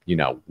them,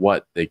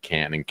 what they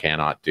can and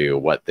cannot do,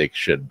 what they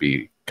should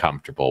be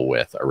comfortable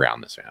with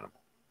around this animal.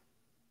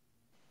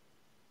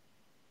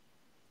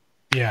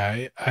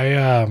 Yeah,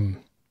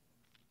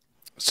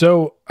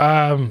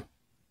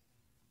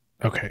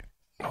 okay,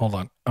 hold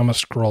on. I'm gonna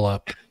scroll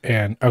up,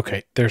 and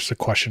okay, there's the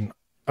question.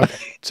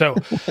 Okay, so,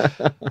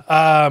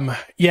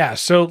 yeah,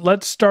 so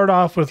let's start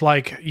off with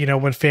like,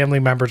 when family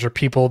members or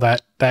people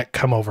that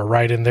come over,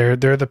 right? And they're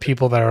the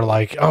people that are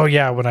like, oh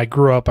yeah, when I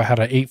grew up, I had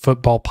an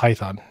 8-foot ball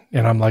python,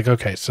 and I'm like,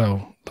 okay,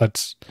 so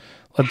let's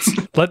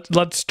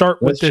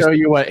start with this. Let's show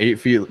you what 8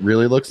 feet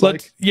really looks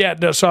like. Yeah,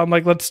 no, so I'm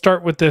like, let's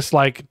start with this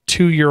like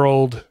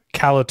 2-year-old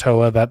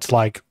Calatoa that's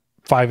like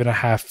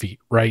 5.5 feet,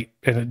 right?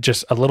 And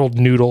just a little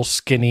noodle,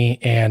 skinny,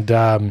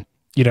 and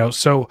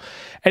so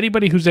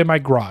anybody who's in my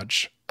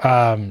garage,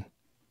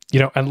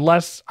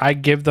 unless I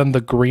give them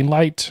the green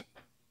light,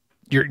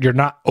 you're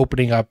not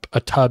opening up a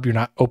tub, you're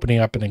not opening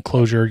up an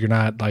enclosure, you're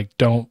not like,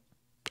 don't,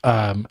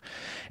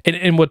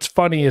 and what's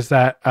funny is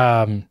that,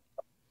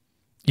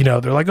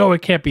 they're like, oh,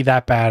 it can't be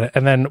that bad.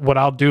 And then what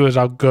I'll do is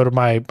I'll go to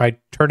my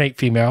ternate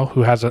female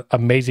who has an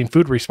amazing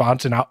food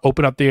response, and I'll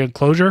open up the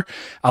enclosure.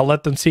 I'll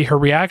let them see her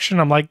reaction.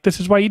 I'm like, this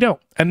is why you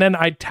don't. And then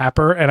I tap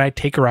her and I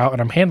take her out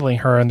and I'm handling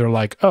her, and they're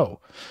like, oh,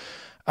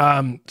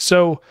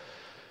 so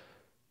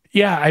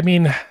yeah, I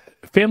mean,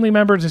 family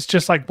members, it's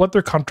just like what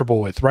they're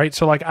comfortable with, right?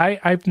 So like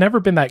I've never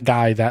been that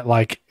guy that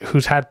like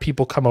who's had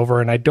people come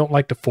over, and I don't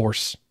like to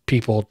force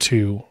people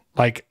to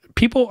like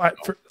people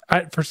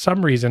for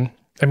some reason.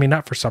 I mean,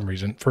 not for some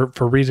reason,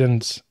 for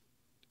reasons,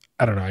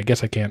 I don't know, I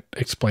guess I can't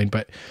explain,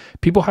 but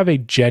people have a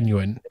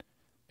genuine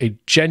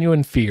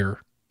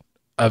fear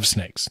of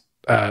snakes.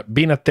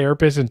 Being a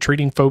therapist and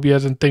treating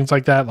phobias and things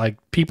like that, like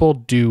people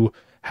do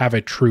have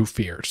a true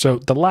fear. So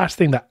the last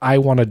thing that I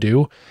want to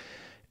do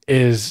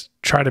is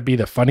try to be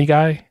the funny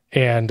guy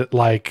and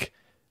like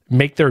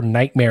make their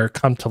nightmare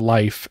come to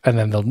life, and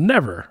then they'll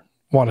never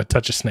want to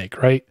touch a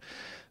snake, right?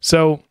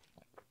 So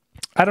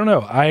I don't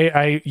know.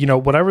 I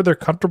whatever they're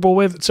comfortable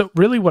with. So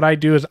really what I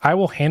do is I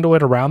will handle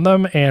it around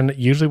them, and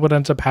usually what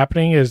ends up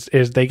happening is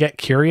they get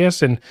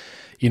curious, and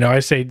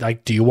I say,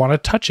 like, do you want to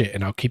touch it?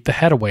 And I'll keep the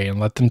head away and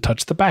let them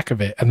touch the back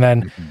of it. And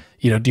then,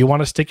 do you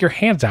want to stick your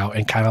hands out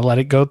and kind of let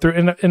it go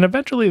through? And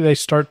eventually they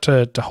start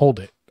to hold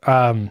it.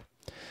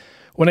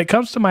 When it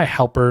comes to my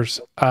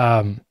helpers,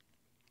 when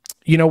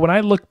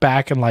I look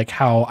back and like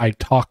how I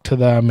talked to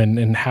them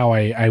and how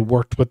I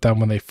worked with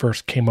them when they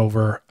first came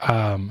over,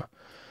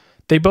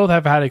 they both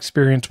have had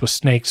experience with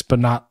snakes, but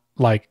not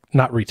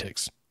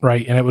retics,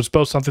 right? And it was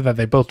both something that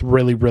they both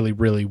really, really,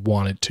 really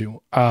wanted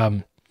to.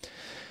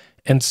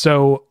 And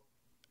so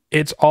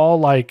it's all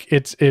like,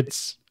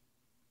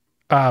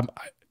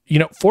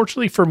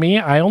 fortunately for me,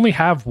 I only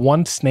have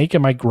one snake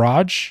in my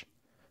garage.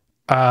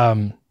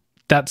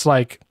 That's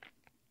like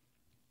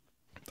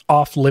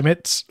off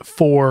limits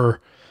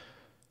for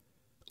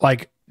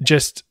like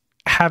just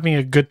having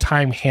a good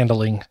time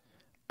handling.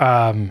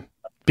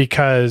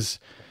 Because,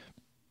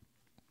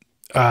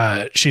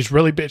 she's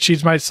really big.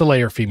 She's my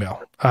Slayer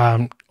female,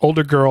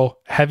 older girl,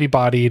 heavy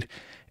bodied.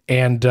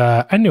 And,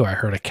 I knew I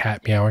heard a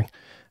cat meowing.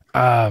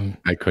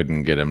 I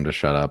couldn't get him to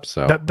shut up,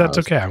 so that's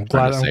okay. I'm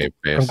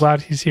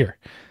glad he's here.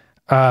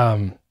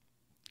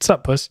 What's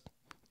up, puss?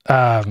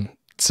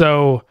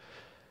 So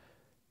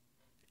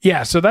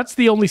that's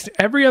the only,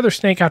 every other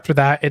snake after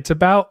that, it's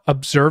about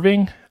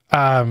observing.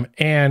 And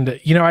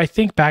I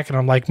think back and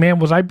I'm like, man,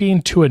 was I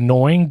being too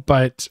annoying?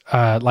 But,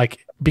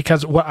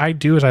 because what I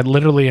do is I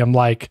literally am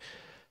like,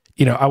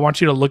 I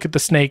want you to look at the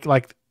snake,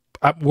 like,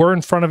 we're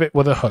in front of it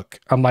with a hook.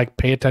 I'm like,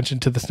 pay attention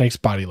to the snake's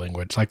body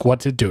language. Like,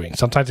 what's it doing?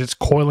 Sometimes it's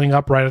coiling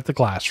up right at the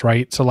glass,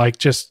 right? So like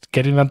just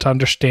getting them to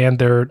understand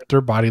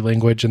their body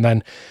language, and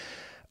then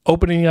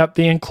opening up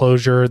the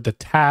enclosure, the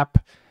tap,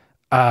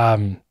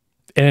 and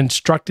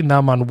instructing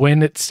them on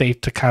when it's safe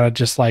to kind of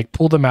just like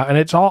pull them out. And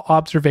it's all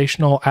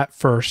observational at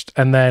first.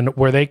 And then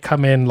where they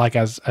come in like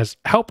as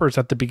helpers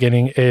at the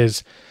beginning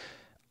is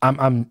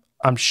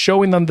I'm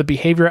showing them the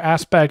behavior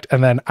aspect,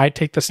 and then I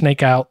take the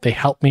snake out. They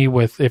help me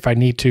with if I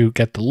need to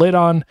get the lid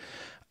on.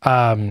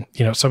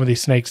 Some of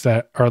these snakes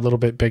that are a little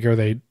bit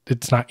bigger,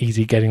 it's not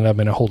easy getting them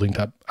in a holding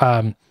tub.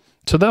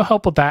 So they'll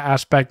help with that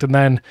aspect,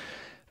 and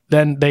then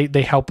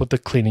they help with the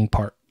cleaning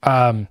part.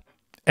 And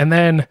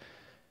then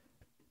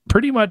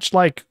pretty much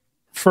like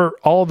for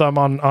all of them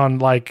on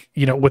like,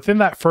 within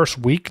that first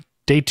week,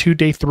 day 2,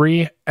 day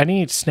 3,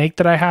 any snake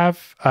that I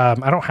have,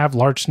 I don't have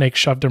large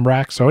snakes shoved in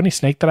racks. So any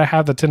snake that I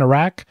have that's in a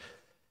rack,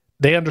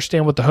 they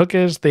understand what the hook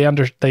is.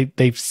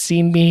 They've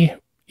seen me,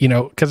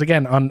 because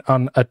again, on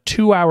a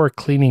 2-hour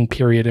cleaning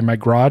period in my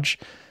garage,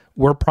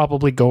 we're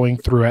probably going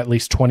through at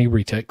least 20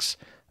 retics,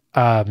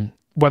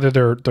 whether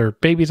they're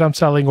babies I'm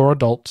selling or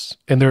adults,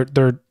 and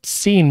they're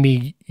seeing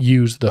me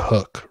use the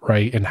hook,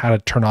 right, and how to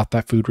turn off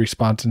that food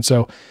response. And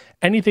so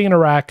anything in a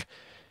rack,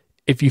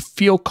 if you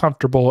feel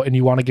comfortable and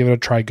you want to give it a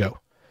try, go.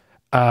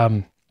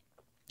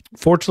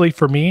 Fortunately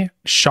for me,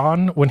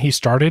 Sean, when he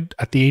started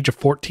at the age of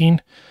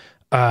 14,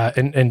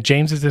 and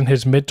James is in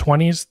his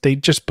mid-20s, they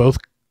just both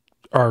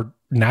are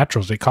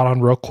naturals. They caught on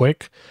real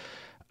quick.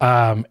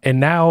 And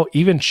now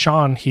even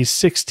Sean, he's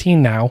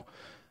 16 now.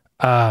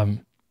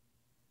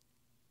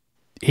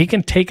 He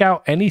can take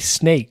out any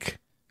snake.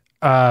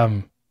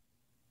 He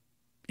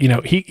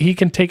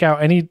can take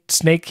out any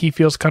snake he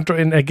feels comfortable.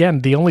 And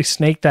again, the only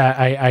snake that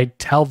I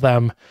tell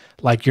them,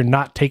 like, you're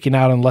not taking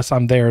out unless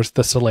I'm there, is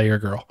the Slayer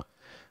girl.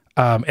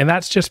 And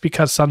that's just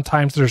because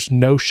sometimes there's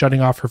no shutting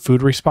off her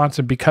food response.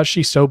 And because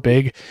she's so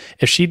big,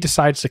 if she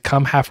decides to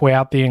come halfway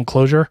out the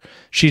enclosure,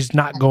 she's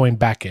not going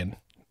back in,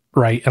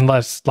 right?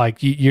 Unless like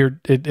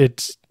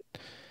it's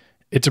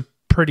a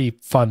pretty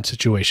fun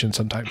situation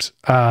sometimes.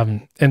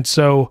 And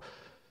so,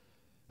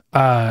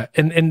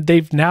 and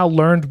they've now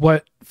learned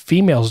what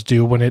females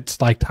do when it's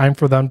like time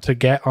for them to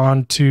get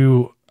on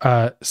to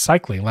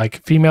cycling.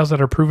 Like females that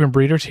are proven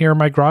breeders here in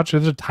my garage,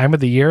 there's a time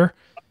of the year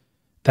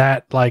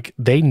that like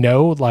they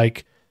know,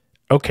 like,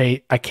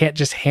 okay, I can't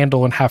just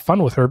handle and have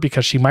fun with her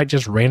because she might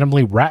just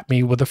randomly wrap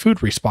me with a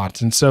food response.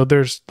 And so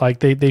there's like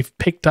they've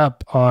picked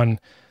up on,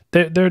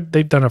 they've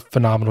done a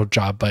phenomenal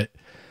job. But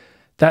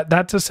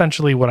that's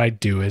essentially what I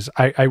do is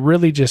I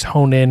really just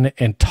hone in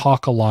and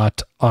talk a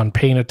lot on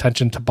paying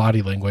attention to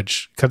body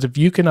language, because if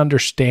you can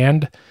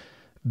understand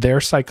their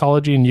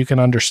psychology and you can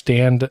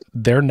understand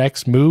their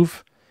next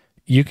move,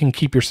 you can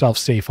keep yourself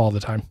safe all the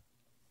time.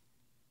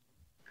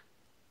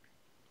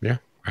 Yeah,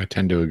 I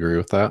tend to agree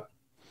with that.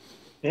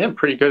 Yeah,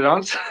 pretty good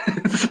answer.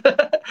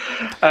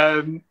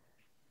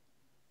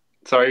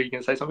 Sorry, you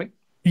can say something?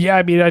 Yeah,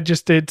 I mean,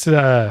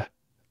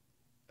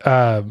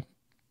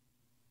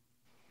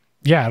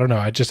 yeah, I don't know.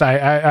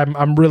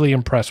 I'm really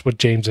impressed with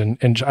James,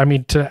 and I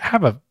mean, to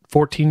have a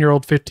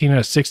 14-year-old, 15, and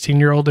a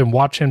 16-year-old and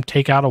watch him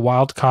take out a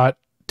wild caught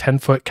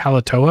 10-foot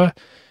Kalatoa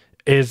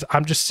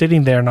I'm just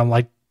sitting there and I'm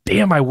like,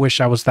 damn, I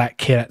wish I was that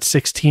kid at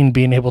 16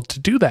 being able to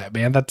do that,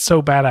 man. That's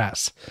so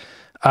badass.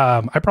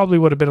 I probably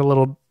would have been a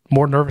little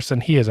more nervous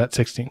than he is at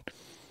 16.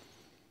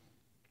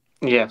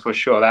 Yeah, for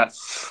sure.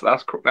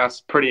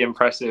 That's pretty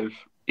impressive.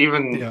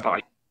 Even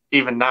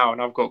even now,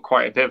 and I've got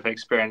quite a bit of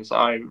experience.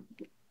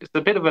 It's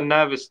a bit of a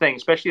nervous thing,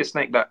 especially a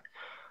snake that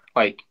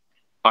like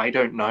I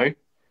don't know.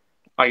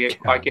 I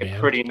get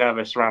pretty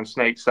nervous around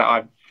snakes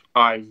that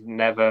I've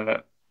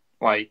never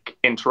like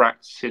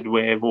interacted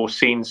with or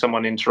seen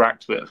someone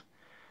interact with.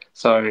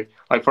 So,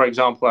 like for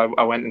example,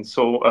 I went and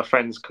saw a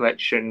friend's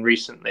collection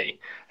recently,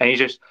 and he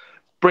just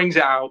brings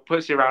it out,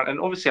 puts it around, and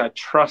obviously I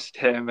trust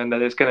him, and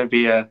that it's going to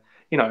be a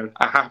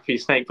happy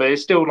snake, but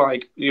it's still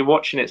like you're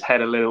watching its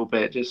head a little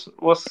bit. Just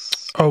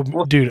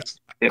dude,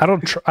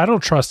 I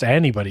don't trust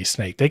anybody's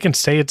snake. They can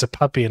say it's a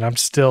puppy, and I'm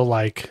still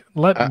like,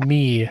 let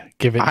me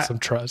give it some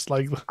trust.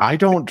 Like, I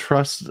don't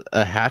trust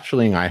a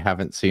hatchling I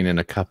haven't seen in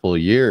a couple of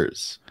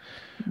years.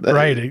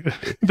 Right,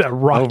 that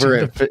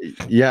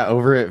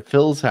over at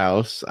Phil's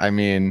house. I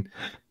mean,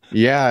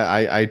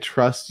 yeah, I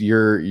trust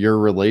your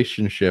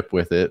relationship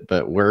with it,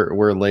 but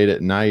we're late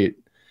at night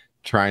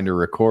trying to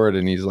record,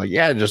 and he's like,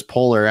 "Yeah, just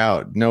pull her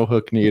out, no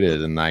hook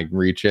needed," and I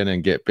reach in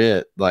and get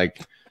bit.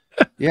 Like,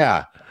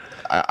 yeah,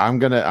 I'm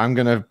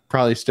gonna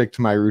probably stick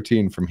to my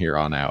routine from here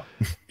on out.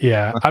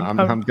 Yeah,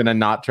 I'm gonna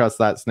not trust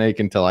that snake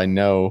until I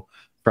know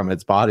from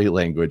its body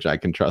language I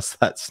can trust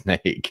that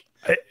snake.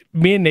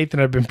 Me and Nathan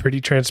have been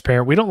pretty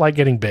transparent. We don't like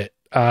getting bit.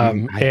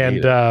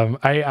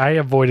 I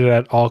avoid it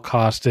at all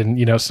costs.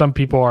 And, some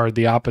people are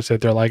the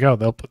opposite. They're like, oh,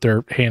 they'll put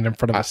their hand in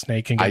front of a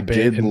snake and get bit.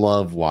 I did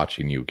love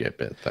watching you get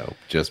bit, though,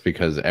 just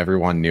because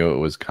everyone knew it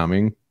was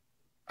coming.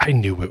 I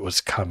knew it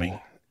was coming.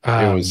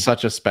 It was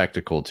such a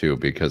spectacle, too,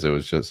 because it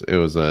was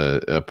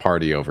a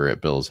party over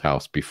at Bill's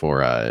house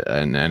before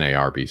an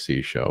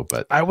NARBC show.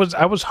 But I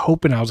was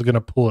hoping I was going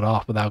to pull it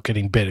off without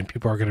getting bit, and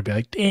people are going to be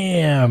like,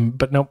 damn,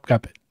 but nope,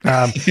 got bit.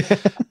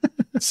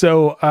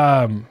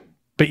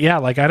 But yeah,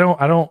 like I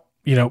don't,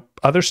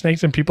 other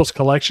snakes in people's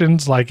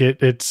collections, like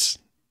it's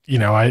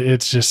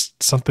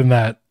just something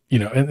that,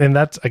 and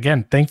that's,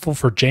 again, thankful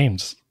for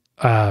James.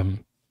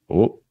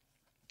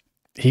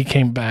 He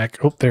came back.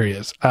 Oh, there he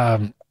is.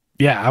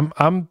 Yeah,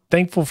 I'm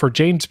thankful for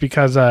James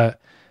because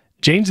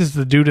James is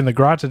the dude in the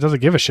garage that doesn't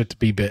give a shit to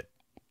be bit.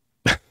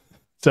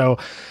 So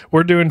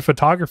we're doing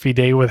photography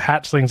day with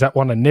hatchlings that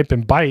want to nip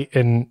and bite,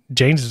 and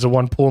James is the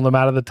one pulling them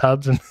out of the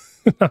tubs, and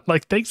I'm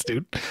like, thanks,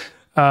 dude.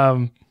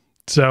 But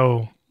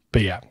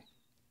yeah.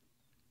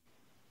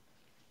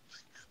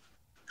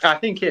 I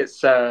think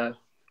it's I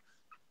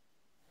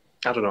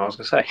don't know what I was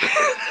gonna say.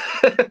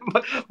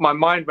 My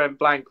mind went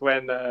blank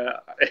when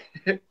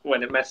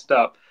when it messed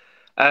up.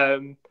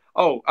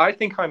 I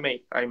think I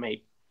make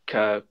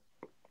I'm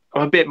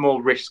a bit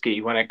more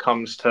risky when it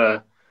comes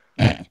to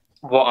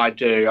what I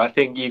do. I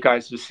think you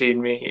guys have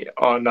seen me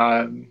on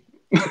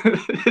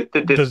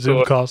the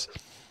Zoom calls.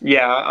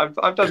 Yeah,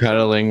 I've done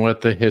cuddling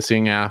with the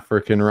hissing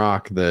African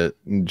rock that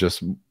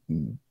just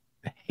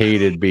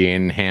hated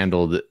being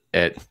handled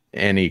at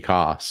any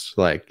cost.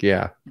 Like,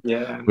 yeah,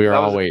 we were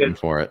all waiting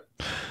for it.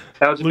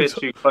 That was a bit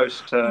too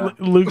close to.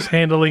 Luke's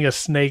handling a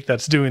snake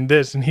that's doing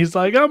this, and he's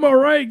like, "I'm all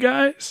right,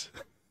 guys."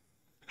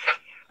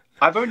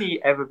 I've only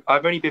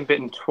been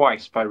bitten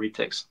twice by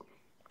retics,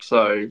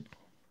 and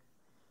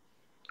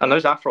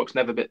those Afroks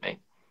never bit me,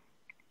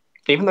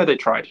 even though they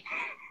tried.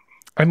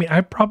 I mean,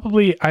 I've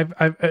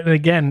and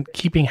again,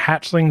 keeping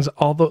hatchlings,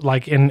 all the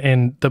like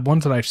in the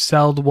ones that I've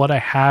sold, what I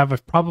have,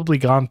 I've probably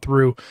gone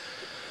through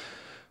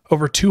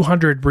over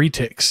 200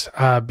 retics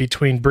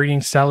between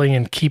breeding, selling,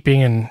 and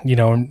keeping, and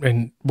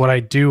and what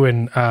I do.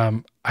 And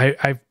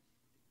I've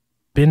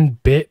been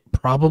bit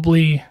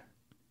probably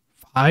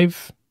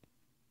 5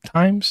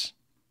 times.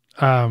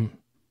 It's a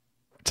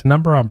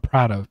number I'm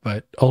proud of,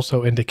 but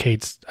also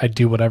indicates I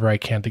do whatever I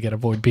can to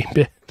avoid being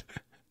bit.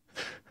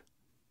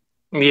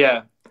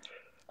 Yeah.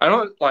 I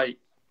don't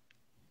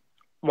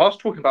whilst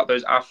talking about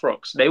those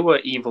Afroks, they were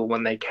evil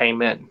when they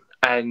came in.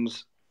 And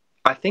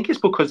I think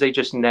it's because they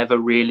just never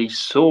really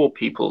saw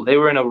people. They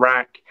were in a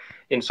rack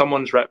in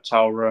someone's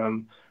reptile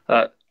room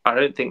that I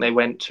don't think they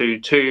went to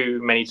too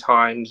many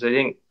times.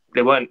 They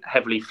weren't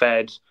heavily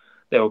fed.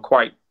 They were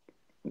quite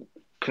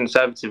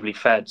conservatively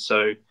fed.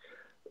 So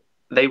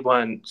they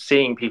weren't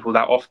seeing people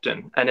that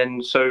often. And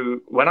then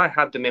so when I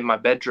had them in my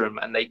bedroom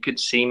and they could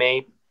see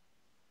me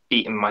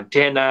eating my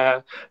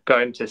dinner,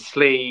 going to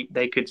sleep,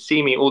 they could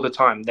see me all the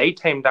time. They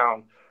tamed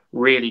down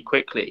really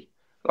quickly.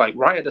 Like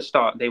right at the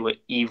start, they were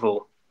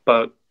evil,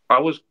 but I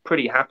was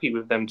pretty happy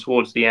with them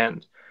towards the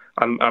end.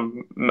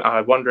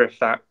 I wonder if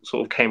that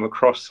sort of came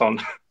across on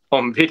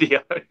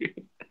video.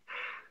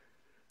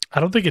 I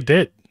don't think it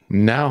did.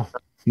 No,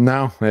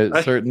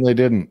 it certainly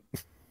didn't.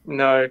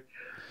 No.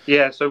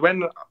 Yeah, so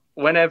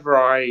whenever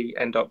I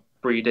end up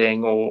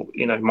breeding or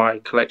my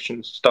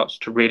collection starts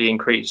to really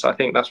increase, I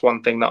think that's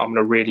one thing that I'm going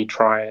to really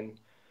try and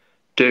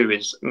do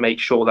is make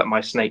sure that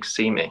my snakes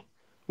see me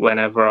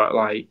whenever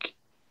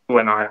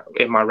when I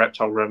in my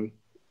reptile room,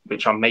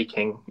 which I'm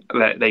making,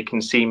 that they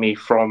can see me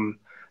from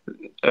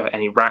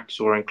any racks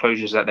or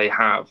enclosures that they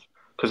have,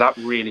 because that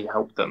really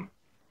helped them.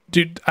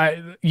 Dude,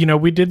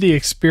 we did the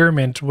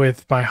experiment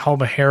with my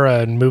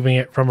Halmahera and moving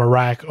it from a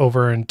rack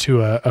over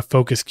into a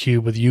focus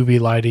cube with UV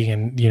lighting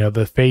and,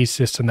 the phase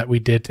system that we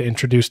did to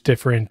introduce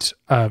different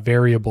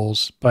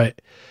variables.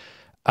 But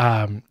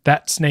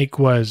that snake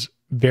was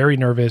very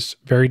nervous,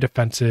 very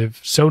defensive,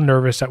 so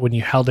nervous that when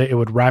you held it, it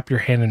would wrap your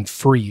hand and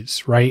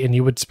freeze, right? And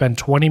you would spend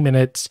 20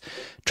 minutes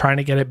trying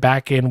to get it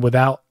back in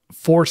without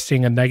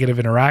forcing a negative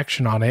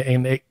interaction on it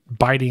and it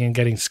biting and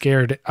getting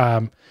scared.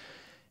 And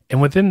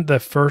within the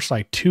first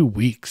 2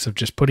 weeks of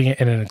just putting it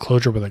in an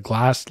enclosure with a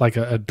glass, like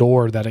a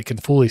door that it can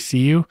fully see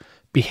you,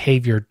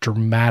 behavior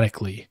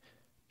dramatically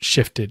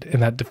shifted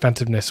and that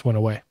defensiveness went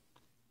away.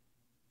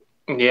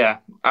 Yeah,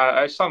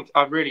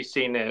 I've really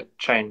seen it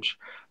change.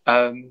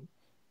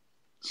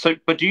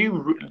 But do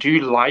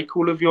you like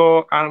all of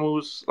your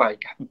animals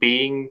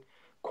being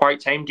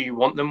quite tame? Do you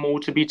want them all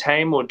to be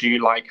tame, or do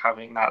you like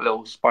having that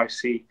little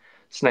spicy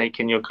snake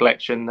in your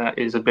collection that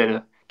is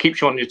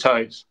keeps you on your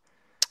toes?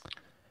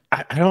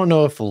 I don't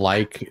know if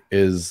like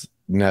is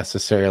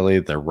necessarily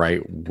the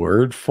right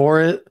word for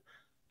it.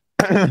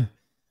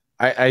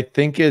 I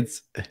think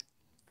it's,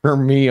 for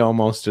me,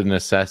 almost a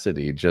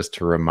necessity just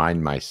to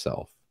remind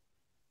myself.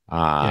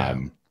 I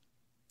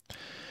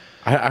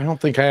don't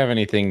think I have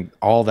anything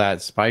all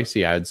that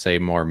spicy. I'd say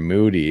more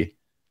moody,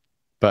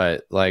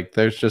 but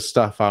there's just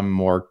stuff I'm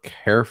more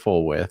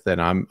careful with, and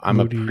I'm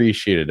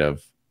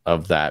appreciative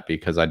of that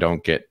because I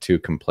don't get too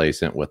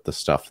complacent with the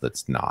stuff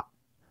that's not.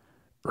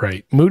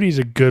 Right. Moody's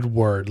a good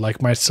word, like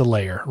my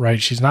Soleil,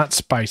 right? She's not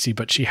spicy,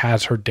 but she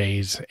has her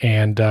days,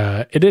 and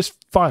it is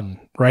fun,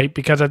 right?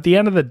 Because at the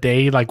end of the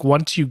day,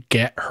 once you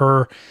get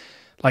her,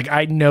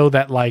 I know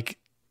that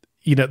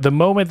the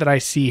moment that I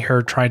see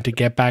her trying to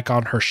get back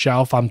on her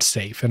shelf, I'm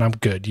safe and I'm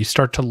good. You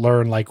start to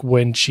learn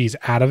when she's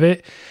out of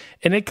it,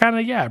 and it kind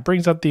of, it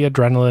brings up the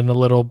adrenaline a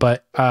little,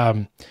 but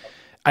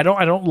I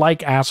don't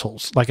like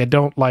assholes. I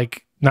don't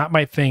like, not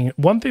my thing.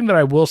 One thing that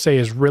I will say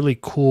is really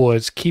cool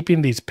is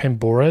keeping these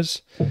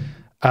Pimboras,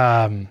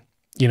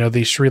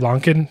 these Sri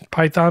Lankan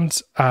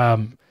pythons,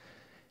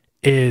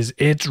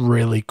 it's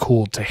really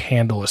cool to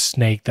handle a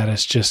snake that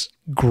is just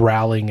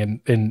growling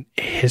and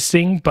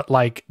hissing, but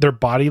their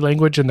body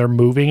language and they're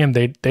moving and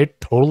they're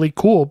totally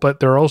cool, but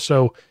they're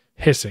also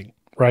hissing,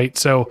 right?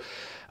 So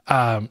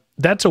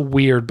that's a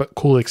weird but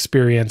cool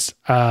experience.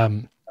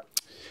 But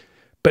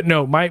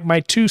no, my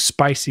two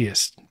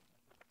spiciest,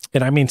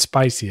 and I mean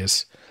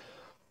spiciest,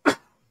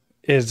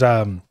 is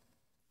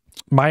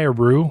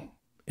Mayaru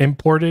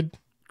imported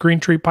green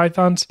tree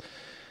pythons.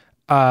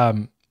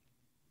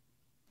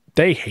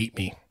 They hate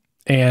me.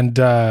 And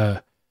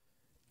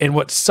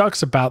what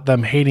sucks about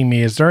them hating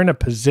me is they're in a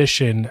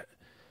position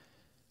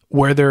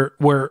where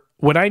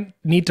when I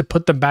need to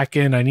put them back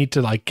in, I need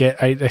to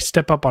I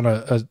step up on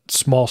a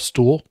small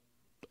stool.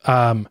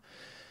 And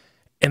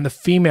the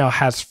female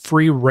has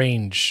free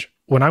range.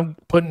 When I'm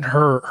putting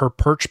her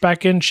perch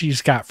back in,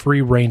 she's got free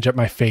range at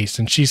my face,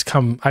 and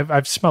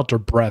I've smelt her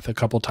breath a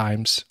couple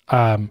times.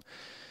 And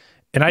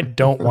I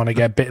don't want to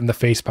get bit in the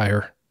face by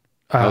her.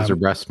 How's her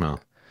breath smell?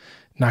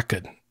 Not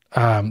good.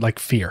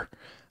 Fear.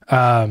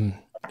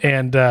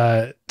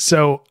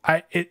 So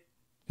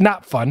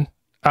not fun.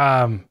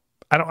 I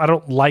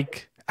don't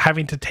like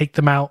having to take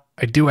them out.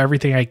 I do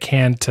everything I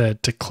can to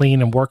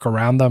clean and work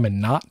around them and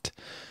not.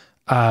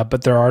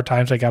 But there are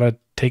times I got to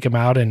take them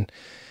out, and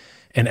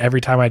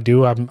every time I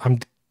do, I'm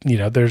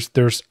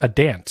there's a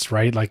dance,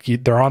 right?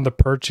 They're on the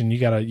perch and you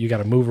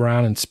gotta move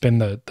around and spin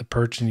the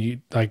perch,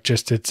 and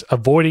it's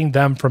avoiding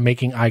them from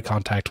making eye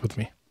contact with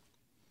me.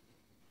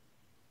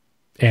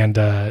 And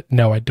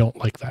no, I don't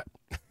like that.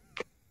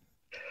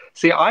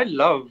 See, I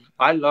love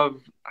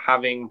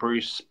having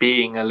Bruce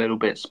being a little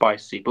bit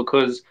spicy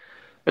because,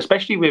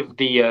 especially with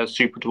the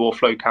super dwarf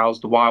locales,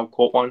 the wild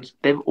caught ones,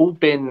 they've all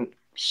been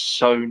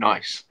so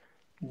nice.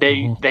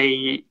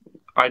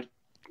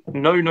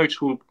 No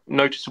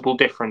noticeable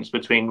difference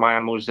between my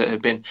animals that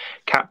have been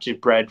captive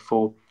bred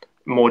for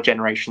more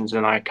generations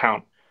than I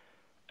count.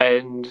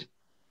 And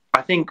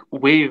I think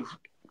with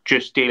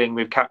just dealing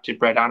with captive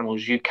bred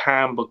animals, you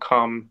can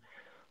become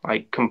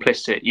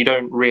complicit. You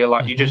don't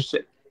realize,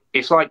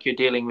 it's like you're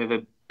dealing with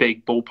a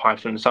big ball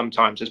python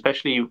sometimes,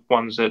 especially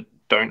ones that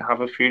don't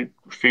have a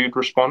food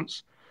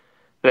response.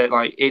 That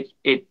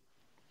it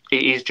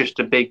is just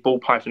a big ball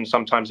python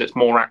sometimes that's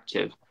more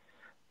active.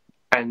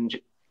 And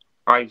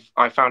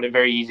I found it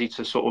very easy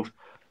to sort of,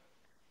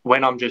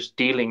 when I'm just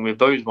dealing with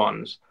those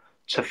ones,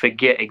 to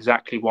forget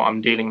exactly what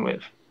I'm dealing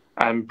with.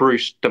 And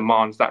Bruce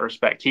demands that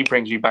respect. He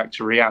brings you back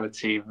to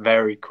reality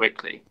very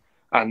quickly.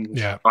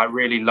 And I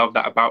really love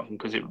that about him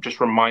because it just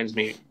reminds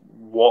me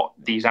what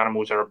these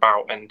animals are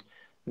about, and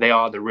they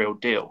are the real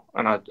deal.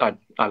 And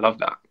I love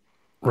that.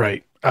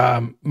 Right.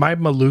 My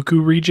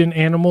Maluku region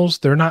animals,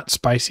 they're not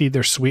spicy.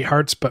 They're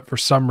sweethearts, but for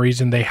some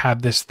reason they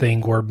have this thing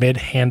where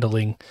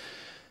mid-handling,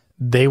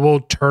 they will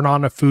turn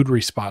on a food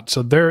response.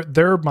 So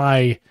they're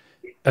my,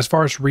 as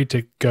far as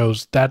Retic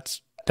goes,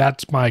 that's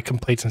my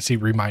complacency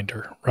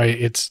reminder,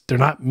 right? They're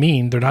not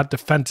mean, they're not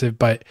defensive,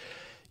 but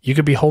you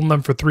could be holding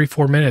them for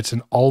 3-4 minutes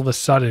and all of a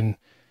sudden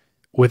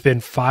within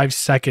 5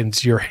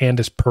 seconds, your hand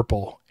is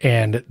purple,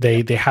 and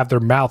they have their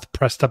mouth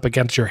pressed up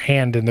against your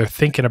hand, and they're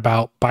thinking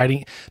about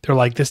biting. They're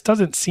like, this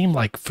doesn't seem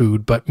like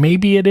food, but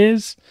maybe it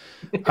is.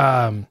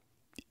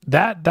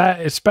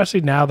 That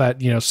especially now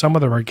that, you know, some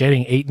of them are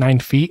getting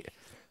 8-9 feet,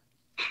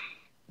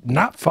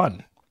 not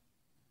fun.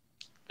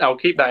 I'll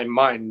keep that in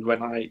mind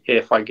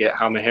if I get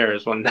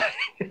Halmaheras one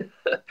day.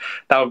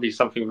 That would be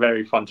something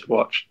very fun to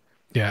watch.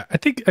 Yeah, I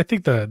think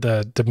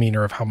the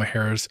demeanor of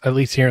Halmaheras, at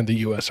least here in the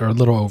US, are a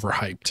little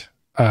overhyped.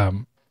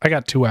 I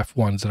got 2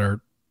 F1s that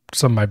are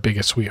some of my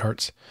biggest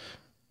sweethearts.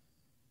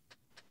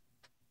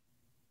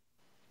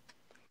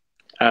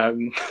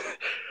 I'm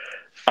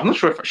not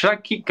sure should I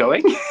keep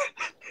going?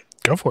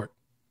 Go for it.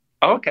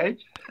 Oh, okay.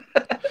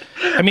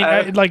 I mean,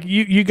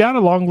 you got a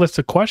long list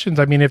of questions.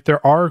 I mean, if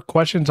there are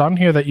questions on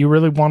here that you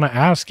really want to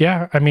ask,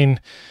 yeah. I mean,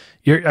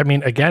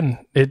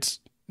 again, it's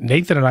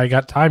Nathan and I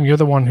got time. You're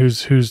the one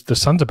who's the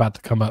sun's about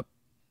to come up.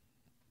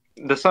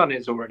 The sun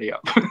is already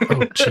up.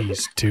 Oh,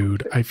 jeez,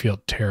 dude. I feel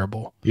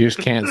terrible. You just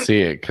can't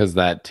see it because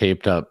that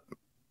taped up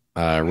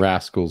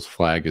Rascal's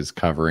flag is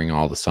covering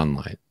all the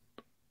sunlight.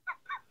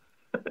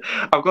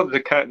 I've got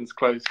the curtains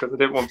closed because I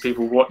didn't want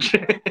people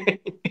watching.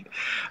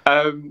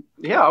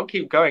 Yeah, I'll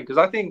keep going because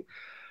I think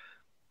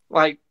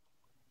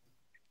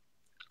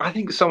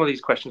some of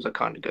these questions are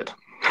kind of good.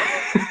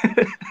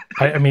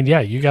 I mean,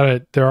 yeah,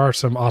 there are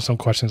some awesome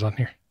questions on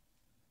here.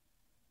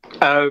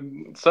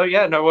 So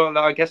yeah, no, well,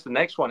 I guess the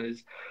next one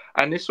is,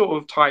 and this sort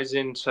of ties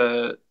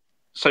into,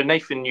 so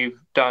Nathan,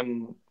 you've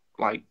done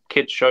like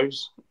kids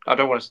shows. I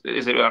don't want to,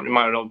 it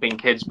might not have been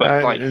kids,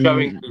 but like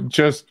showing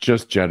just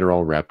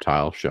general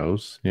reptile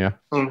shows. Yeah.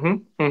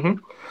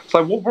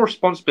 So what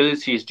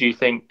responsibilities do you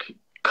think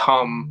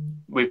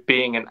come with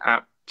being an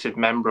active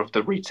member of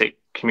the Retic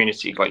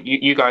community? Like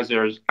you guys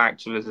are as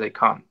active as they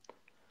come.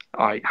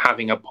 Like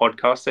having a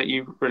podcast that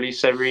you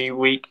release every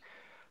week.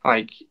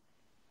 Like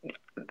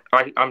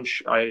I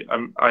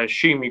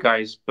assume you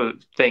guys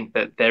think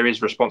that there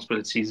is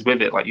responsibilities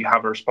with it. Like you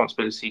have a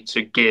responsibility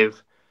to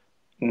give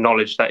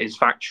knowledge that is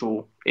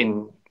factual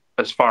in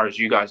as far as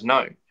you guys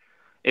know.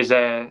 Is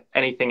there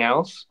anything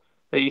else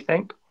that you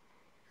think?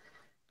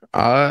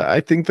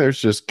 I think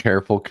there's just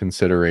careful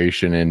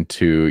consideration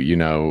into, you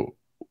know,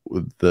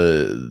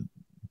 the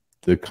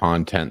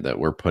content that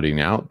we're putting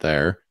out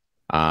there.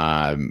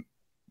 But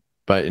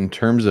in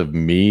terms of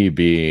me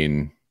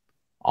being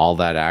all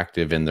that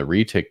active in the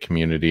Retic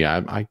community,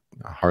 I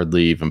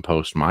hardly even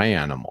post my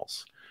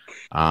animals.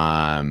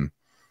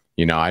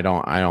 You know, I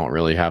don't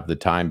really have the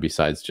time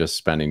besides just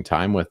spending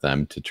time with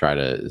them to try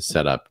to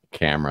set up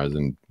cameras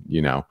and,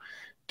 you know,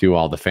 do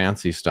all the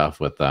fancy stuff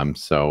with them.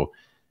 So,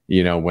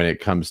 you know, when it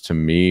comes to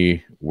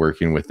me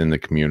working within the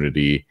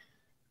community,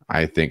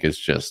 I think it's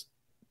just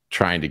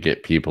trying to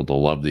get people to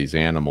love these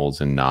animals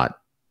and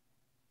not,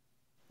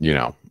 you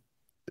know,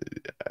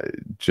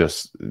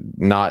 just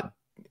not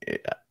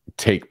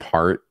take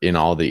part in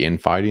all the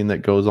infighting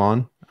that goes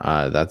on.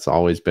 That's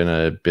always been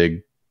a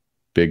big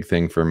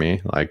thing for me.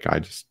 Like, I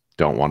just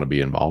don't want to be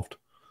involved.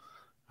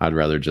 I'd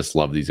rather just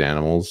love these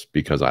animals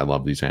because I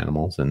love these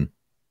animals and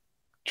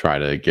try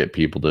to get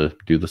people to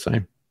do the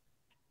same.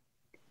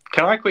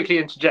 Can I quickly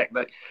interject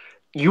that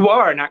you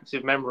are an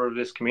active member of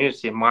this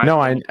community in my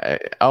opinion.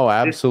 Oh,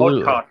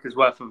 absolutely. This podcast is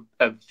worth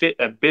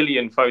a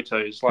billion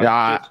photos. Like,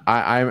 yeah,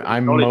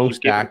 I'm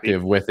most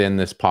active within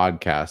this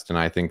podcast, and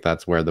I think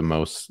that's where the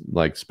most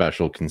like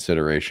special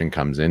consideration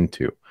comes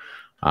into.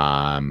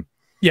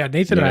 Yeah,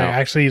 Nathan and I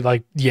actually,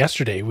 like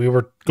yesterday, we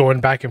were going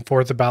back and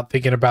forth about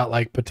thinking about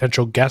like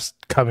potential guests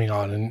coming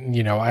on, and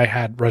you know, I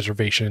had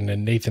reservation,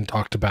 and Nathan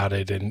talked about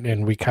it,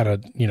 and we kind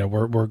of, you know,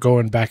 we're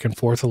going back and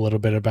forth a little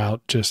bit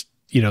about just,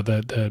 you know,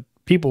 the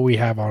people we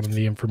have on and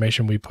the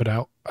information we put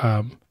out.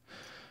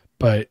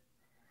 But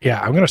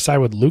yeah, I'm going to side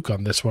with Luke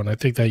on this one. I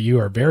think that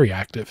you are very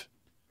active.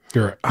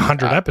 You're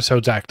 100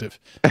 episodes active.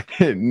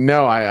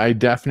 No, I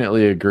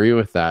definitely agree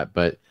with that,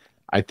 but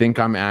I think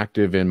I'm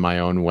active in my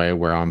own way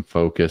where I'm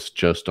focused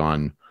just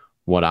on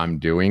what I'm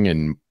doing.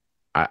 And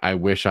I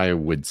wish I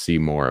would see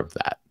more of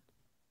that.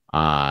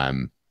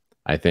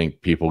 I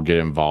think people get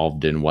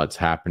involved in what's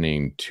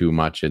happening too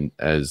much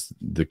as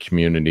the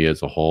community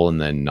as a whole,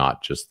 and then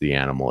not just the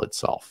animal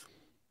itself.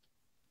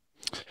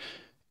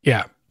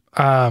 Yeah.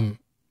 You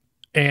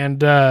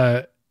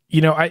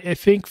know, I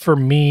think for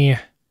me, you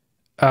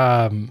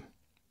know,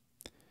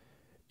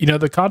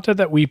 the content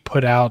that we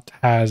put out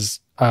has,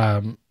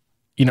 you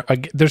know,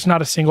 there's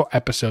not a single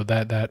episode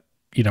that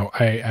you know,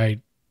 I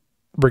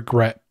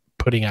regret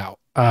putting out.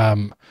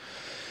 You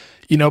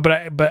know,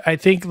 but I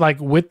think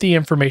like with the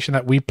information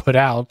that we put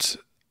out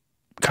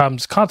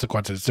comes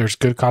consequences. There's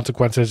good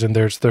consequences, and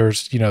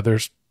there's you know,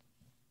 there's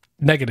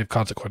negative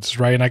consequences,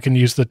 right? And I can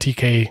use the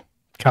TK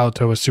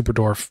Kalatoa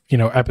Superdwarf, you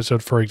know,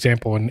 episode for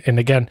example. And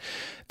again,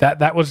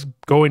 that was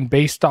going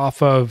based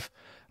off of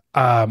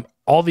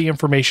all the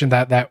information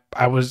that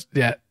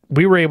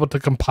we were able to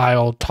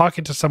compile,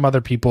 talking to some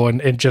other people,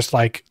 and just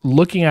like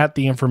looking at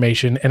the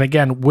information. And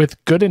again,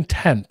 with good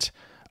intent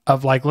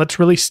of like, let's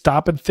really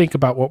stop and think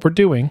about what we're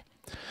doing.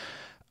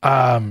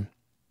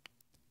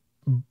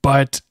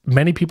 but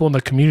many people in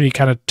the community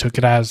kind of took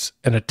it as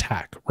an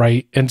attack,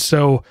 right? And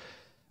so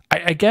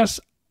I guess,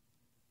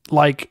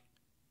 like,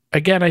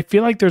 again, I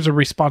feel like there's a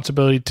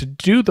responsibility to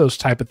do those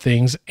type of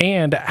things,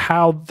 and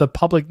how the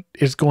public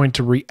is going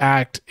to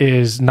react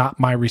is not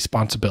my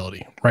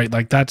responsibility, right?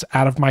 Like, that's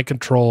out of my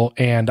control,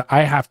 and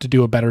I have to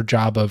do a better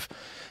job of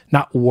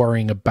not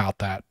worrying about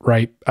that,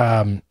 right?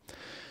 But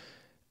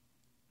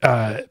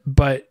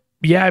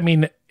yeah, I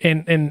mean,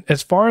 and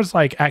as far as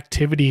like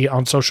activity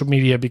on social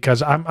media,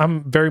 because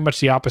I'm very much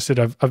the opposite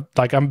of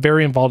like, I'm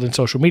very involved in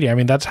social media. I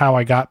mean, that's how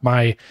I got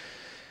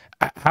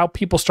how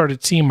people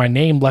started seeing my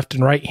name left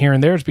and right here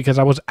and there, is because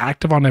I was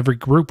active on every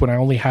group when I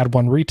only had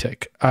one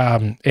retic.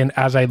 And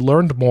as I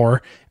learned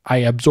more, I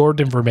absorbed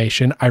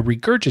information, I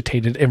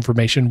regurgitated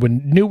information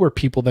when newer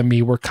people than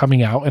me were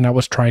coming out, and I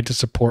was trying to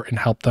support and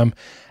help them.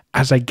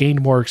 As I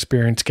gained more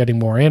experience getting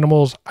more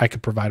animals, I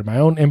could provide my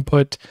own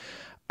input.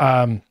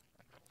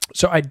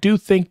 So I do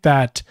think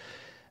that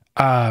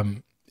I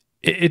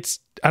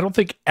don't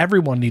think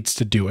everyone needs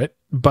to do it,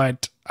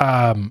 but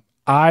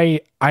I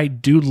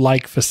do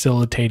like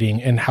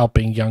facilitating and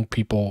helping young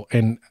people,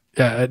 and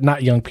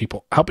not young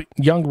people, helping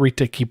young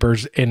retic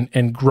keepers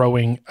and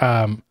growing,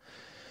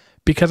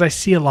 because I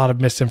see a lot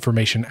of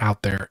misinformation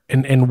out there,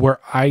 and where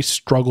I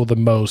struggle the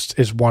most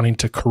is wanting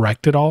to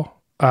correct it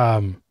all.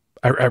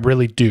 I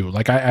really do.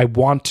 Like, I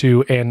want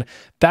to, and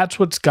that's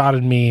what's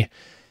gotten me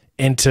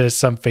into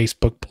some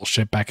Facebook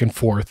bullshit back and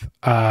forth.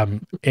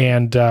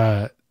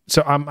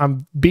 So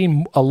I'm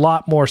being a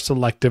lot more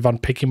selective on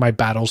picking my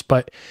battles,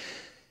 but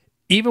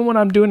even when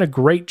I'm doing a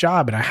great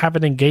job and I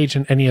haven't engaged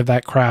in any of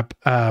that crap,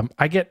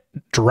 I get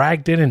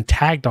dragged in and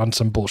tagged on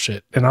some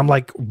bullshit. And I'm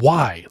like,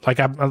 why? Like,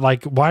 I'm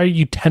like, why are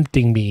you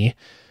tempting me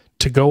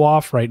to go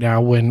off right now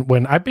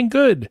when I've been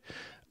good?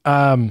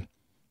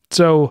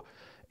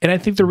 And I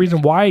think the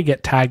reason why I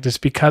get tagged is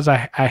because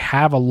I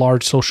have a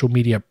large social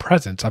media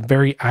presence. I'm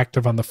very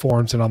active on the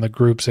forums and on the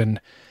groups.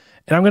 And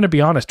I'm going to be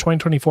honest,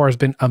 2024 has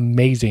been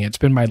amazing. It's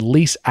been my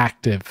least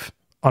active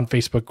on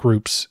Facebook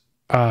groups.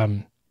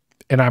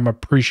 And I'm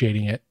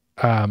appreciating it.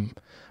 I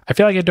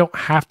feel like I don't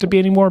have to be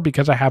anymore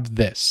because I have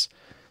this.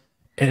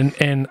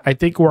 And I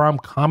think where I'm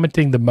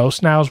commenting the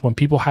most now is when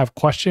people have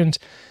questions.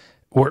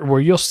 Where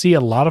you'll see a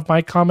lot of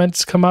my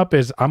comments come up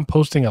is I'm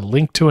posting a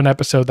link to an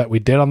episode that we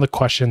did on the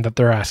question that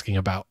they're asking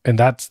about. And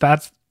that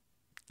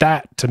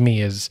to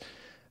me is,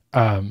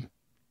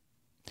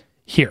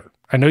 here.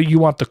 I know you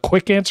want the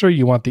quick answer,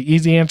 you want the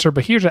easy answer,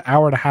 but here's an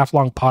 1.5 hour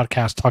long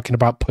podcast talking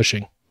about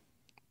pushing.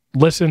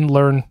 Listen,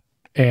 learn,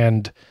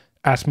 and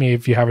ask me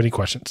if you have any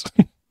questions.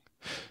 And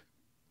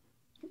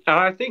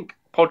I think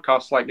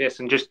podcasts like this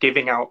and just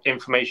giving out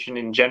information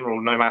in general,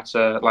 no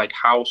matter like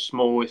how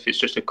small, if it's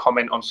just a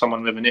comment on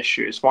someone with an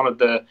issue, it's one of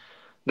the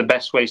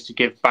best ways to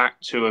give back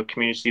to a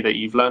community that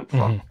you've learned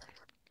from.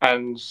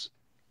 And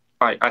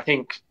I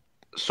think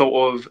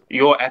sort of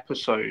your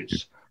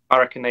episodes, I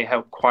reckon they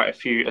help quite a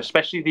few,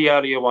 especially the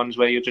earlier ones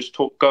where you're just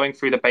going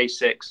through the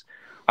basics.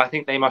 I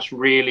think they must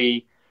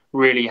really,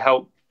 really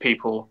help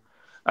people.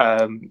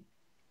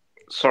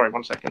 Sorry,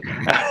 1 second.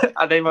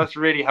 They must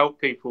really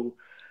help people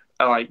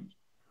like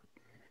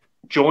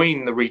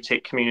join the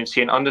retic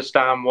community and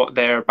understand what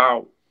they're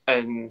about,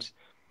 and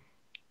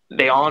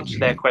they answer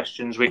their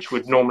questions, which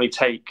would normally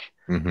take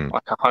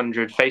like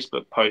 100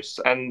 Facebook posts,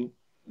 and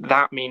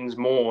that means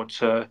more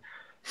to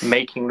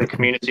making the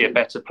community a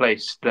better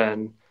place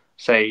than,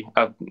 say,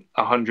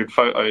 100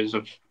 photos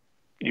of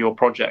your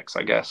projects,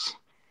 I guess.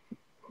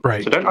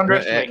 Right. So don't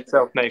underestimate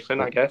yourself, Nathan,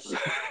 I guess.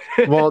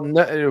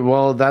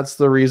 Well, that's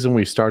the reason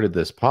we started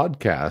this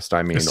podcast.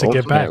 I mean,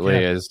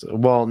 ultimately is,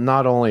 well,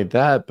 not only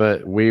that,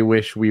 but we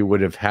wish we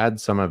would have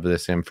had some of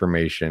this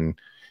information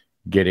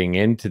getting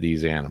into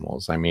these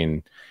animals. I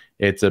mean,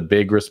 it's a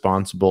big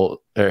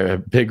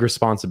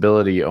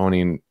responsibility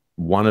owning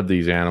one of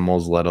these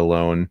animals, let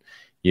alone,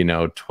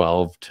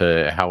 12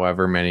 to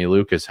however many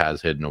Lucas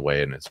has hidden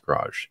away in his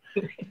garage.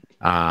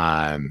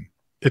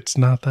 It's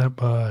not that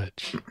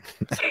much.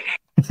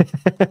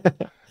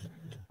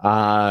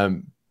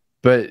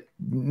 But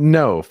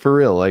no, for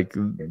real, like,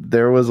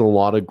 there was a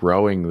lot of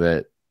growing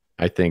that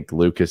I think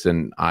Lucas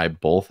and I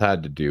both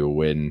had to do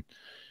when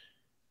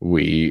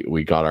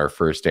we got our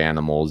first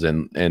animals,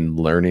 and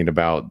learning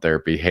about their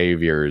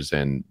behaviors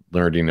and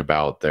learning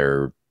about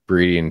their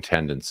breeding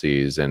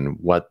tendencies and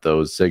what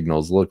those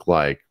signals look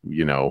like,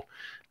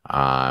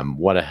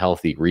 what a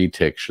healthy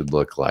retic should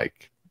look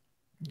like,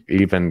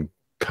 even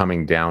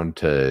coming down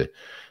to,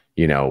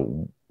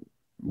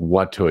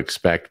 what to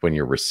expect when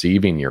you're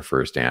receiving your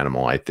first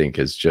animal, I think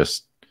is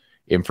just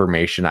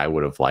information I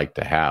would have liked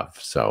to have.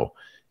 So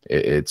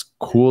it's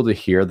cool to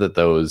hear that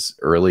those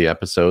early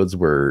episodes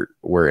were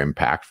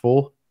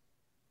impactful.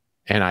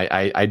 And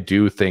I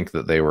do think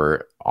that they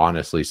were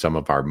honestly some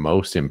of our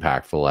most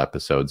impactful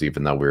episodes,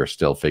 even though we were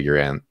still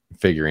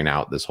figuring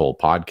out this whole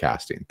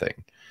podcasting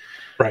thing.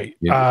 Right.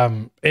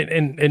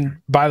 And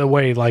by the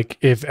way, like,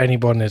 if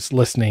anyone is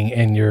listening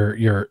and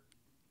you're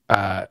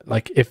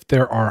like if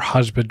there are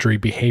husbandry,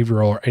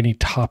 behavioral, or any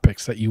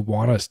topics that you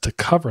want us to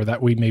cover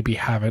that we maybe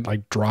haven't,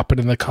 like drop it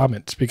in the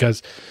comments,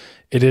 because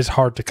it is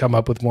hard to come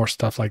up with more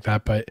stuff like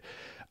that. But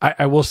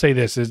I will say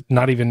this is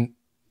not even,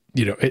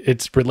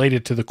 it's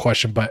related to the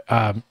question, but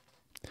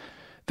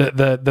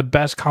the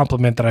best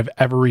compliment that I've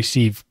ever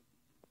received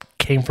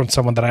came from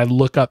someone that I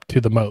look up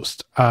to the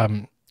most.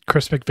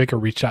 Chris McVicker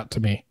reached out to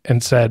me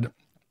and said,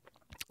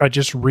 I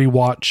just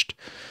rewatched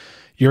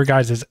your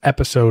guys'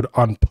 episode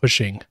on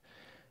pushing,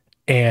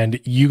 and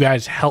you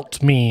guys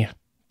helped me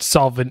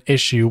solve an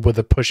issue with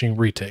a pushing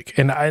retic.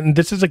 And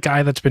this is a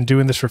guy that's been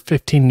doing this for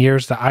 15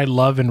 years that I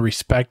love and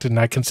respect, and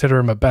I consider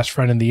him a best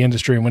friend in the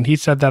industry. And when he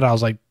said that, I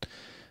was like,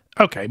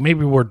 okay,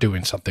 maybe we're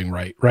doing something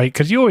right?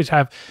 Because you always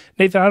have,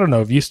 Nathan, I don't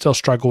know if you still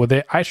struggle with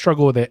it. I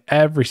struggle with it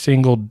every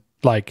single,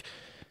 like,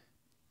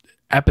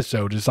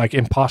 episode is like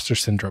imposter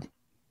syndrome,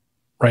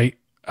 right?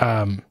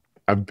 I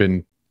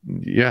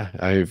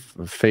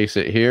face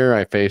it here.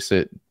 I face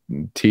it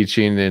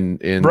teaching in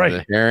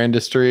the hair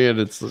industry, and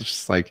it's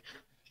just like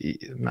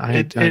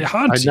it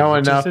haunts I know you.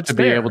 enough It's to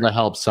be there. able to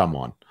help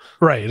someone.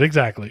 Right,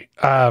 exactly.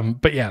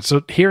 But yeah,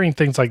 so hearing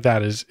things like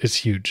that is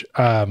huge.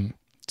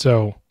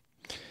 So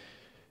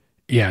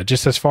yeah,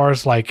 just as far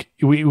as like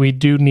we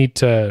do need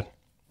to,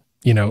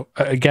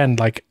 again,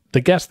 like the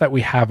guests that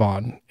we have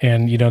on,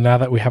 and now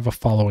that we have a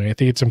following, I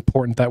think it's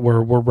important that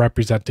we're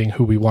representing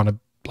who we want to,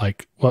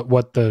 like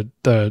what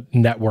the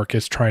network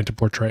is trying to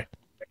portray.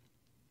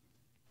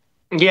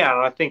 Yeah,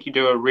 and I think you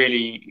do a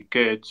really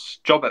good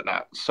job at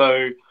that.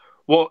 So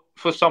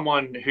for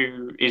someone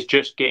who is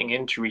just getting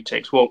into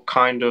retics,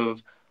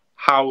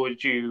 how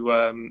would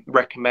you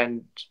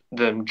recommend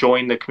them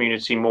join the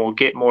community more,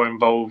 get more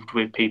involved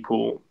with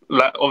people?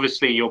 Like,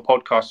 obviously, your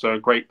podcasts are a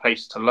great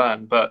place to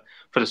learn, but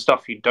for the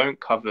stuff you don't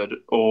cover,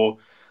 or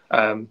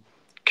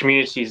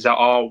communities that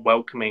are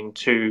welcoming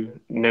to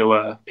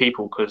newer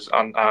people, because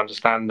I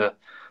understand that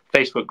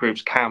Facebook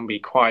groups can be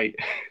quite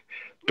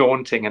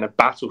daunting and a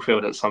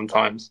battlefield at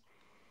sometimes.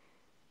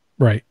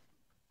 Right.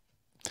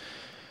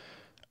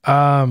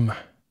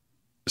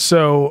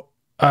 So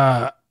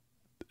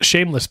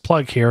shameless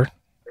plug here.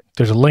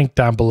 There's a link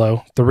down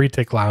below, the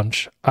Retic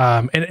Lounge.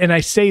 And I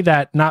say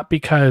that not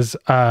because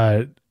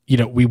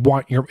we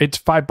want it's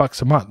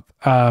 $5 a month.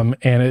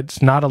 And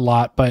it's not a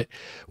lot, but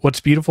what's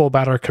beautiful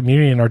about our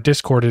community and our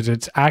Discord is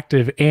it's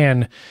active,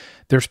 and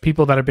there's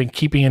people that have been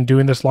keeping and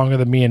doing this longer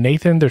than me and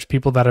Nathan. There's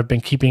people that have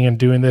been keeping and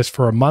doing this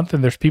for a month,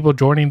 and there's people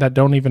joining that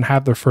don't even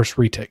have their first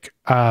retic.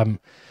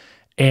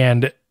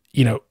 And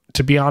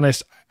to be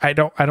honest, I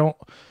don't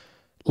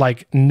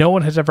like, no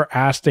one has ever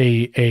asked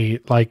we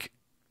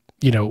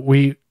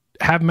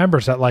have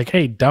members that like,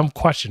 hey, dumb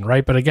question,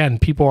 right? But again,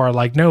 people are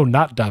like, no,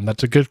 not dumb.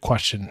 That's a good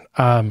question.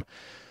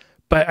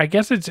 But I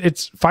guess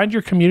it's find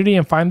your community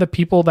and find the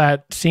people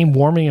that seem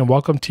warming and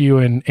welcome to you,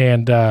 and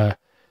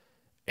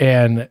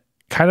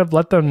kind of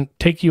let them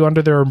take you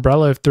under their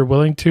umbrella if they're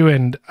willing to.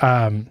 And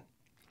I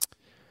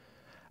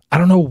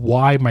don't know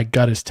why my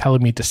gut is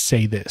telling me to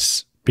say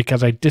this,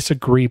 because I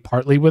disagree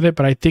partly with it,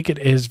 but I think it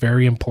is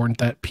very important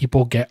that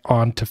people get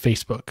onto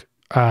Facebook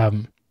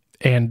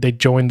and they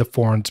join the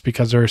forums,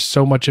 because there is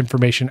so much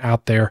information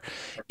out there,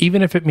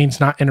 even if it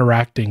means not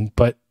interacting.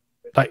 But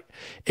like,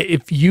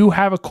 if you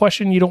have a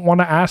question you don't want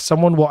to ask,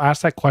 someone will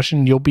ask that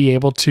question. You'll be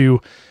able to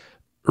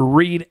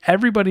read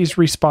everybody's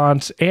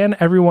response and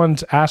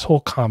everyone's asshole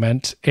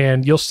comment,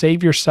 and you'll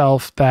save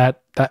yourself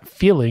that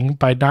feeling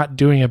by not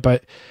doing it.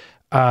 But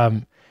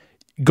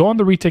go on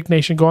the Retic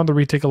Nation, go on the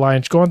Retic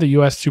Alliance, go on the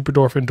US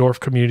Superdorf and Dorf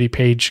community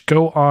page,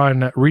 go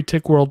on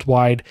Retic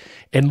Worldwide,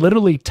 and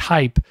literally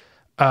type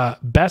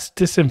best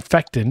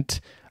disinfectant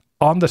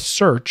on the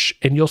search,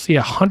 and you'll see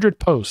 100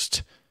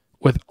 posts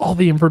with all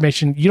the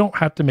information. You don't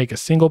have to make a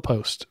single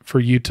post for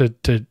you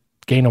to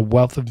gain a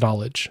wealth of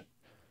knowledge.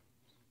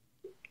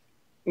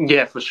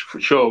 Yeah, for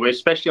sure.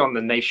 Especially on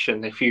the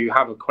Nation, if you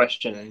have a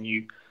question and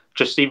you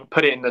just even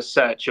put it in the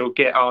search, you'll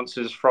get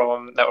answers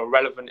that were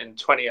relevant in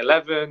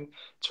 2011,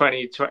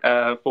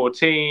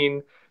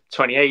 2014,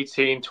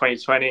 2018,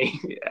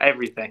 2020,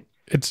 everything.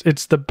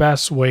 It's the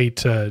best way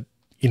to,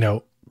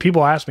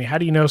 people ask me, how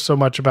do you know so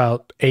much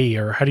about A,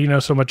 or how do you know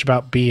so much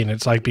about B? And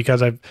it's like,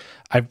 because I've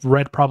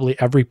read probably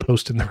every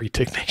post in the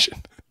Retic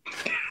Nation.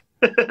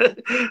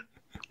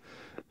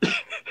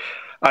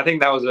 I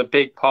think that was a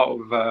big part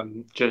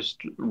of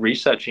just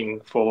researching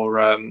for,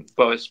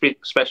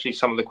 especially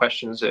some of the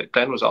questions that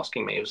Glenn was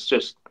asking me. It was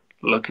just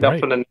looking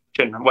up on the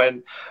Nation.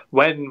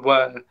 When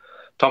were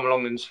Tom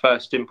Longlands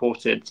first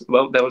imported?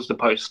 Well, there was the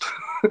post.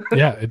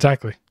 Yeah,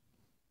 exactly.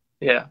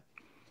 Yeah.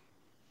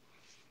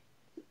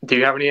 Do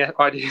you have any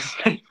ideas,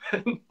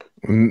 Nathan?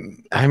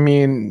 I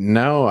mean,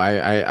 no,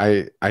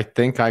 I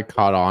think I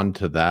caught on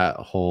to that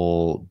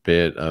whole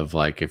bit of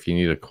like, if you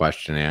need a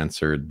question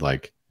answered,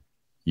 like,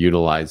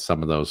 utilize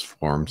some of those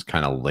forms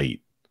kind of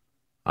late,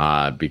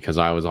 because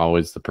I was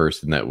always the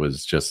person that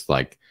was just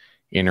like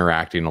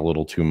interacting a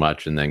little too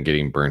much and then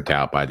getting burnt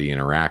out by the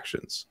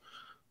interactions.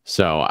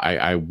 So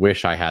I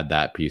wish I had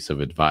that piece of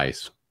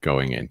advice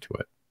going into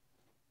it.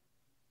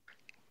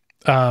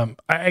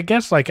 I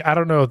guess like I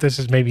don't know if this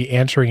is maybe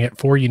answering it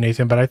for you,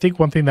 Nathan, but I think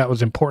one thing that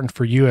was important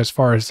for you as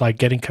far as like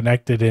getting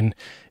connected, and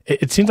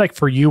it seems like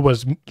for you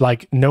was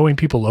like knowing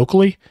people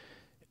locally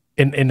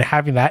and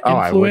having that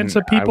influence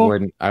of people.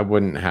 I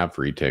wouldn't have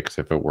retics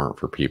if it weren't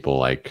for people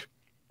like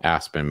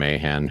Aspen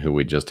Mahan, who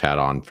we just had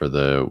on for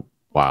the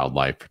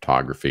wildlife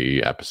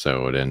photography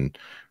episode, and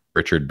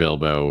Richard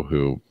Bilbo,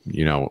 who,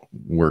 you know,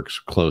 works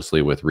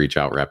closely with Reach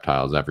Out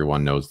Reptiles.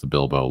 Everyone knows the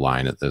Bilbo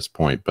line at this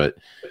point. But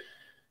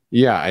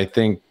yeah, I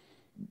think,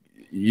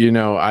 you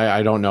know,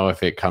 I don't know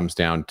if it comes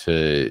down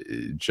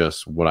to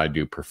just what I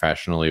do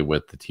professionally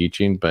with the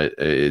teaching, but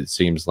it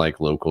seems like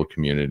local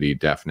community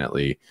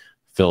definitely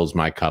fills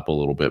my cup a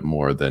little bit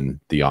more than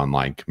the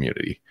online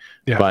community.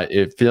 Yeah. But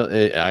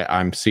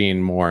I'm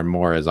seeing more and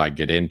more as I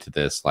get into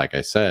this, like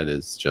I said,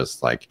 is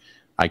just like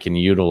I can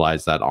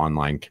utilize that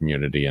online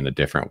community in a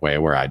different way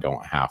where I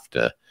don't have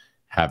to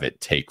have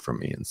it take from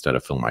me instead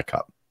of fill my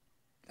cup.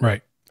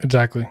 Right.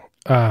 Exactly.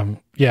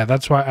 Yeah,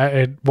 that's why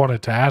I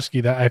wanted to ask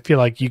you that. I feel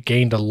like you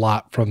gained a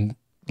lot from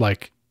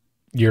like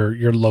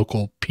your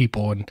local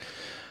people, and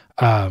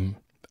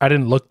I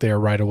didn't look there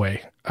right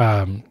away.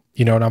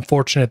 You know, and I'm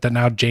fortunate that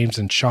now James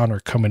and Sean are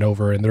coming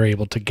over and they're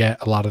able to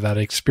get a lot of that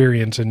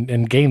experience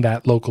and gain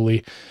that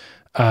locally.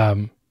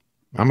 I'm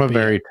a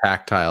very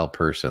tactile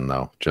person,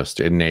 though, just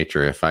in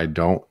nature. If I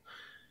don't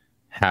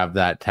have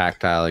that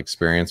tactile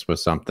experience with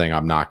something,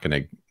 I'm not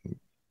going to.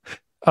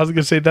 I was going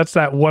to say that's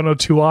that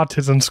 102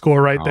 autism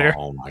score right there.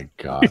 Oh my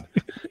God.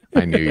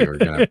 I knew you were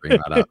going to bring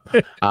that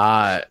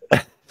up.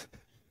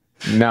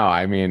 No,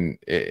 I mean,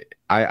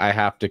 I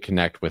have to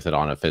connect with it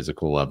on a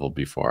physical level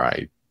before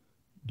I,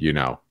 you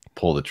know,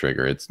 pull the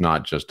trigger. It's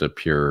not just a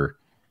pure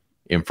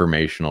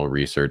informational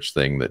research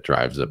thing that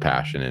drives a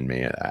passion in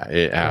me.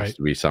 It has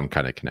to be some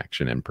kind of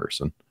connection in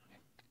person.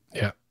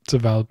 Yeah, it's a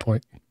valid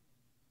point.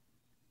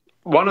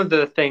 One of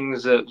the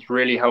things that's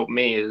really helped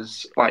me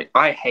is like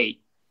I hate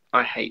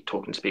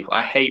talking to people.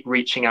 I hate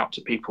reaching out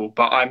to people,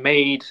 but I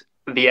made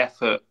the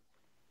effort,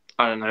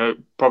 I don't know,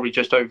 probably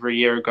just over a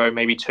year ago,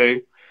 maybe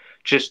two,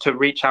 just to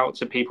reach out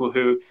to people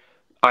who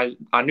I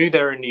knew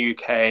they're in the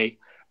UK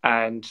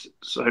and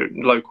so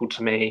local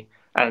to me,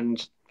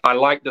 and I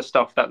liked the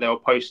stuff that they were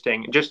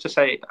posting, just to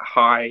say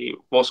hi,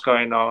 what's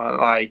going on,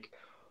 like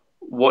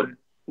what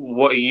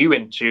are you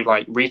into,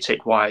 like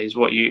retic wise,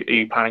 are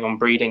you planning on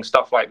breeding,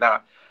 stuff like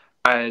that.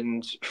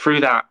 And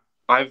through that,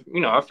 I've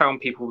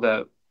found people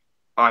that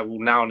I will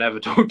now never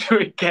talk to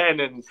again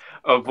and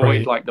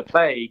avoid like the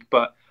plague.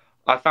 But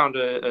I found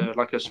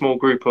a small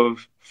group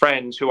of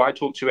friends who I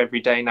talk to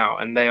every day now,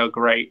 and they are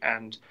great.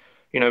 And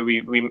you know,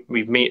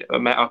 we've met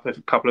up a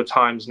couple of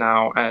times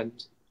now, and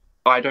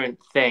I don't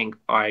think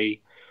I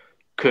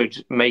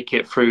could make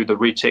it through the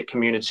retic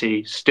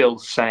community still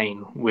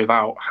sane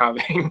without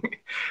having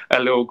a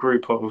little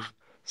group of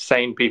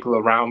sane people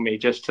around me.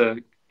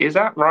 Is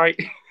that right?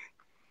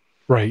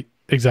 Right.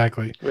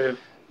 Exactly.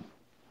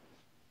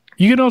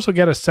 You can also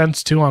get a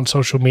sense too on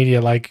social media,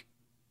 like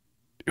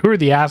who are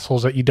the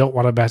assholes that you don't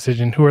want to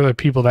message, and who are the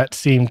people that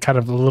seem kind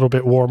of a little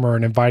bit warmer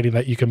and inviting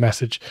that you can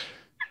message.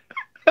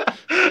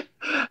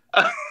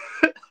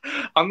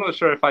 I'm not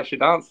sure if I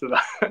should answer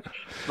that,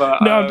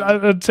 but no,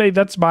 I'd say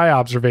that's my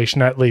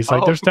observation at least.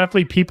 Like, there's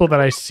definitely people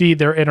that I see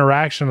their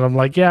interaction, and I'm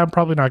like, yeah, I'm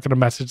probably not going to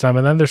message them.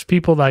 And then there's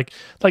people like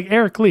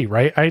Eric Lee,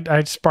 right?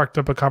 I sparked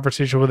up a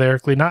conversation with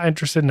Eric Lee, not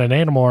interested in an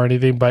animal or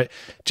anything, but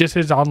just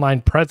his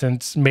online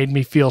presence made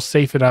me feel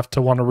safe enough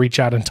to want to reach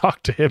out and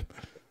talk to him.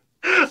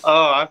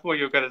 Oh, I thought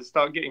you were going to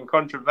start getting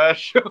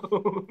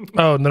controversial.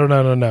 Oh, no.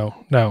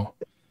 No.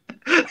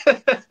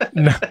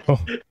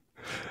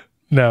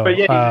 But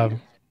yeah,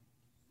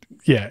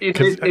 yeah, it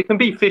can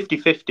be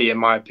 50-50 in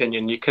my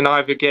opinion. You can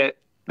either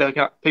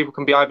people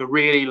can be either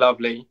really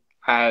lovely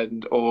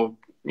or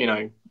you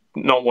know,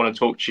 not want to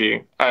talk to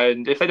you,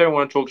 and if they don't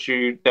want to talk to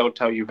you, they'll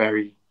tell you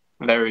very,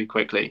 very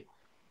quickly.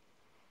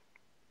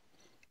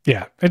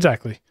 Yeah,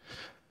 exactly.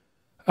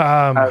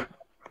 So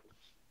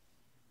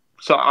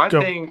I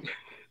think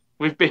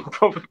we've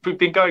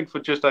been going for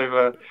just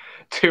over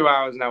 2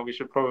 hours now. We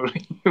should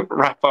probably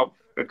wrap up.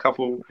 A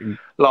couple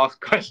last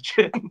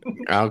questions.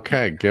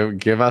 Okay,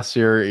 give us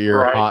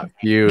your hot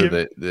view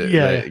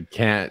that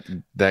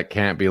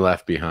can't be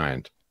left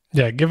behind.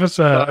 Yeah, give us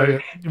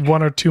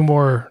one or two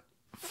more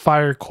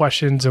fire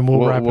questions, and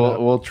we'll wrap it up.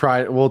 We'll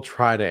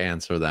try to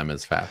answer them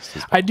as fast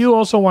as possible. I do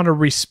also want to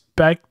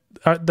respect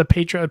the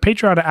Patreon.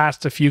 Patreon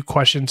asked a few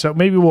questions, so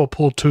maybe we'll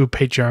pull 2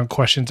 Patreon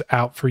questions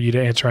out for you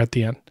to answer at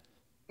the end.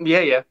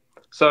 Yeah.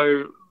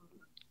 So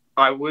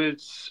I would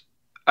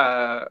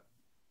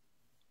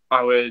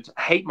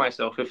hate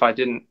myself if I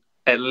didn't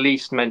at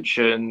least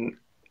mention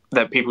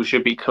that people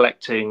should be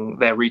collecting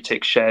their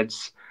retic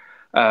sheds,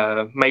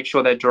 make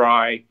sure they're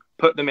dry,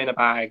 put them in a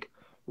bag,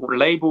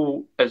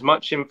 label as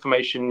much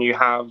information you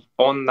have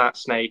on that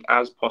snake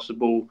as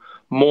possible,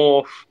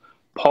 morph,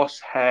 pos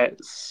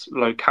hets,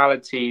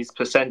 localities,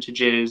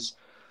 percentages.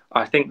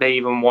 I think they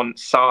even want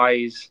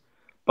size,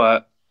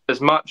 but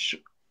as much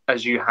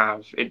as you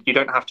have. You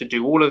don't have to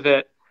do all of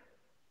it.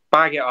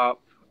 Bag it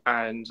up,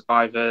 and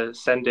either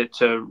send it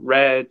to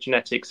Rare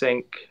Genetics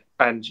Inc.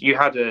 And you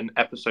had an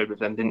episode with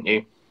them, didn't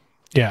you?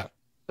 Yeah.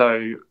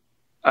 So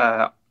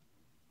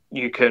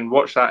you can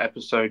watch that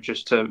episode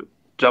just to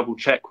double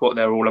check what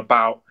they're all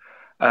about.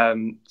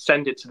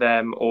 Send it to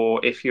them,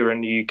 or if you're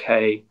in the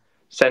UK,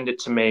 send it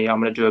to me. I'm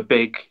going to do a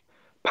big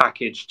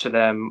package to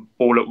them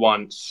all at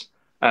once,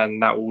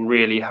 and that will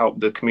really help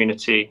the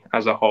community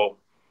as a whole.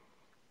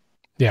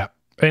 Yeah.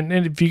 And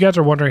if you guys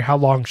are wondering how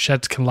long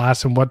sheds can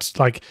last and what's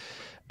like,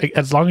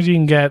 as long as you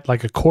can get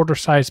like a quarter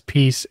size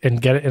piece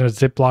and get it in a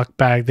Ziploc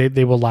bag,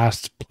 they will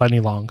last plenty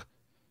long.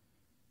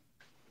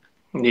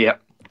 Yeah.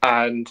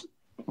 And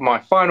my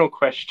final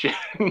question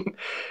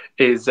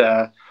is,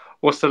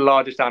 what's the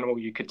largest animal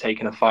you could take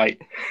in a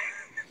fight?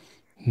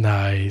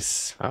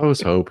 Nice. I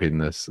was hoping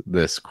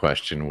this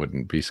question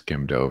wouldn't be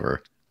skimmed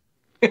over.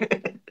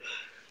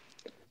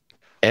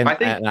 And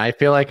I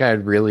feel like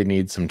I'd really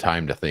need some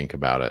time to think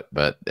about it,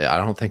 but I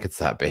don't think it's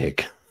that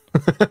big.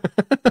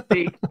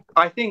 See,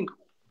 I think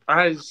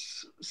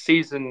as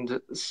seasoned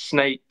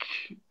snake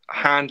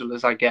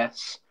handlers, I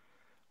guess,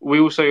 we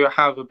also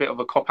have a bit of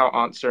a cop-out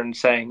answer in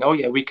saying, oh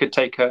yeah, we could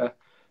take a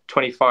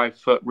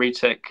 25-foot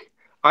retic.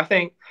 I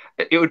think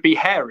it would be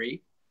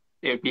hairy.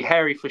 It would be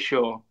hairy for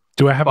sure.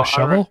 Do I have a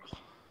shovel?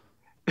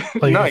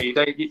 Like, no, you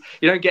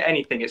don't get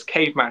anything. It's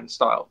caveman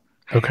style.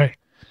 Okay.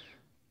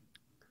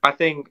 I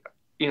think,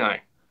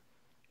 it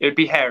would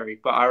be hairy,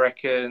 but I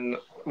reckon,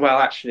 well,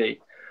 actually,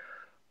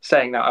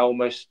 saying that, I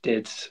almost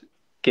did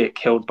get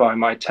killed by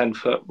my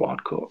 10-foot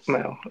wild-caught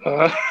male.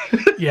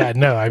 Yeah,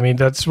 no, I mean,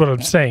 that's what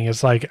I'm saying.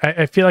 It's like,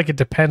 I feel like it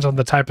depends on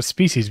the type of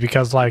species,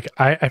 because like,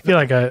 I feel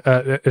like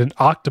an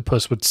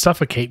octopus would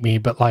suffocate me,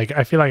 but like,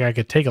 I feel like I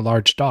could take a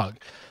large dog.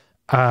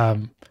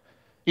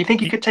 You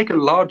think you could take a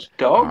large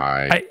dog?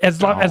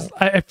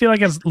 I feel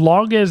like as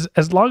long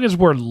as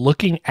we're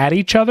looking at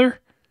each other,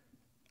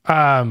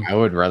 I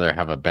would rather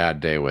have a bad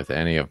day with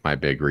any of my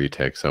big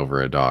retics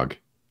over a dog.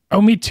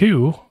 Oh, me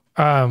too.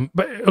 But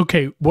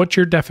okay, what's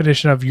your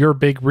definition of your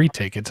big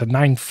retic? It's a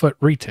 9-foot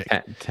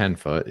retic. 10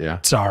 foot, yeah.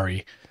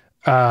 Sorry.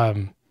 I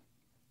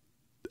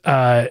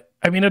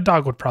mean, a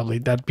dog would probably,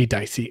 that'd be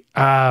dicey.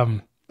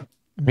 I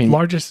mean,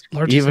 largest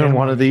even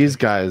one of these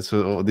guys,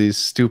 these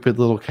stupid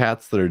little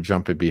cats that are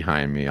jumping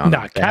behind me on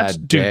a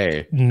bad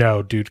day.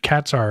 No, dude,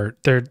 cats are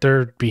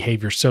their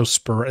behavior so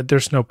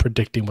there's no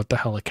predicting what the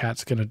hell a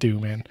cat's gonna do,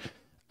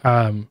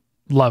 man.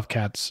 Love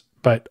cats,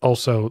 but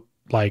also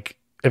like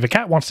if a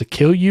cat wants to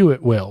kill you,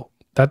 it will.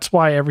 That's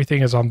why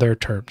everything is on their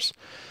terms.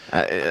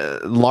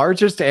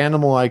 Largest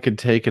animal I could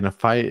take in a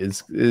fight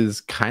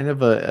is kind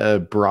of a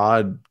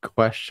broad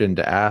question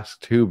to ask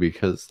too,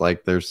 because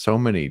like there's so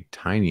many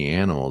tiny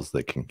animals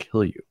that can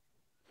kill you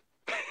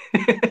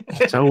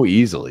so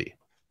easily.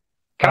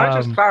 Can I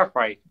just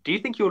clarify? Do you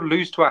think you'll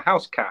lose to a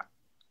house cat?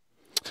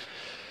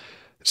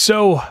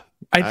 So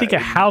I think a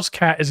house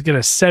cat is going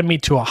to send me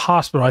to a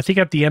hospital. I think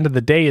at the end of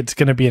the day, it's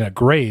going to be in a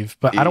grave,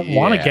 but I don't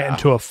want to get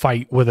into a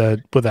fight with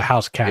a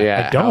house cat.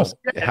 Yeah, I don't.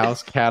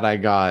 House cat I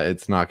got,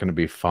 it's not going to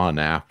be fun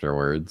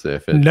afterwards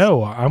if it's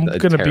I'm going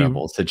to be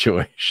terrible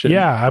situation.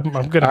 Yeah, I'm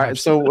going to. All right,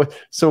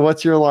 so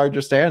what's your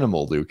largest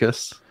animal,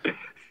 Lucas?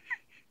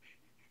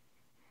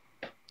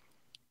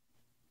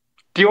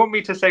 Do you want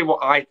me to say what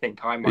I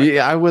think I might?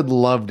 Yeah, I would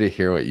love to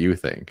hear what you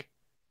think.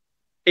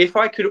 If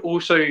I could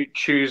also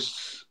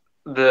choose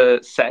the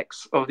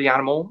sex of the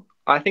animal,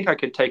 I think I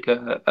could take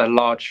a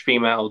large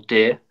female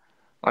deer,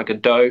 like a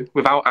doe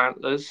without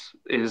antlers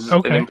is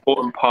an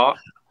important part.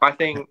 I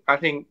think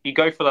you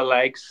go for the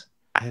legs.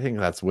 I think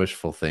that's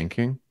wishful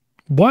thinking.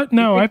 What?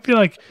 No, I feel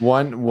like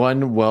one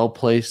well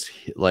placed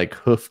like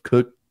hoof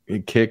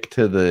kick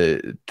to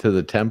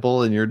the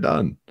temple and you're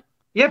done.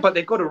 Yeah, but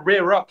they've got to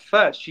rear up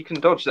first. You can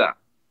dodge that.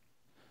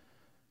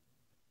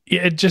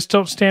 Yeah, just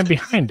don't stand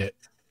behind it.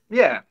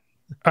 Yeah.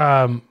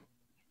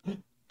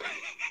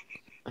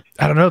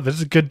 I don't know. This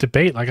is a good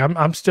debate. Like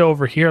I'm still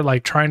over here,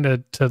 like trying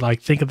to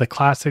like think of the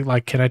classic.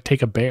 Like, can I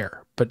take a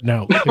bear? But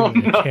no,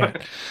 clearly I can't.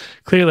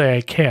 Clearly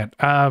I can't.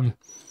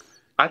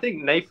 I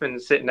think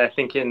Nathan's sitting there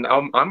thinking,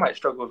 I might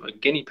struggle with a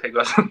guinea pig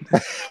or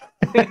something.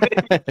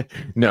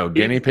 No,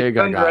 guinea pig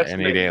I got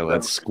any day.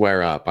 Let's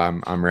square up.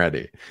 I'm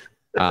ready.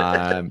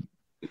 What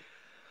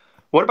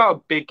about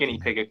a big guinea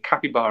pig, a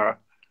capybara?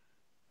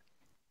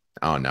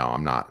 Oh no,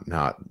 I'm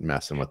not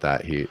messing with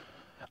that heat.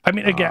 I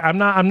mean, again,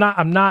 I'm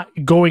not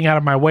going out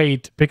of my way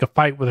to pick a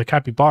fight with a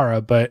capybara,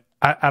 but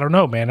I don't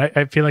know, man.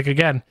 I feel like,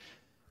 again,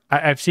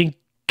 I've seen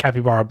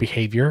capybara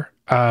behavior.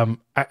 I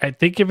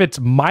think if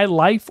it's my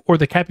life or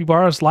the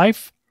capybara's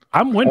life,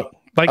 I'm winning.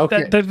 Like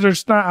okay.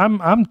 There's not.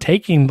 I'm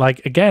taking,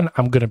 like, again,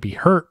 I'm gonna be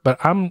hurt, but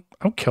I'm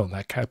killing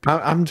that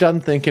capybara. I'm done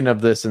thinking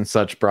of this in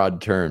such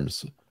broad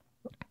terms.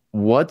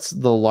 What's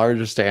the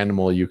largest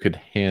animal you could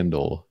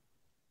handle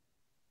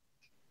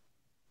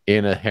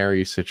in a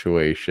hairy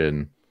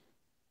situation,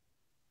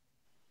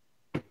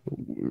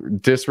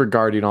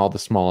 disregarding all the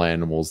small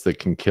animals that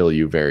can kill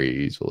you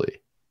very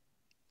easily?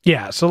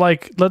 Yeah, so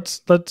like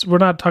let's we're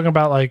not talking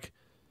about like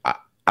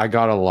I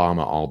got a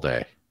llama all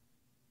day.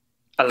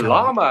 A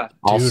llama.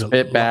 I'll Dude,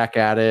 spit back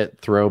at it,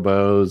 throw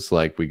bows,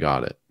 like we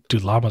got it.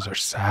 Dude, llamas are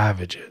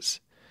savages.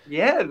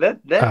 Yeah,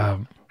 they're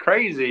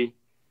crazy.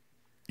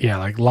 Yeah,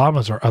 like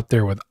llamas are up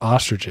there with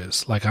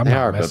ostriches. Like I'm They not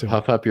are, but messing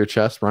puff up your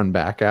chest, run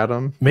back at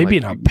them. maybe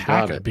like, an you got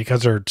alpaca it.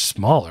 because they're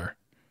smaller.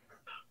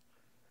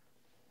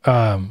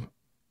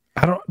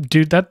 I don't,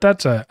 dude.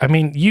 That's a. I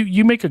mean,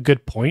 you make a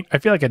good point. I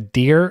feel like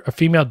a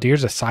female deer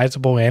is a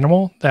sizable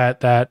animal.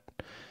 I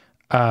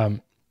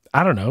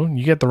don't know.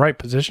 You get the right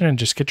position and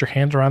just get your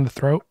hands around the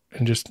throat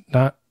and just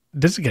not.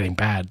 This is getting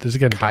bad. This is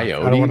getting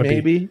Coyote, I don't want to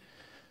maybe.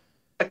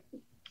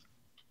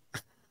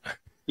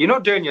 You're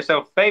not doing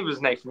yourself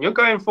favors, Nathan. You're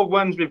going for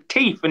ones with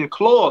teeth and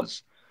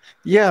claws.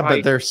 Yeah, Like-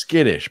 but they're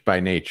skittish by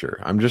nature.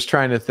 I'm just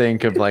trying to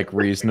think of like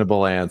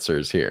reasonable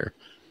answers here.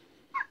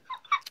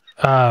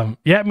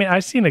 Yeah, I mean, I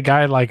seen a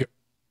guy like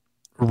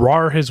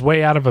roar his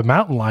way out of a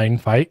mountain lion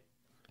fight.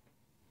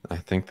 I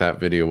think that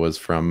video was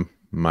from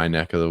my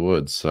neck of the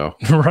woods. So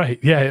Right.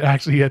 Yeah.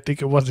 Actually, I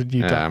think it was in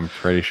Utah. yeah, I'm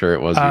pretty sure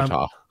it was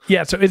Utah.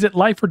 Yeah. So is it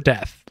life or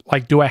death?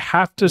 Like, do I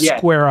have to Yeah.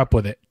 square up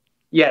with it?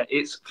 Yeah,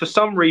 it's for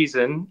some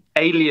reason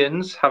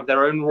aliens have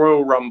their own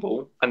Royal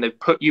Rumble and they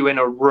put you in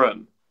a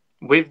room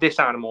with this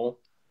animal.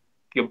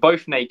 You're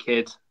both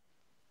naked,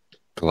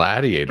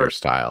 Gladiator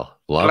style.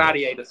 Love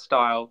gladiator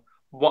style.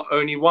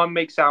 Only one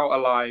makes out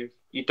alive.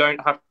 You don't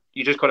have.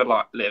 You just gotta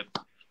live.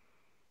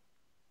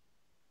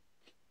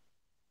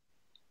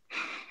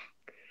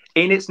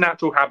 In its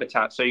natural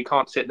habitat, so you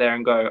can't sit there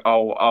and go,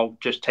 "Oh, I'll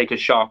just take a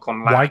shark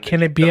on land." Why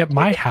can't it be at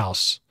my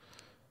house?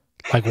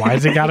 Like, why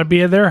is it got to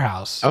be at their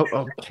house? Oh,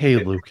 okay,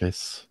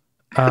 Lucas.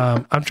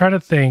 I'm trying to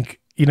think.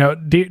 You know,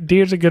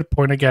 deer's a good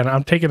point. Again,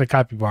 I'm taking a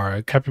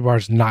capybara. Capybara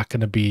is not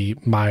going to be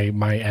my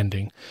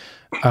ending.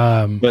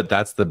 But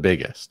that's the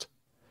biggest.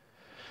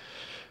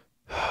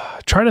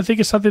 Trying to think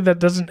of something that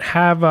doesn't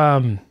have.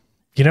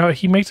 You know,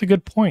 he makes a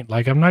good point.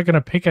 Like, I'm not going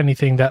to pick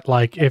anything that,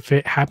 like, if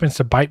it happens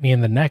to bite me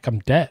in the neck, I'm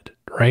dead.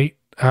 Right.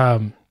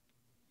 You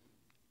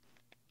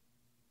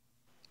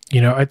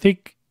know, I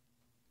think.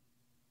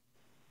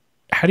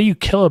 How do you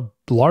kill a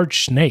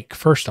large snake,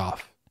 first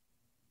off,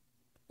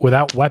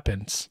 without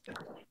weapons?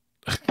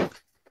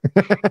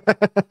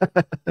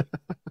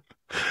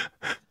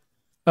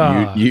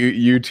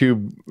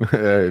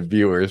 YouTube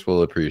viewers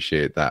will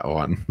appreciate that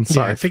one.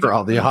 Sorry for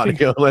all the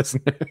audio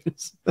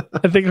listeners.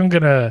 I think I'm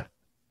gonna.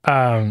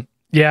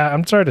 Yeah,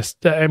 I'm sorry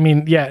to. I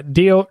mean, yeah,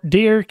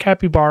 deer,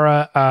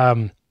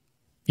 capybara.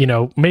 You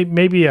know,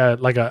 maybe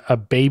like a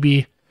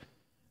baby.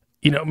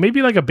 You know,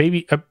 maybe like a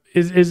baby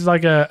is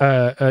like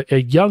a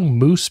young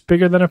moose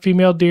bigger than a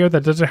female deer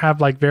that doesn't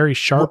have like very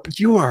sharp. Well,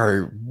 you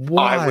are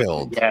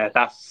wild.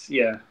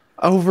 Yeah.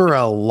 Over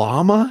a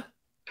llama?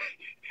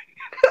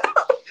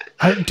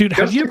 Dude,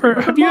 have you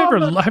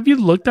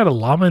looked at a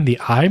llama in the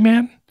eye,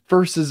 man?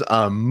 Versus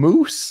a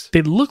moose?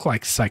 They look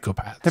like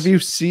psychopaths. Have you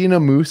seen a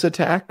moose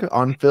attack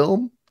on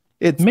film?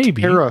 It's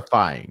Maybe.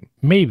 terrifying.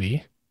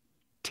 Maybe.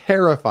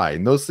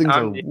 Terrifying. Those things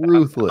are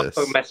ruthless.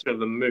 Don't mess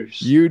with a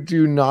moose. You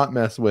do not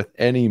mess with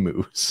any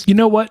moose. You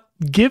know what?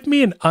 Give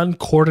me an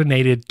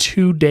uncoordinated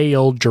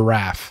 2-day-old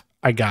giraffe.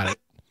 I got it.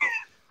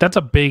 That's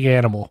a big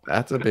animal.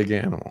 That's a big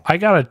animal. I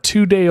got a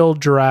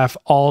 2-day-old giraffe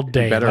all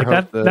day.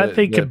 Like that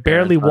thing could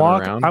barely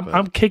walk.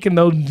 I'm kicking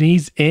those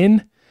knees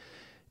in.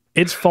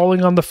 It's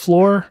falling on the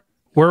floor.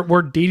 We're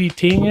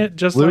DDTing it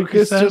just Lucas like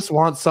you said. just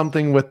wants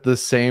something with the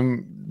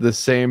same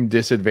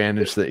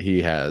disadvantage that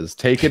he has.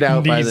 Take it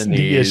out by the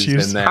knee knees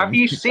issues. and then, Have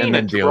you seen and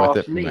then a deal with giraffe's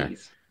it from there.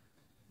 knees?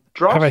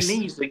 Giraffe's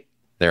knees, like,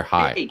 They're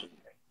high. big.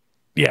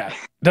 Yeah,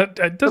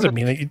 that doesn't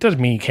mean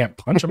you can't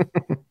punch them.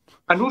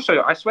 And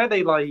also, I swear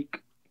they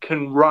like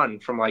can run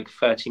from like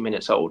 30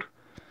 minutes old.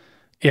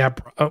 Yeah,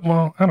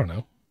 well, I don't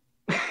know.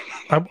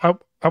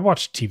 I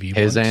watched TV.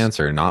 His once.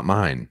 answer, not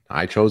mine.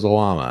 I chose a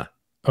llama.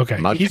 Okay,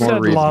 Much he more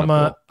said reasonable.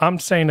 llama. I'm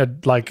saying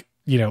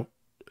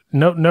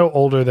no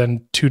older than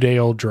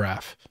 2-day-old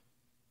giraffe.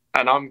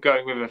 And I'm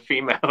going with a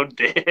female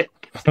deer.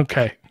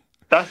 Okay,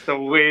 That's the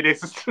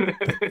weirdest.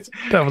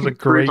 that was a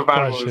great Group of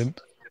animals.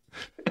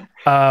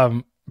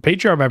 question.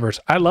 Patreon members,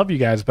 I love you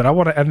guys, but I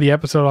want to end the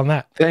episode on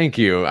that. Thank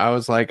you. I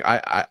was like,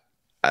 I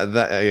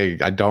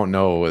don't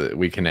know.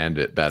 We can end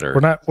it better. We're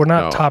not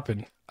No.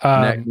 topping.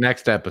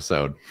 Next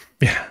episode.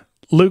 Yeah,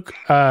 Luke,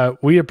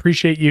 we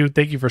appreciate you.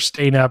 Thank you for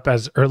staying up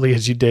as early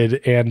as you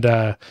did. And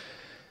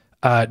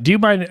do you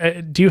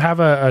mind? Do you have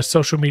a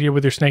social media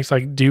with your snakes?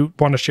 Like, do you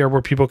want to share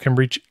where people can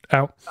reach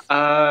out?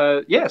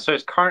 Yeah, so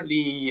it's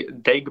currently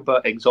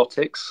Dagobah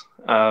Exotics.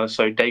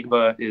 So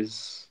Dagobah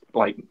is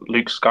like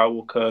Luke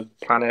Skywalker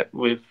planet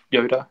with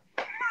Yoda.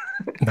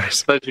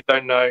 Nice. For those who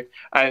don't know.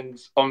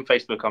 And on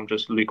Facebook, I'm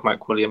just Luke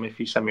Macwilliam. If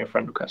you send me a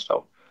friend request,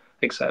 I'll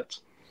accept.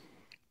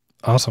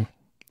 Awesome.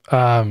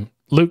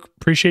 Luke,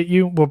 appreciate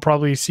you. We'll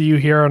probably see you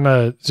here on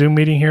a Zoom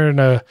meeting here in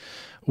a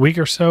week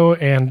or so.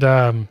 And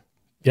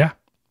yeah,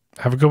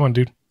 have a good one,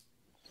 dude.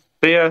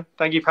 But yeah,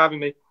 thank you for having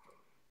me.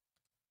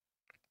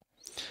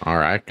 All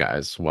right,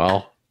 guys.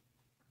 Well,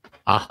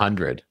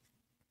 100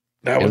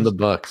 That in was the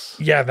books.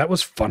 yeah, that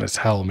was fun as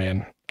hell,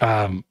 man.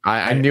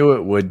 I knew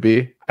it would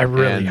be. I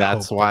really and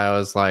that's hope. why I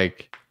was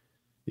like,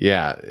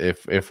 yeah,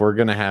 if we're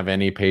gonna have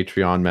any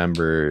Patreon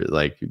member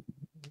like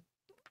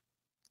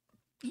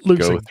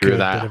Luke's go a through good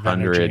that bit of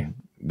energy.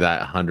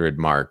 100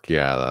 mark,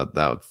 yeah,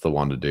 that's the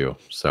one to do.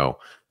 So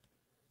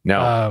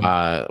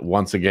no,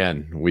 once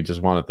again, we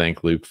just want to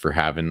thank Luke for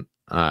having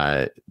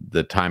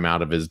the time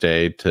out of his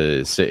day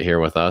to sit here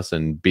with us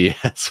and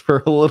BS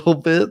for a little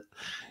bit.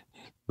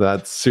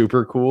 That's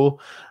super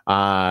cool.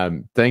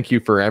 Thank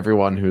you for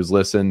everyone who's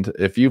listened.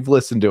 If you've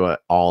listened to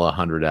all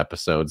 100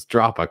 episodes,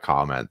 drop a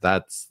comment.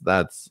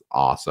 That's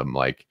awesome.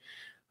 Like,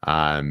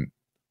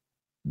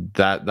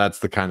 that's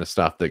the kind of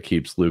stuff that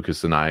keeps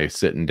Lucas and I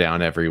sitting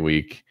down every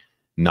week,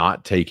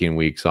 not taking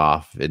weeks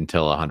off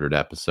until 100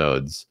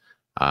 episodes.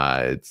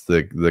 It's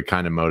the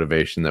kind of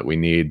motivation that we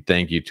need.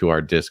 Thank you to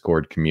our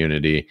Discord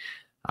community,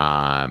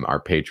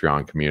 our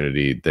Patreon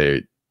community.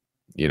 They,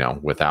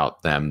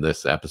 without them,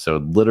 this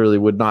episode literally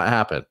would not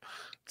happen.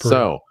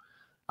 So,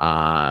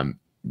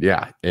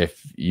 yeah,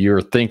 if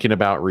you're thinking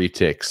about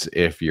retics,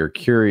 if you're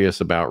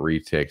curious about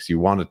retics, you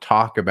want to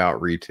talk about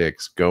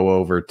retics, go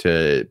over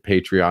to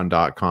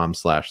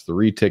patreon.com/the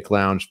Retic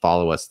Lounge.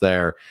 Follow us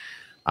there.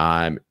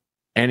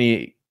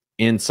 Any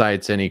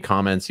insights, any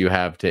comments you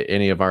have to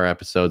any of our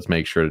episodes,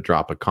 make sure to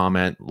drop a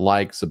comment,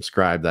 like,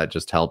 subscribe. That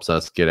just helps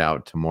us get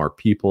out to more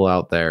people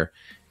out there.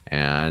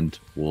 And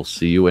we'll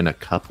see you in a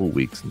couple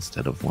weeks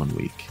instead of 1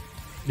 week.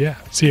 Yeah.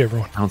 See you,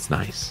 everyone. Sounds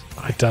nice.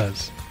 It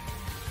does.